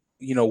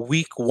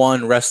 week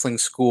one wrestling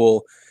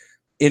school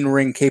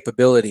in-ring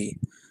capability,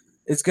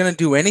 is going to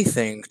do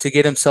anything to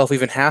get himself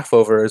even half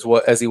over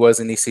as he was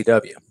in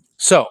ECW.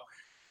 So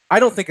I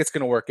don't think it's going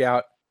to work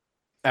out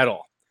at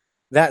all.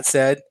 That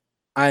said,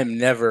 I'm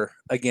never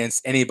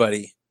against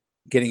anybody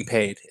getting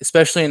paid,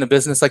 especially in a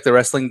business like the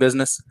wrestling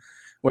business,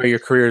 where your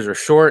careers are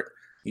short,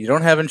 you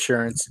don't have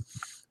insurance,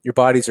 your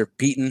bodies are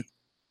beaten,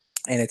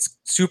 and it's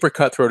super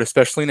cutthroat,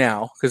 especially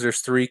now, because there's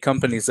 3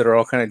 companies that are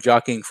all kind of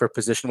jockeying for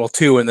position. Well,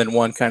 2, and then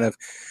 1 kind of,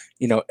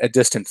 a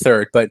distant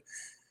third. But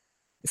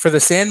for the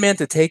Sandman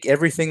to take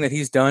everything that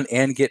he's done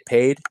and get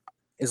paid,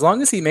 as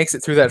long as he makes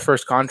it through that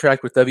first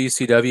contract with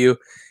WCW,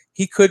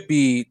 he could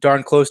be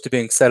darn close to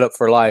being set up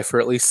for life, or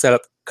at least set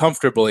up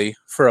comfortably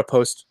for a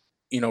post,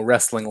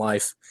 wrestling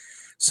life.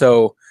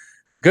 So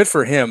Good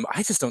for him.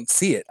 I just don't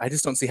see it. I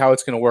just don't see how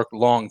it's going to work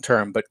long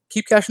term. But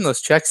keep cashing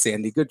those checks,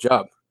 Sandy. Good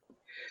job.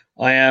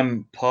 I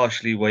am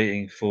partially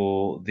waiting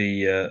for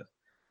the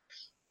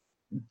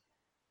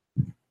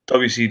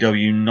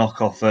WCW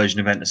knockoff version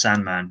of Enter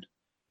Sandman,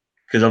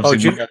 because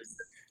obviously we know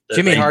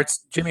that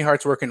Jimmy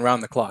Hart's working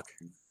round the clock.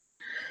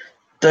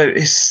 though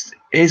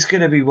it's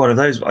going to be one of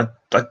those. I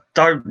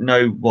don't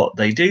know what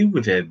they do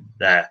with him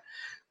there,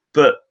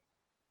 but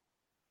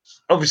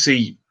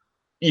obviously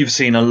you've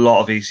seen a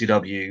lot of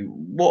ECW.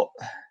 What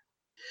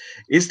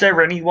is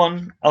there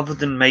anyone other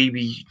than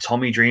maybe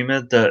Tommy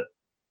Dreamer that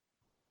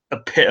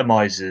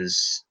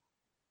epitomizes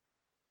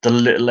the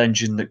little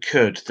engine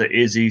that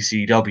is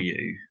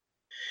ECW?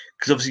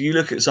 Because obviously you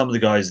look at some of the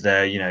guys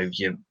there, you know,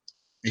 your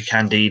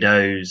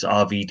Candidos,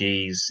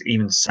 RVDs,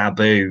 even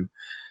Sabu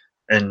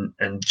and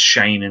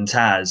Shane and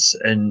Taz,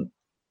 and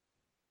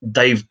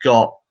they've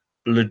got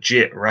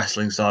legit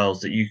wrestling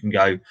styles that you can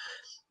go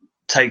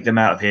take them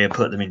out of here,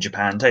 put them in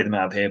Japan, take them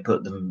out of here,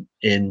 put them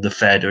in the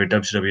Fed or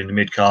WCW in the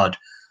mid card.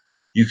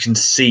 You can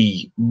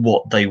see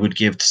what they would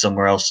give to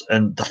somewhere else,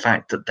 and the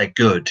fact that they're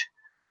good.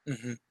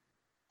 Mm-hmm.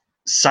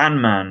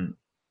 Sandman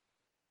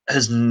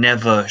has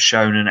never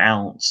shown an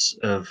ounce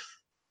of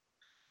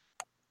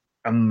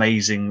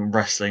amazing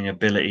wrestling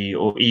ability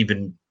or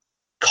even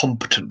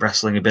competent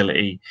wrestling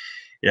ability.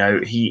 You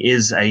know, he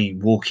is a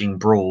walking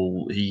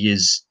brawl. He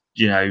is,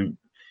 you know,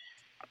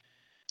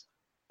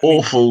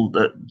 awful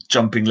at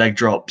jumping leg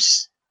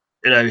drops.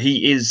 You know,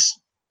 he is,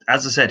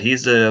 as I said, he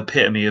is the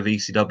epitome of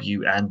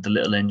ECW and the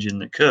little engine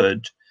that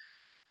could.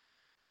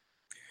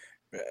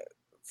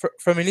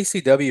 From an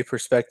ECW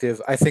perspective,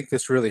 I think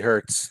this really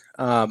hurts.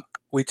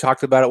 We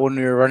talked about it when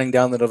we were running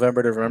down the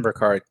November to Remember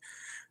card.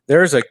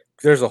 There's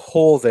a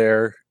hole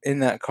there in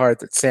that card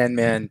that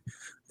Sandman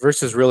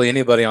versus really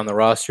anybody on the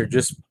roster,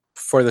 just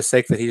for the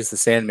sake that he's the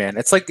Sandman.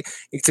 It's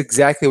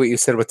exactly what you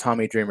said with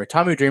Tommy Dreamer.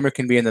 Tommy Dreamer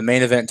can be in the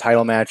main event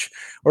title match,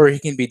 or he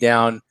can be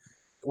down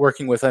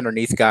working with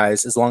underneath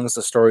guys as long as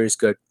the story is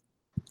good.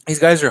 These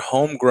guys are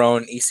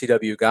homegrown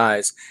ECW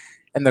guys,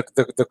 and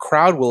the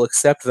crowd will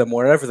accept them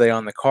wherever they are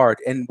on the card,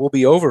 and will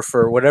be over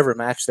for whatever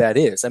match that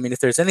is. I mean, if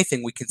there's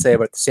anything we can say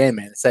about the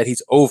Sandman, it's that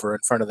he's over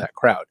in front of that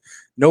crowd.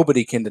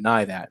 Nobody can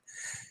deny that.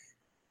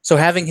 So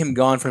having him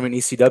gone from an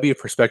ECW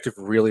perspective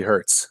really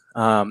hurts,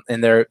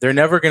 and they're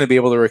never going to be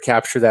able to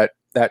recapture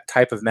that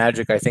type of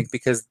magic, I think,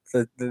 because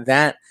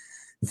that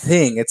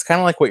thing, it's kind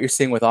of like what you're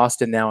seeing with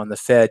Austin now in the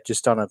Fed,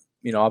 just on a,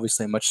 you know,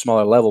 obviously a much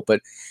smaller level, but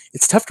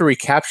it's tough to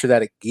recapture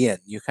that again.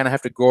 You kind of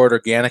have to grow it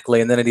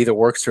organically, and then it either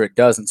works or it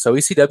doesn't. So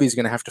ECW is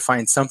going to have to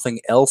find something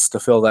else to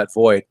fill that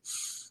void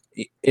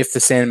if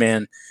the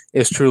Sandman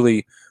is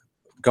truly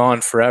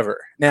gone forever.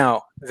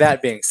 Now,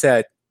 that being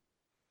said,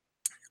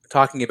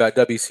 talking about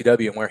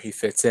WCW and where he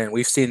fits in,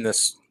 we've seen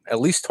this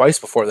at least twice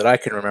before that I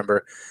can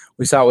remember.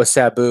 We saw it with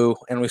Sabu,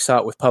 and we saw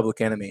it with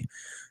Public Enemy.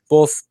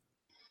 Both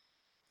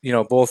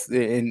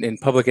in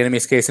Public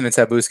Enemy's case and in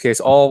Sabu's case,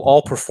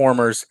 all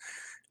performers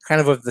kind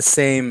of the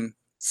same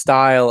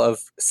style of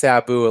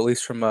Sabu, at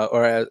least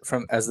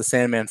as the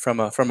Sandman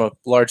from a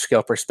large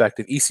scale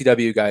perspective.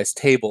 ECW guys,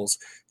 tables,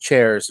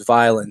 chairs,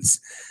 violence,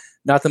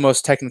 not the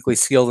most technically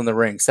skilled in the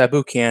ring.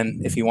 Sabu can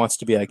if he wants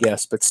to be, I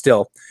guess, but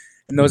still.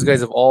 And those guys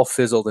have all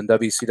fizzled in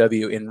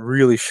WCW in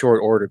really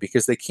short order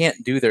because they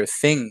can't do their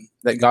thing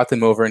that got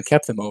them over and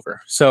kept them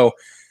over. So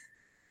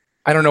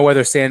I don't know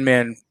whether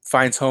Sandman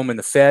finds home in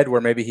the Fed,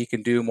 where maybe he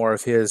can do more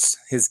of his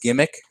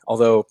gimmick,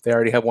 although they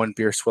already have one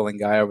beer swilling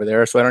guy over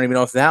there. So I don't even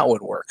know if that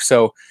would work.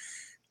 So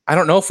I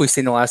don't know if we've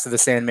seen the last of the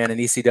Sandman in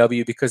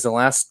ECW, because the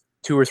last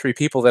 2 or 3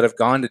 people that have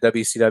gone to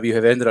WCW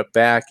have ended up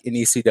back in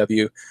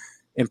ECW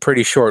in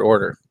pretty short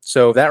order.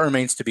 So that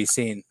remains to be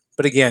seen.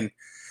 But again,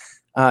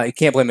 you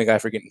can't blame the guy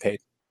for getting paid.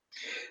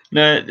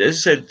 No, as I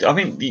said, I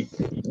think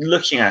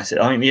looking at it,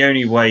 I think the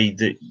only way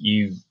that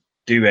you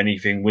do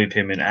anything with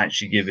him and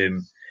actually give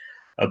him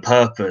a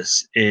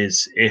purpose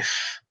is if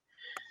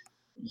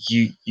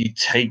you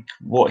take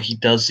what he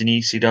does in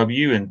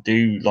ECW and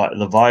do like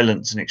the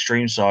violence and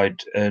extreme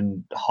side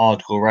and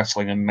hardcore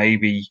wrestling, and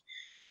maybe,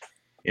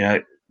 you know,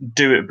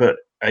 do it but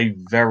a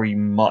very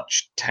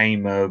much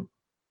tamer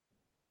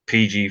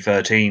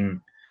PG-13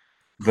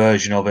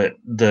 version of it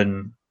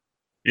than,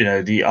 you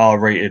know, the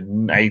R-rated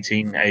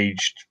 18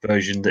 aged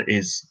version that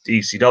is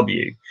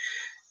ECW.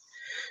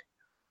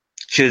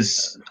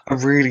 Because I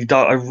really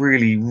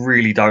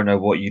don't know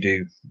what you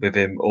do with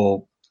him,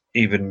 or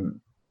even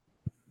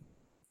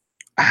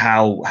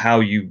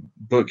how you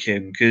book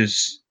him,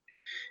 because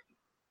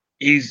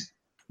he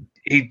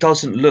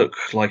doesn't look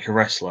like a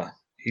wrestler.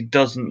 He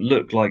doesn't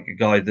look like a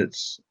guy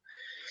that's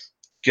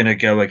gonna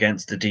go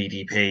against the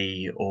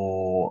DDP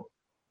or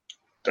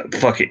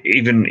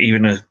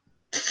even a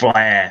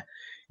Flair.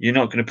 You're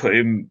not going to put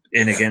him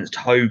in against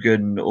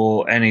Hogan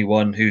or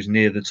anyone who's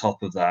near the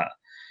top of that.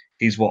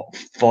 He's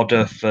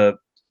fodder for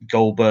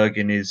Goldberg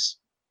in his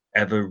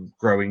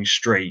ever-growing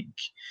streak.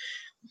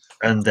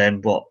 And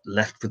then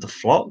left with the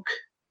flock?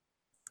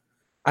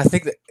 I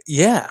think that,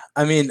 yeah.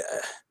 I mean,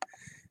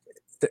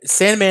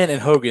 Sandman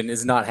and Hogan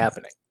is not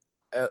happening.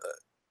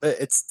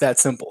 It's that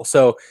simple.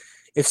 So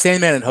if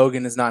Sandman and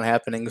Hogan is not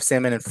happening, if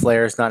Sandman and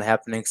Flair is not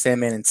happening,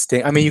 Sandman and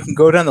Sting, I mean, you can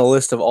go down the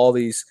list of all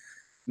these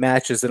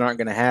matches that aren't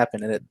going to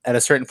happen. And at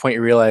a certain point,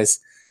 you realize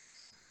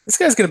this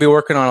guy's going to be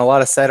working on a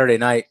lot of Saturday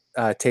night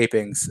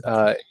tapings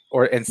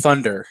and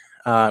Thunder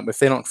if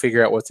they don't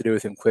figure out what to do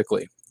with him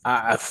quickly.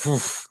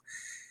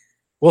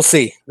 We'll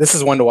see. This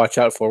is one to watch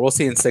out for. We'll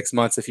see in 6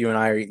 months if you and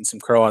I are eating some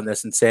crow on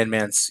this and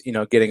Sandman's,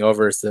 getting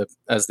over as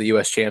the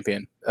U.S.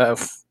 champion.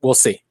 We'll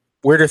see.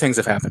 Weirder things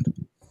have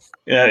happened.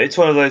 Yeah, it's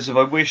one of those of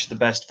I wish the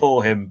best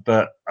for him,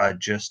 but I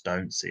just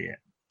don't see it.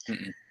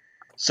 Mm-mm.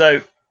 So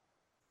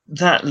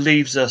that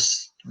leaves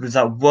us with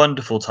that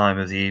wonderful time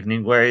of the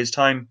evening where it's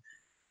time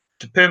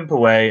to pimp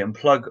away and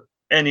plug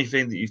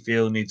anything that you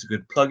feel needs a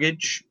good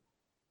pluggage.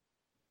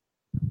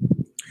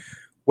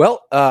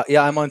 Well,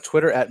 I'm on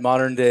Twitter at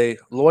Modern Day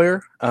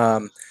Lawyer.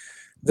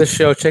 This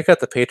show, check out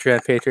the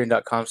Patreon,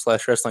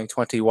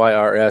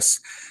 patreon.com/wrestling20YRS.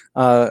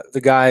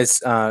 The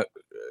guys,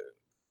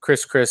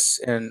 Chris,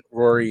 and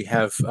Rory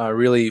have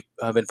really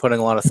been putting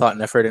a lot of thought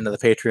and effort into the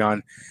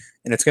Patreon,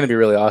 and it's going to be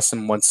really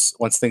awesome once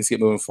things get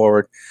moving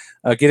forward.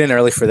 Get in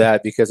early for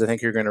that because I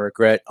think you're going to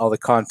regret all the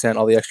content,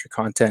 all the extra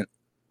content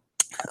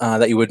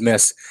that you would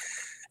miss.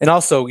 And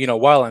also,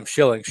 while I'm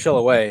shill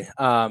away,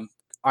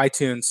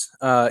 iTunes,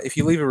 if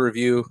you leave a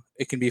review,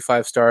 it can be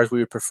 5 stars. We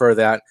would prefer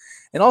that.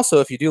 And also,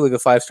 if you do leave a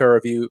 5-star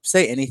review,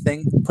 say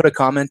anything, put a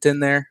comment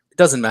in there. It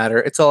doesn't matter.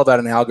 It's all about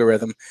an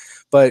algorithm.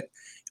 But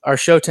our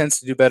show tends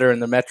to do better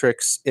in the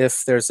metrics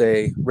if there's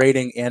a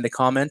rating and a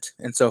comment.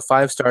 And so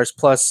 5 stars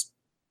plus,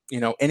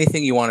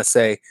 anything you want to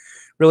say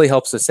really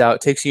helps us out.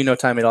 It takes you no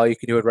time at all. You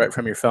can do it right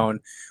from your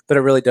phone. But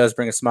it really does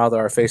bring a smile to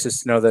our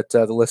faces to know that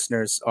the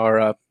listeners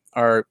are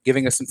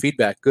giving us some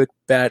feedback, good,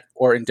 bad,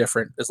 or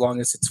indifferent, as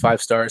long as it's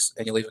 5 stars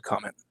and you leave a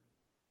comment.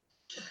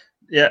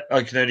 Yeah,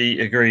 I can only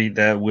agree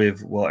there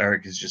with what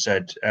Eric has just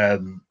said.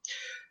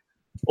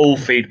 All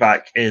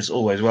feedback is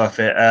always worth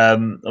it.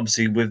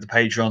 Obviously, with the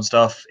Patreon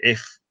stuff,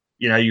 if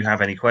you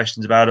have any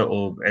questions about it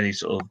or any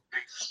sort of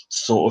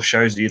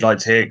shows that you'd like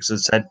to hear, because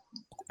as I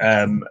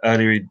said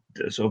earlier,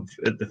 sort of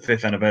at the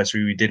 5th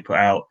anniversary, we did put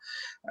out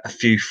a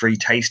few free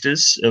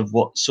tasters of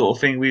what sort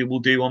of thing we will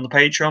do on the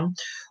Patreon.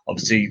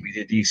 Obviously, we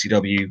did the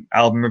ECW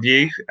album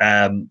review.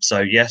 So,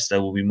 yes,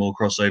 there will be more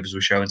crossovers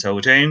with Show and Tell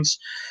with Tunes.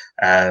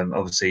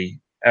 Obviously,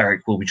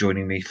 Eric will be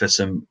joining me for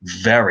some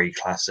very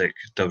classic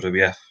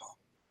WWF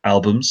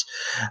albums.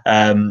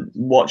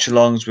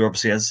 Watch-alongs, we're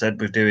obviously, as I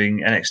said, we're doing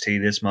NXT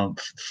this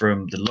month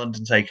from the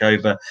London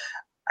Takeover,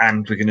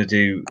 and we're going to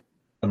do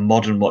a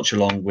modern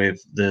watch-along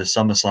with the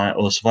SummerSlam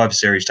or Survivor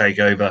Series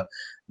Takeover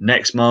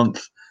next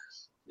month.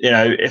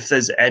 If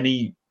there's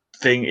anything,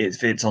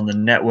 if it's on the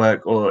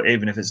network or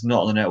even if it's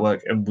not on the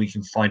network and we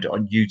can find it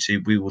on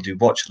YouTube, we will do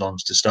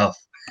watch-alongs to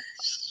stuff.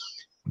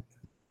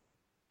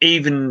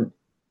 Even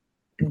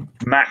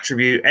match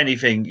review,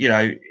 anything,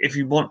 if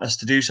you want us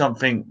to do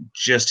something,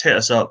 just hit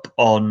us up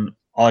on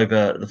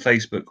either the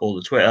Facebook or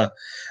the Twitter.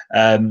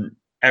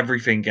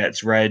 Everything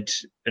gets read.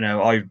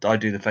 I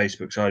do the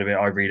Facebook side of it.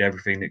 I read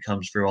everything that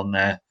comes through on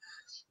there.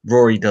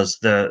 Rory does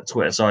the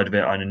Twitter side of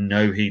it. I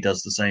know he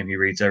does the same. He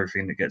reads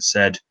everything that gets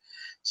said.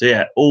 So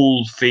yeah,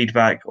 all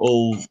feedback,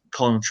 all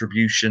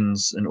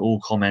contributions, and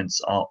all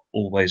comments are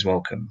always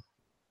welcome.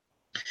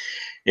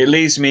 It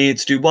leaves me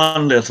to do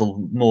one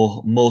little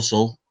more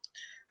morsel,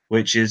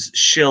 which is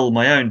shill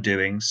my own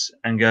doings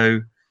and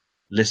go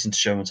listen to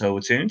Show and Tell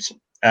with Tunes.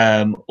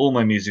 All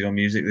my music on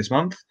music this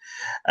month.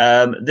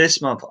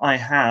 This month I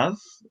have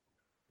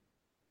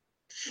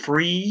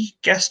 3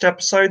 guest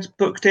episodes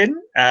booked in.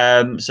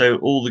 So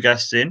all the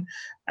guests in.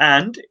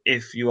 And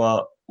if you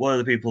are one of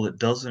the people that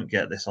doesn't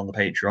get this on the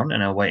Patreon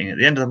and are waiting at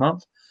the end of the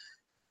month,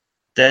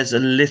 there's a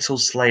little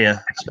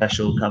Slayer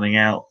special coming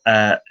out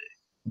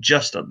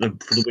just for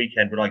the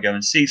weekend when I go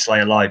and see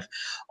Slayer live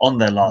on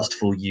their last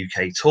full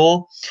UK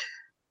tour.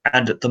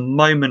 And at the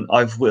moment,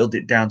 I've whittled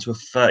it down to a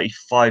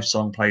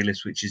 35-song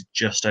playlist, which is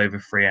just over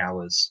 3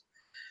 hours.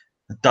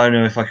 I don't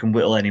know if I can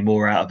whittle any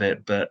more out of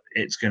it, but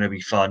it's going to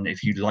be fun.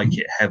 If you like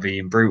it heavy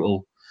and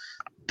brutal,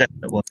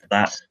 definitely watch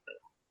that.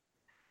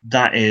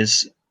 That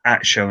is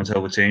at Show and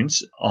Tell with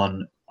Tunes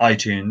on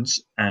iTunes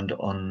and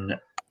on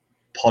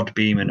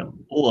Podbeam and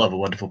all other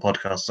wonderful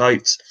podcast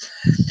sites.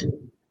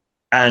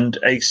 And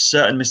a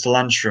certain Mr.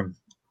 Landstrom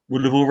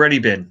will have already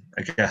been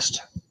a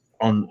guest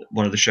on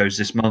one of the shows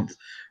this month,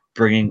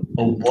 bringing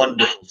a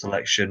wonderful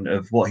selection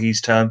of what he's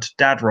termed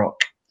dad rock.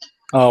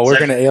 Oh, we're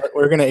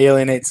gonna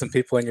alienate some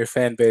people in your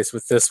fan base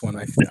with this one,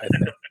 I think.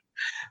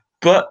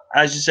 But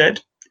as you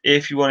said,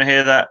 if you want to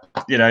hear that,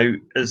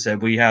 as I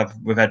said, we've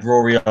had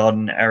Rory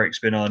on, Eric's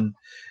been on.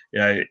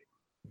 It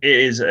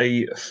is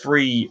a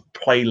free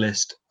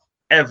playlist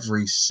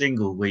every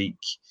single week.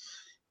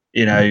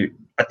 I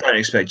don't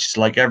expect you to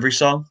like every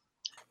song,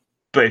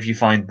 but if you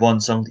find one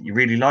song that you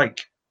really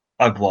like,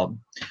 I've won.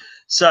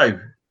 So,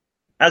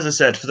 as I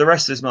said, for the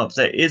rest of this month,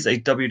 there is a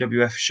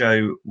WWF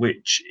show,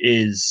 which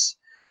is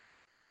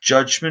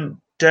Judgment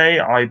Day,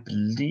 I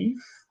believe.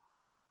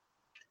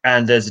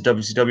 And there's a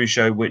WCW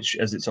show, which,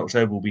 as it's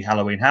October, will be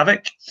Halloween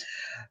Havoc.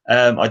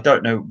 I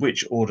don't know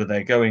which order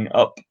they're going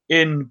up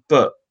in,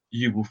 but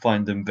you will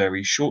find them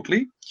very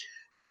shortly.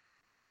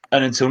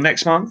 And until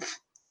next month,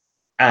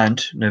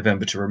 and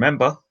November to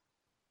remember,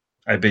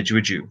 I bid you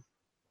adieu.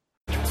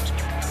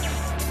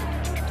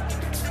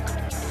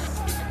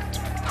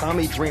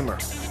 Tommy Dreamer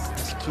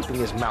is keeping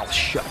his mouth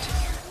shut.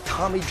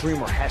 Tommy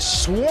Dreamer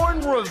has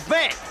sworn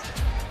revenge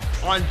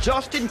on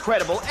Justin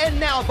Credible, and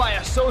now by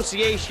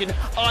association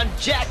on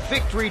Jack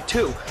Victory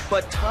too.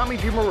 But Tommy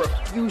Dreamer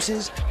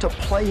refuses to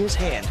play his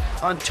hand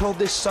until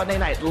this Sunday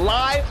night,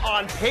 live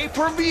on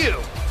pay-per-view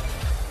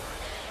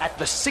at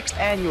the 6th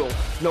annual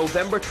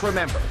November to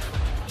Remember.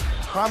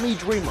 Tommy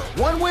Dreamer,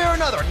 one way or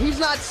another, he's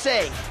not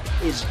saying,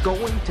 is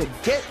going to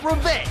get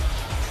revenge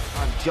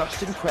on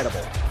Justin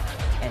Credible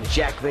and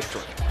Jack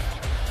Victory.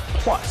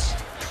 Plus,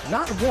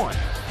 not one,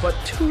 but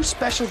two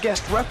special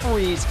guest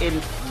referees in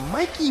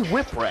Mikey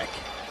Whipwreck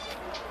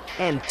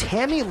and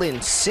Tammy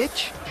Lynn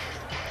Sitch,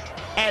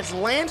 as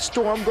Lance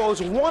Storm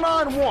goes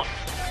one-on-one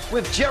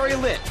with Jerry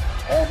Lynn.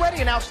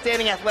 Already an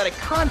outstanding athletic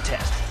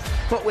contest,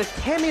 but with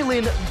Tammy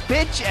Lynn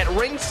Bitch at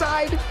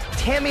ringside,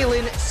 Tammy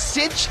Lynn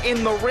Sitch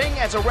in the ring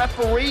as a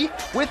referee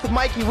with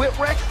Mikey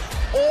Whipwreck,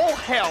 all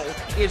hell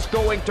is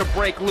going to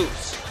break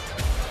loose.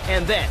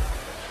 And then,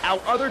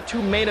 our other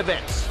two main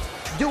events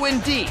do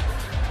indeed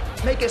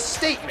make a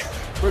statement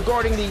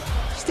regarding the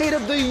State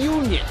of the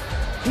Union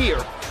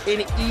here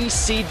in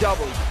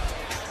ECW.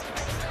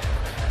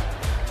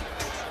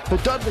 The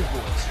Dudley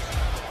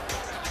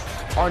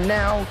Boys are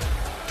now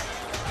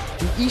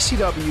the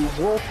ECW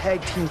World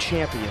Tag Team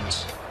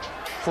Champions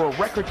for a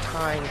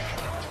record-tying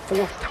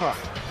 4th time.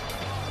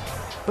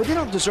 But they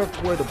don't deserve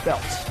to wear the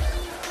belts,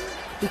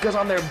 because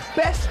on their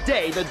best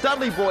day, the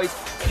Dudley Boys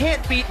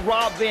can't beat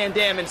Rob Van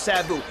Dam and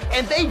Sabu,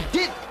 and they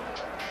didn't.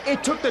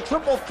 It took the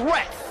triple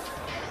threat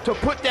to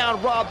put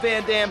down Rob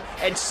Van Dam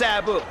and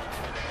Sabu.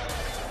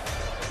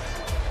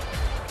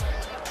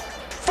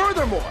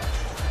 Furthermore,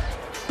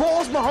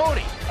 Balls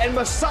Mahoney and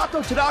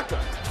Masato Tanaka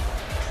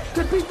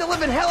could beat the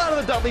living hell out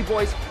of the Dudley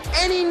Boys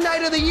any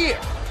night of the year,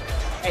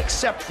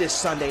 except this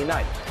Sunday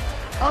night.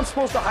 I'm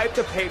supposed to hype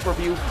the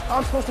pay-per-view.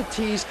 I'm supposed to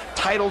tease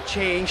title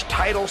change,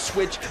 title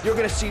switch. You're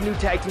going to see new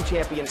tag team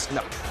champions.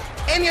 No.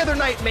 Any other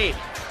night, maybe.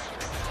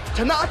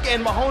 Tanaka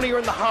and Mahoney are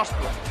in the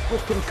hospital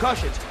with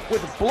concussions,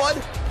 with blood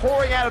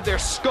pouring out of their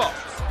skulls.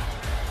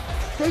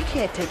 They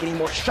can't take any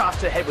more shots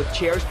to the head with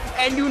chairs,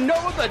 and you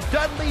know the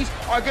Dudleys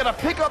are going to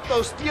pick up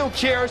those steel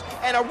chairs,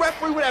 and a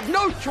referee would have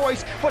no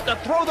choice but to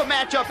throw the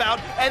matchup out,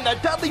 and the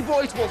Dudley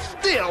Boys will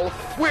still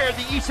wear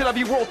the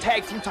ECW World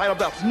Tag Team title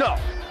belts. No.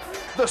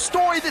 The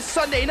story this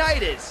Sunday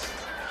night is,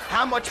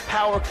 how much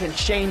power can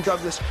Shane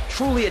Douglas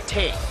truly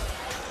attain?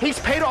 He's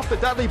paid off the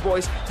Dudley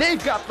Boys,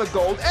 they've got the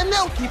gold, and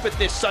they'll keep it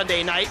this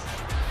Sunday night.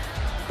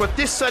 But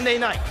this Sunday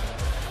night,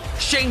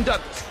 Shane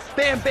Douglas,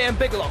 Bam Bam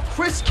Bigelow,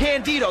 Chris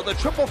Candido, the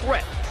triple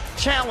threat,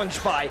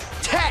 challenged by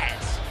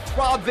Taz,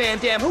 Rob Van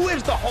Dam, who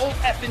is the whole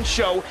effing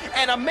show,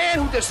 and a man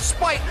who,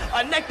 despite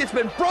a neck that's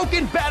been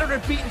broken, battered,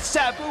 and beaten,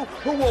 Sabu,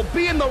 who will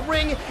be in the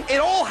ring.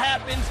 It all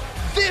happens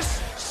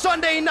this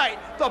Sunday night.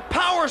 The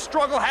power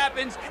struggle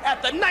happens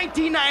at the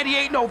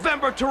 1998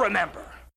 November to Remember.